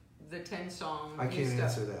 10 song? I can't stuff?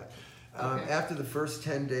 answer that. Okay. After the first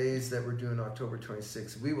 10 days that we're doing October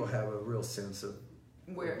 26th, we will have a real sense of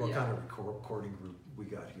what kind of recording group we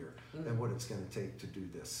got here and what it's going to take to do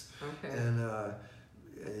this. Okay.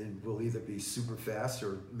 And we'll either be super fast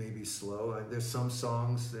or maybe slow. There's some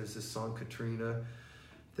songs. There's this song Katrina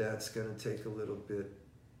that's going to take a little bit.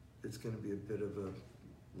 It's going to be a bit of a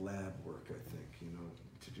lab work, I think,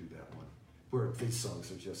 to do that one. Where these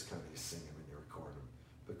songs are just kind of you sing them and you record them.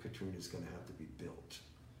 But Katrina's going to have to be built.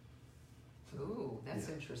 Ooh, that's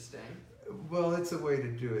interesting. Well, it's a way to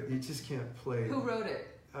do it. You just can't play. Who wrote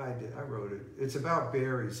it? I did. I wrote it. It's about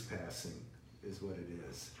Barry's passing, is what it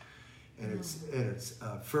is, and it's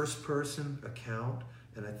first person account,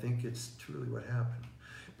 and I think it's truly what happened.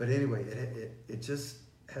 But anyway, it just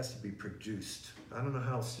has to be produced. I don't know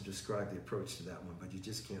how else to describe the approach to that one, but you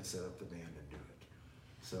just can't set up the band and do it.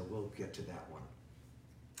 So we'll get to that one.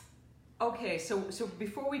 Okay, so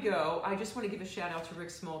before we go, I just want to give a shout out to Rick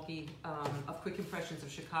Smolke of Quick Impressions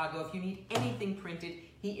of Chicago. If you need anything printed,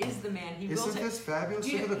 he is the man. Isn't this fabulous?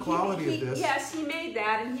 Look at the quality of this. Yes, he made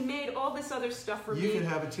that, and he made all this other stuff for me. You can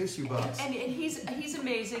have a tissue box. And he's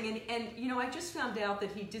amazing. And I just found out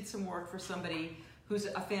that he did some work for somebody who's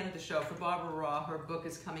a fan of the show, for Barbara Raw. Her book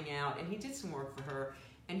is coming out, and he did some work for her,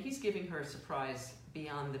 and he's giving her a surprise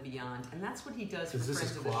beyond the beyond. And that's what he does for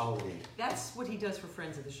Friends of the Show. That's what he does for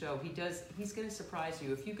Friends of the Show. He's going to surprise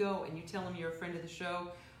you. If you go and you tell him you're a friend of the show,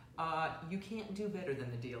 you can't do better than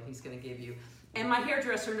the deal he's going to give you. And my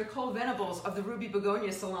hairdresser, Nicole Venables of the Ruby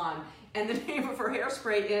Begonia Salon, and the name of her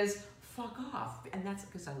hairspray is Fuck Off. And that's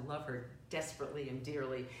because I love her desperately and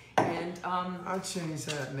dearly. And I'll change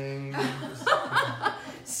that name.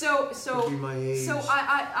 so It'd be my age. So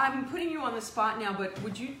I'm putting you on the spot now, but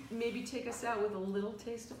would you maybe take us out with a little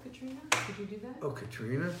taste of Katrina? Could you do that? Oh,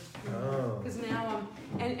 Katrina? Oh. Because now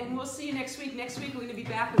and we'll see you next week. Next week we're going to be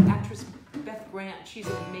back with actress Beth Grant. She's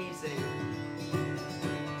amazing.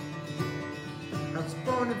 I was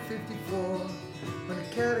born in 54 when a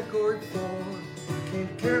Category 4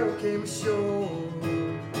 Carol came ashore.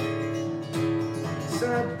 So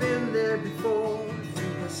I've been there before, threw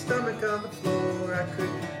my stomach on the floor, I could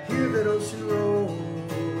hear that ocean roll.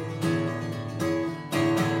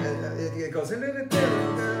 And it goes, and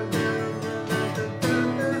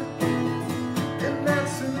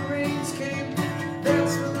that's when the rains came,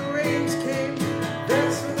 that's when the rains came,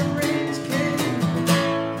 that's when the rains came.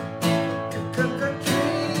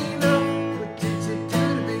 Katrina, what did you do to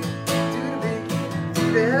me, do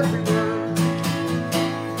to everyone?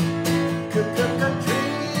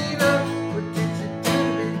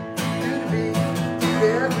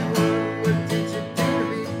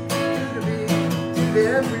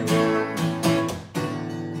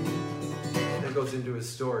 a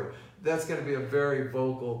story. That's going to be a very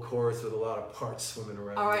vocal chorus with a lot of parts swimming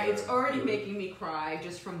around. All right, there. it's already making me cry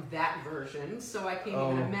just from that version, so I can't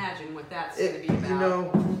even imagine what that's going to be about. You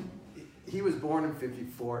know, he was born in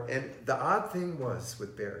 '54, and the odd thing was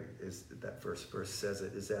with Barry is that first verse says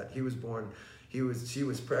it is that he was born. She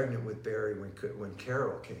was pregnant with Barry when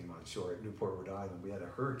Carol came on shore at Newport, Rhode Island. We had a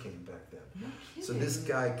hurricane back then. No So kidding. this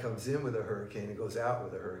guy comes in with a hurricane and goes out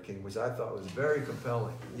with a hurricane, which I thought was very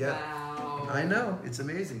compelling. Yeah, Wow. I know, it's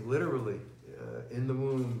amazing. Literally, in the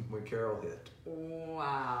womb when Carol hit.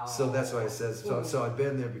 Wow. So that's why it says. So I've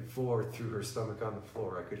been there before. Through her stomach on the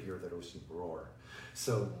floor, I could hear that ocean roar.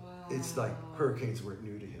 So it's like hurricanes weren't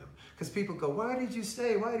new to him. Because people go, "Why did you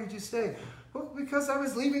stay? Why did you stay?" Well, because I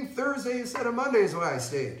was leaving Thursday instead of Monday is why I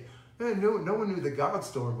stayed. And no one knew the God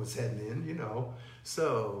storm was heading in, you know.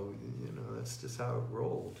 So, you know, that's just how it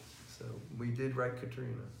rolled. So we did write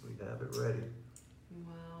Katrina. We have it ready.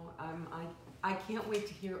 Wow. I can't wait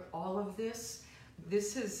to hear all of this.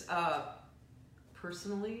 This is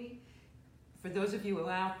personally, for those of you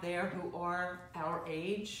out there who are our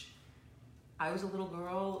age, I was a little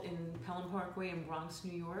girl in Pelham Parkway in Bronx,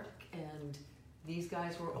 New York, and these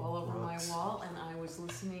guys were all over Bronx. my wall, and I was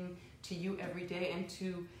listening to you every day, and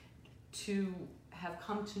to have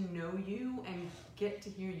come to know you and get to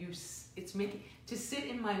hear you. It's making to sit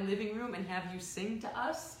in my living room and have you sing to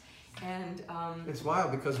us, and It's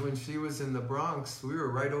wild because when she was in the Bronx, we were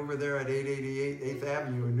right over there at 888 8th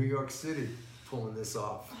Avenue in New York City pulling this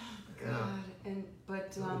off. God,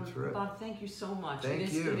 but trip. Bob, thank you so much.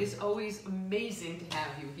 Thank you. It is always amazing to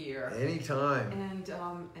have you here. Anytime. And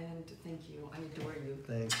thank you. I adore you.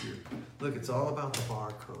 Thank you. Look, it's all about the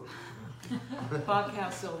barcode. Bob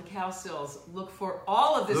Cowsill, the Cowsills. Look for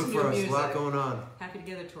all of this Look new for us. music. A lot going on. Happy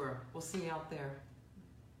Together tour. We'll see you out there.